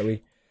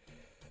 unfortunately.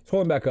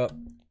 Scrolling back up.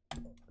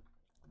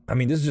 I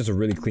mean, this is just a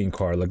really clean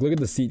car. Like, look at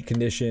the seat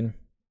condition.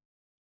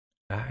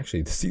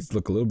 Actually, the seats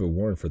look a little bit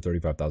worn for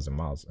 35,000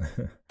 miles.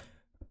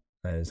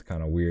 That is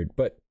kind of weird,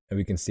 but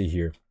we can see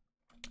here.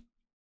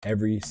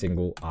 every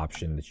single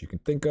option that you can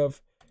think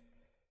of.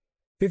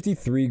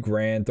 53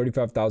 grand,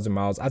 35,000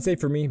 miles. I'd say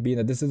for me, being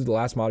that this is the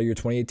last model year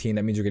 2018,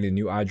 that means you're getting a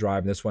new iDrive.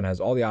 And this one has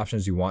all the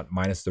options you want,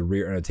 minus the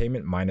rear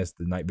entertainment, minus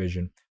the night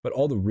vision, but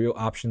all the real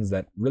options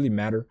that really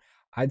matter.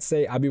 I'd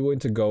say I'd be willing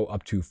to go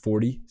up to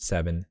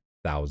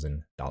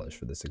 $47,000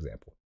 for this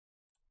example.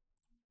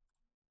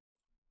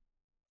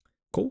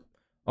 Cool.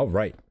 All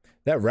right.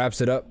 That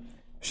wraps it up.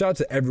 Shout out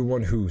to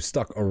everyone who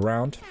stuck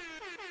around.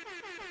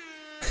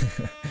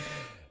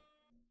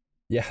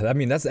 Yeah, I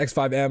mean, that's the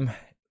X5M.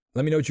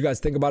 Let me know what you guys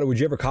think about it. Would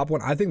you ever cop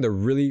one? I think they're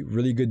really,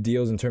 really good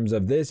deals in terms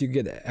of this. You can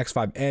get the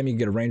X5M, you can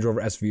get a Range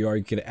Rover SVR,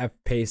 you can get an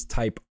F-Pace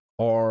Type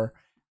R.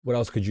 What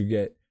else could you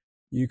get?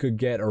 You could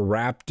get a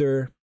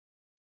Raptor.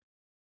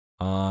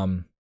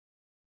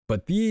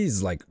 But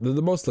these, like, they're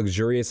the most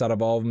luxurious out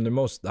of all of them.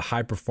 They're the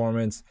high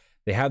performance.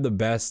 They have the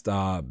best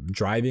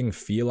driving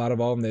feel out of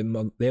all of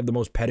them. They have the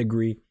most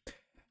pedigree.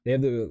 They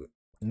have the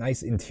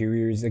nice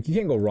interiors. Like, you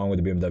can't go wrong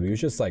with the BMW. It's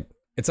just like,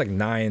 it's like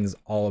nines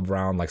all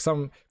around. Like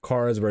some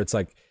cars where it's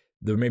like,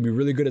 they're maybe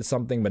really good at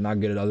something, but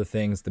not good at other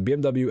things. The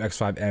BMW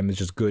X5M is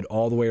just good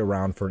all the way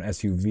around for an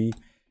SUV.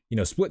 You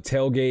know, split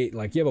tailgate,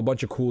 like you have a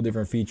bunch of cool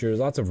different features,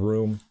 lots of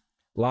room,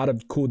 a lot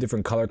of cool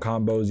different color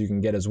combos you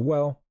can get as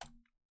well.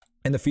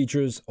 And the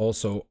features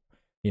also,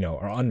 you know,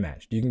 are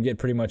unmatched. You can get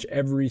pretty much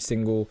every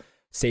single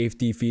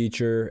safety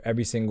feature,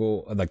 every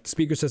single, like the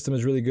speaker system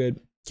is really good.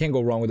 Can't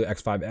go wrong with the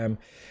X5M.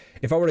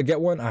 If I were to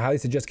get one, I highly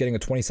suggest getting a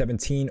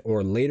 2017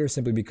 or later,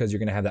 simply because you're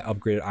going to have that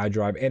upgraded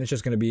iDrive, and it's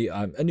just going to be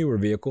a newer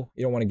vehicle.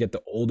 You don't want to get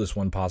the oldest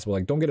one possible.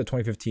 Like, don't get a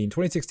 2015.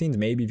 2016s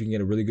maybe if you can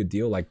get a really good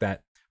deal like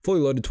that. Fully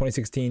loaded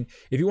 2016.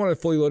 If you wanted a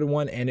fully loaded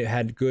one and it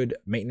had good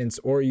maintenance,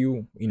 or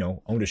you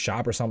know, owned a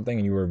shop or something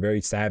and you were very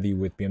savvy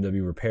with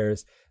BMW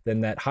repairs, then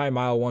that high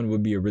mile one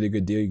would be a really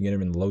good deal. You can get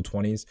them in the low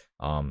 20s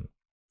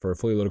for a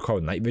fully loaded car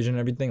with night vision and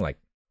everything. Like,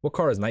 what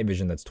car has night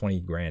vision that's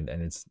 20 grand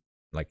and it's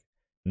like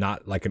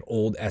not like an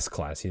old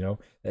S-Class, you know?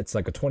 It's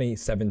like a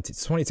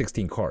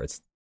 2016 car.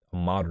 It's a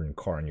modern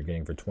car and you're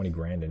getting for 20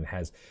 grand, and it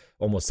has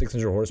almost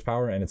 600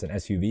 horsepower, and it's an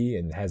SUV,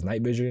 and it has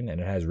night vision,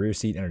 and it has rear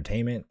seat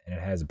entertainment, and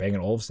it has Bang &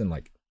 Olufsen.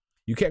 Like,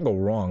 you can't go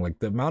wrong. Like,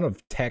 the amount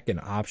of tech and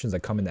options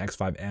that come in the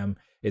X5M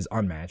is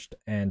unmatched,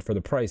 and for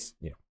the price,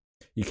 you know,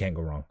 you can't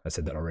go wrong. I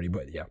said that already,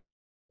 but yeah.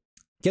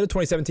 Get a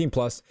 2017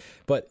 plus,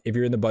 but if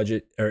you're in the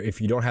budget, or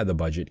if you don't have the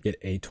budget, get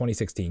a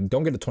 2016.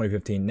 Don't get a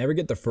 2015. Never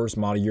get the first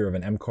model year of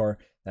an M car.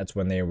 That's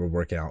when they were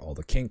working out all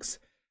the kinks.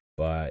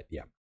 But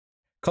yeah,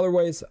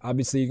 colorways,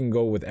 obviously you can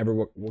go with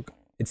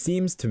it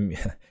seems to me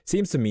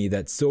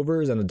that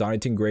silvers and the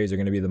Donington grays are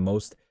going to be the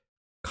most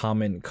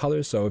common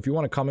colors. So if you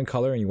want a common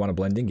color and you want to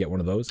blend in, get one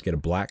of those. Get a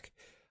black.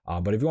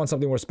 But if you want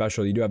something more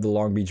special, you do have the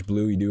Long Beach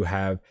blue. You do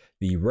have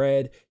the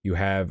red. You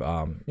have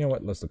you know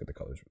what? Let's look at the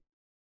colors.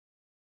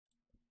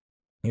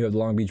 You have the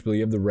Long Beach blue,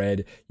 you have the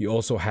red, you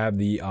also have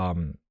the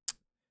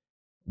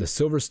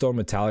Silverstone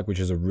metallic, which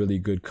is a really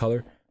good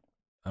color,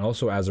 and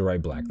also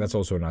Azurite black. That's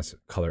also a nice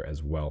color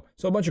as well.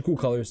 So a bunch of cool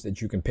colors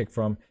that you can pick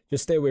from.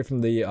 Just stay away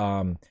from the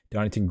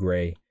Donington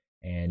gray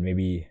and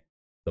maybe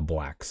the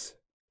blacks.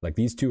 Like,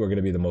 these two are going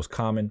to be the most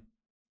common,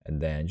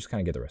 and then just kind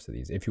of get the rest of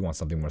these if you want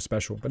something more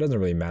special. But it doesn't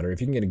really matter. If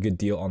you can get a good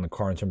deal on the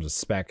car in terms of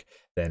spec,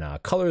 then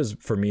colors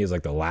for me is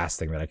like the last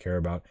thing that I care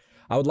about.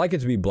 I would like it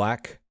to be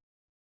black,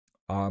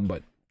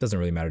 but doesn't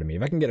really matter to me.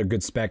 If I can get a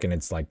good spec and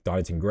it's like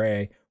Donington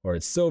gray, or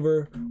it's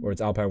silver, or it's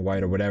Alpine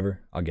white, or whatever,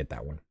 I'll get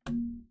that one.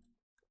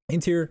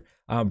 Interior,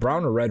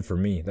 brown or red for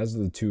me. Those are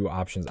the two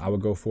options I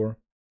would go for.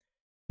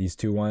 These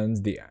two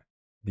ones, the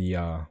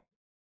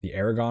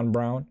Aragon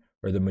brown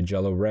or the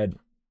Mugello red.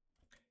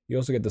 You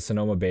also get the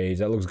Sonoma beige.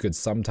 That looks good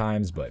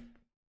sometimes, but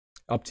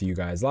up to you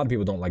guys. A lot of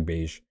people don't like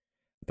beige,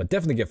 but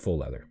definitely get full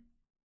leather.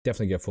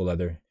 Definitely get full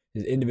leather.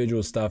 The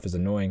individual stuff is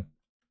annoying,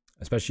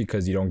 especially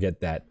because you don't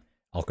get that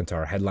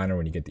Alcantara headliner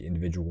when you get the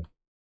individual.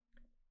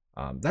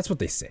 That's what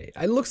they say.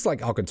 It looks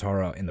like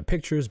Alcantara in the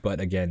pictures,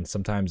 but again,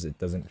 sometimes it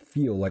doesn't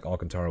feel like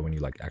Alcantara when you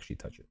like actually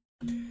touch it.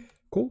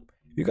 Cool.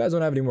 If you guys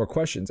don't have any more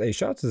questions, hey,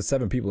 shout out to the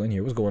 7 people in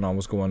here. What's going on?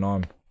 What's going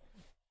on?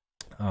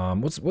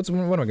 What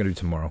am I gonna do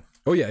tomorrow?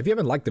 Oh yeah, if you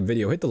haven't liked the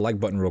video, hit the like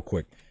button real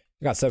quick.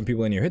 I got 7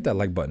 people in here. Hit that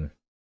like button.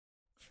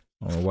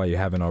 I don't know why you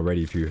haven't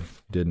already if you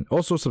didn't.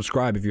 Also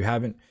subscribe if you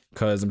haven't,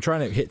 because I'm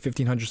trying to hit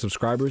 1,500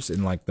 subscribers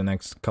in like the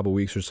next couple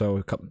weeks or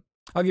so.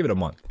 I'll give it a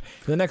month.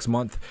 In the next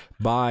month,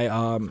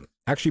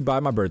 actually by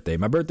my birthday.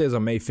 My birthday is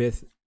on May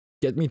 5th.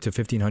 Get me to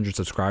 1,500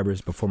 subscribers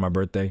before my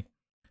birthday.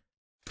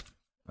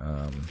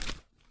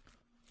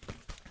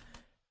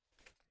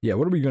 Yeah,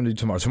 what are we going to do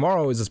tomorrow?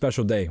 Tomorrow is a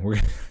special day. We're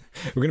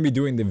going to be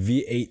doing the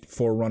V8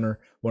 4Runner,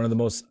 one of the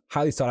most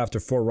highly sought after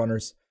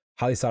 4Runners.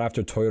 Highly sought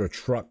after Toyota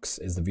trucks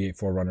is the V8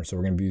 4Runner, so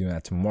we're going to be doing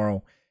that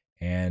tomorrow.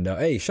 And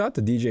hey, shout out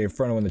to DJ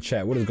Inferno in the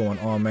chat. What is going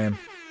on, man?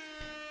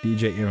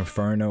 DJ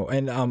Inferno.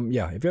 And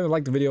yeah, if you haven't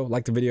liked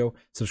the video,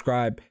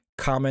 subscribe,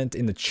 comment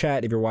in the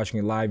chat if you're watching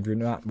it live. If you're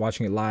not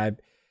watching it live,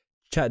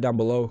 chat down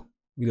below,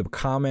 leave a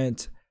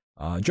comment.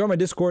 Join my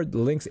Discord, the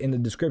link's in the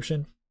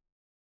description.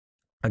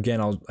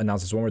 Again, I'll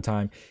announce this one more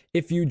time.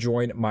 If you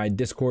join my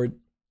Discord,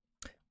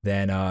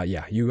 then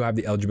yeah, you have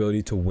the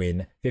eligibility to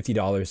win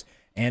 $50.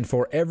 And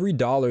for every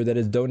dollar that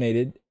is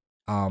donated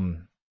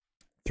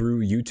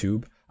through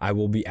YouTube, I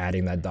will be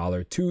adding that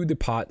dollar to the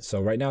pot.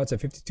 So right now it's at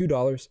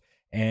 $52,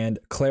 and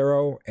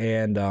Claro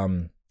and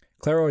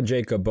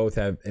Jacob both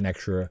have an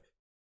extra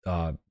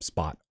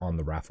spot on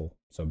the raffle.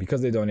 So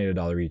because they donate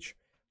 $1 each,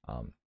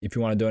 if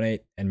you want to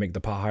donate and make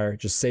the pot higher,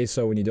 just say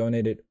so when you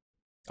donate it.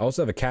 I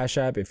also have a Cash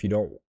App if you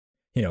don't,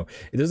 you know,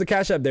 there's a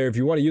Cash App there if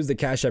you want to use the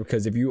Cash App,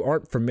 because if you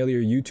aren't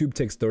familiar, YouTube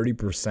takes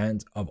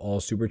 30% of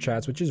all super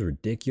chats, which is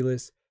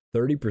ridiculous.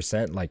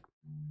 30%, like,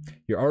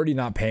 you're already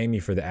not paying me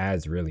for the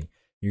ads, really.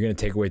 You're going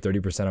to take away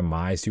 30% of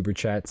my super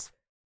chats.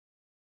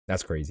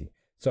 That's crazy.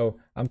 So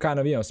I'm kind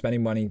of, you know,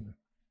 spending money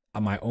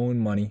on my own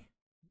money,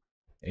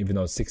 even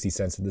though it's 60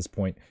 cents at this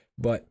point,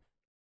 but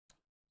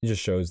it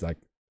just shows like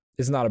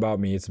it's not about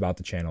me, it's about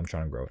the channel. I'm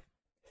trying to grow it.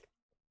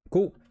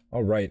 Cool.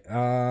 All right.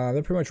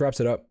 That pretty much wraps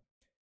it up.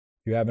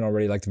 If you haven't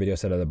already liked the video, I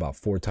said it about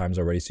 4 times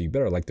already, so you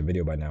better like the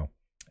video by now.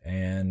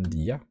 And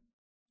yeah,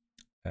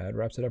 that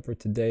wraps it up for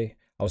today.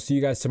 I'll see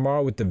you guys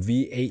tomorrow with the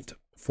V8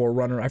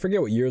 4Runner. I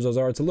forget what years those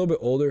are. It's a little bit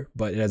older,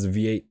 but it has a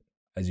V8.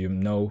 As you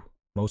know,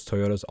 most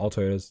Toyotas, all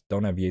Toyotas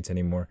don't have V8s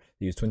anymore.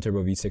 They use twin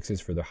turbo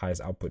V6s for their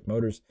highest output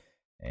motors.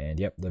 And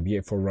yep, the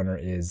V8 4Runner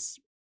is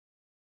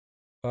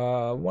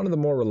one of the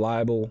more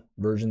reliable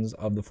versions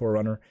of the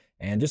 4Runner,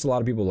 and just a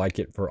lot of people like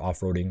it for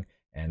off-roading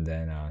and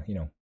then you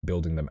know,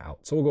 building them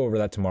out. So we'll go over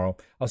that tomorrow.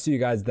 I'll see you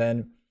guys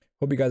then.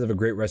 Hope you guys have a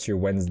great rest of your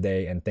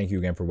Wednesday, and thank you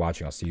again for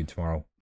watching. I'll see you tomorrow.